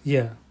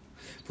 Yeah.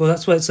 Well,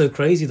 that's why it's so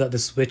crazy that the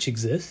Switch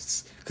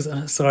exists.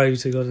 Because, sorry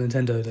to go to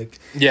Nintendo, like...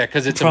 Yeah,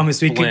 because it's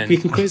promise a we blend.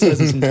 can criticize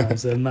them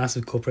sometimes. They're a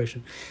massive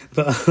corporation.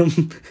 But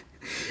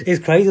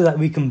it's crazy that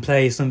we can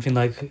play something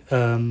like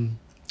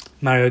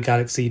Mario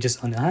Galaxy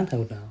just on a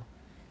handheld now.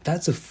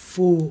 That's a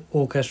full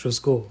orchestral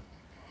score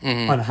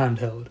on a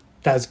handheld.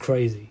 That's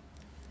crazy.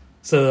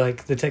 So,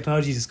 like, the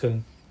technology is just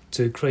going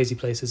to crazy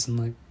places and,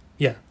 like,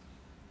 yeah.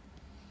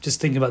 Just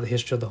thinking about the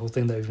history of the whole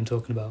thing that we've been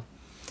talking about.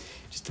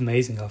 Just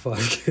amazing how far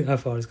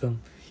it's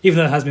come. Even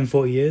though it has been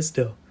 40 years,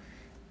 still.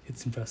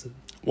 It's impressive.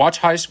 Watch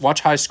High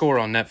Score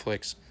on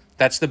Netflix.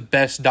 That's the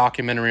best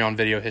documentary on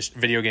video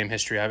game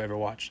history I've ever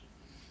watched.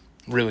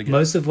 Really good.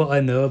 Most of what I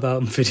know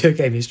about video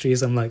game history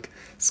is like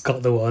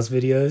Scott the Woz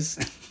videos.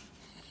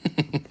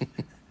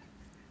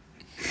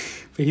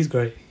 But he's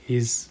great.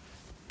 He's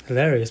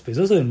hilarious, but he's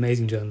also an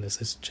amazing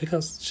journalist.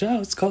 So shout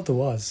out Scott the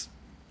Woz.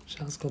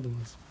 Shout out Scott the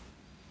Woz.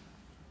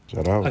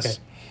 Shout outs. Okay.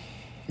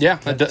 Yeah,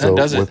 that So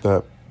does it. with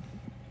that,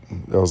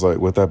 I was like,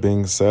 with that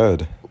being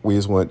said, we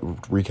just went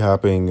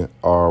recapping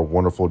our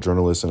wonderful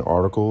journalists and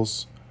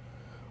articles.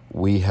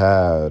 We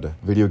had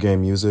Video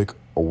Game Music,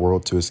 A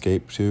World to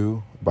Escape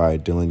To by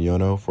Dylan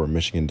Yono for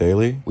Michigan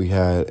Daily. We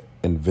had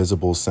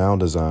Invisible Sound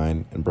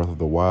Design and Breath of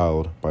the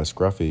Wild by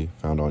Scruffy,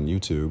 found on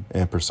YouTube.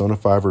 And Persona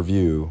 5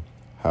 Review,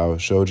 How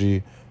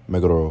Shoji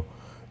Meguro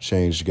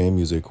Changed Game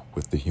Music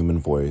with the Human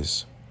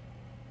Voice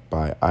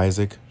by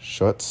Isaac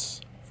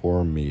Schutz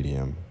for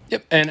Medium.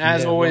 Yep. And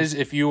as always,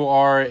 if you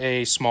are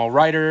a small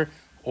writer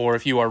or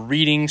if you are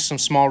reading some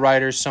small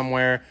writers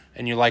somewhere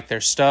and you like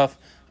their stuff,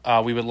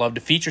 we would love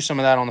to feature some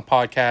of that on the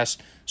podcast.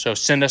 So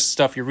send us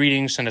stuff you're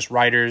reading, send us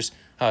writers,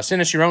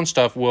 send us your own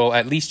stuff. We'll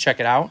at least check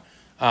it out.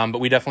 But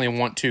we definitely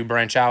want to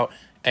branch out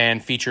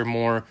and feature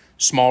more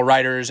small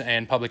writers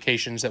and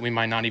publications that we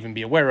might not even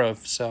be aware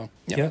of. So,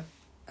 Yeah.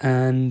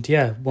 And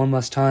yeah, one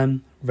last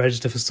time,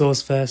 register for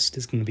SourceFest.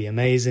 It's going to be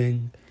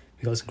amazing.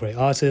 We got some great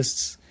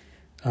artists.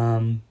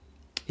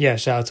 Yeah,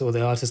 shout out to all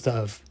the artists that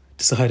have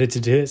decided to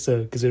do it.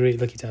 So, because we're really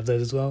lucky to have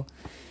those as well.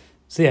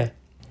 So yeah,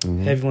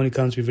 everyone who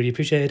comes, we really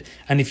appreciate it.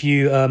 And if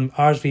you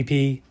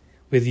RSVP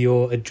with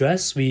your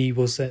address, we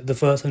will set the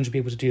first 100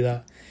 people to do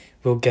that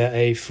will get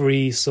a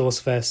free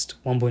SourceFest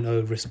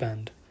 1.0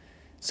 wristband.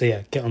 So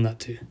yeah, get on that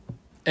too.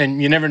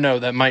 And you never know,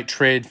 that might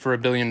trade for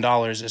 $1 billion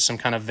as some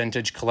kind of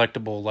vintage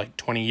collectible like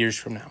 20 years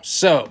from now.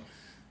 So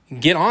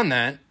get on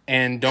that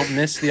and don't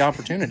miss the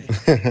opportunity.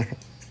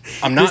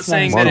 I'm not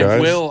saying that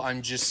it will.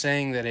 I'm just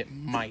saying that it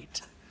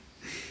might.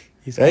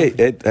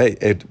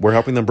 Hey, we're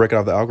helping them break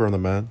out of the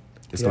algorithm, man.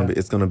 It's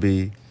gonna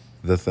be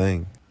the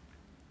thing.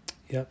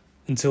 Yep.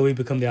 Until we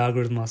become the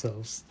algorithm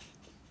ourselves.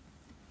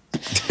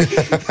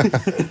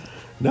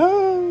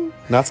 No,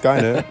 not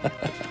Skynet.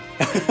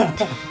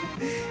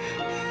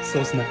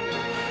 So snap.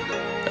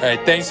 All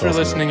right. Thanks for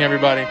listening,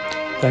 everybody.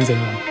 Thanks,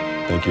 everyone.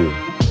 Thank you.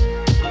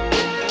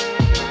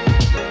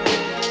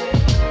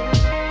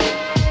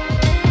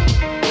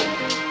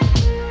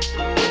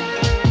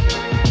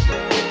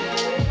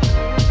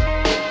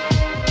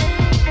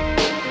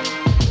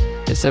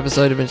 This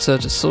episode of In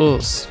Search of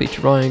Source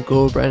featured Ryan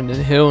Gore,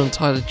 Brandon Hill, and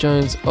Tyler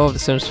Jones of the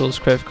Central Source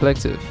Creative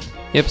Collective.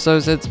 The episode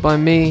is edited by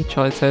me,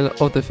 Charlie Taylor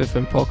of the Fifth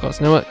Element Podcast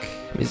Network.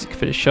 Music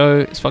for the show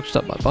is functioned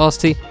up by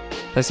Basti.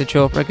 Place at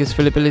Chill Up Records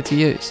for the ability to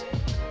use.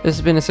 This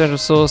has been a Central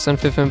Source and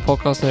Fifth Element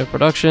Podcast Network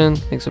production.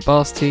 Thanks for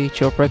Basti,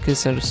 Chill Up Records,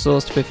 Central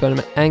Source, Fifth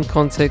Element, and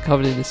content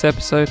covered in this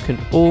episode can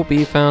all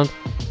be found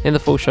in the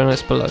full show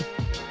notes below.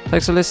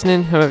 Thanks for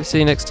listening. Hope to see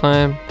you next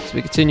time as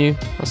we continue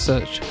our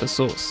search for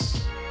Source.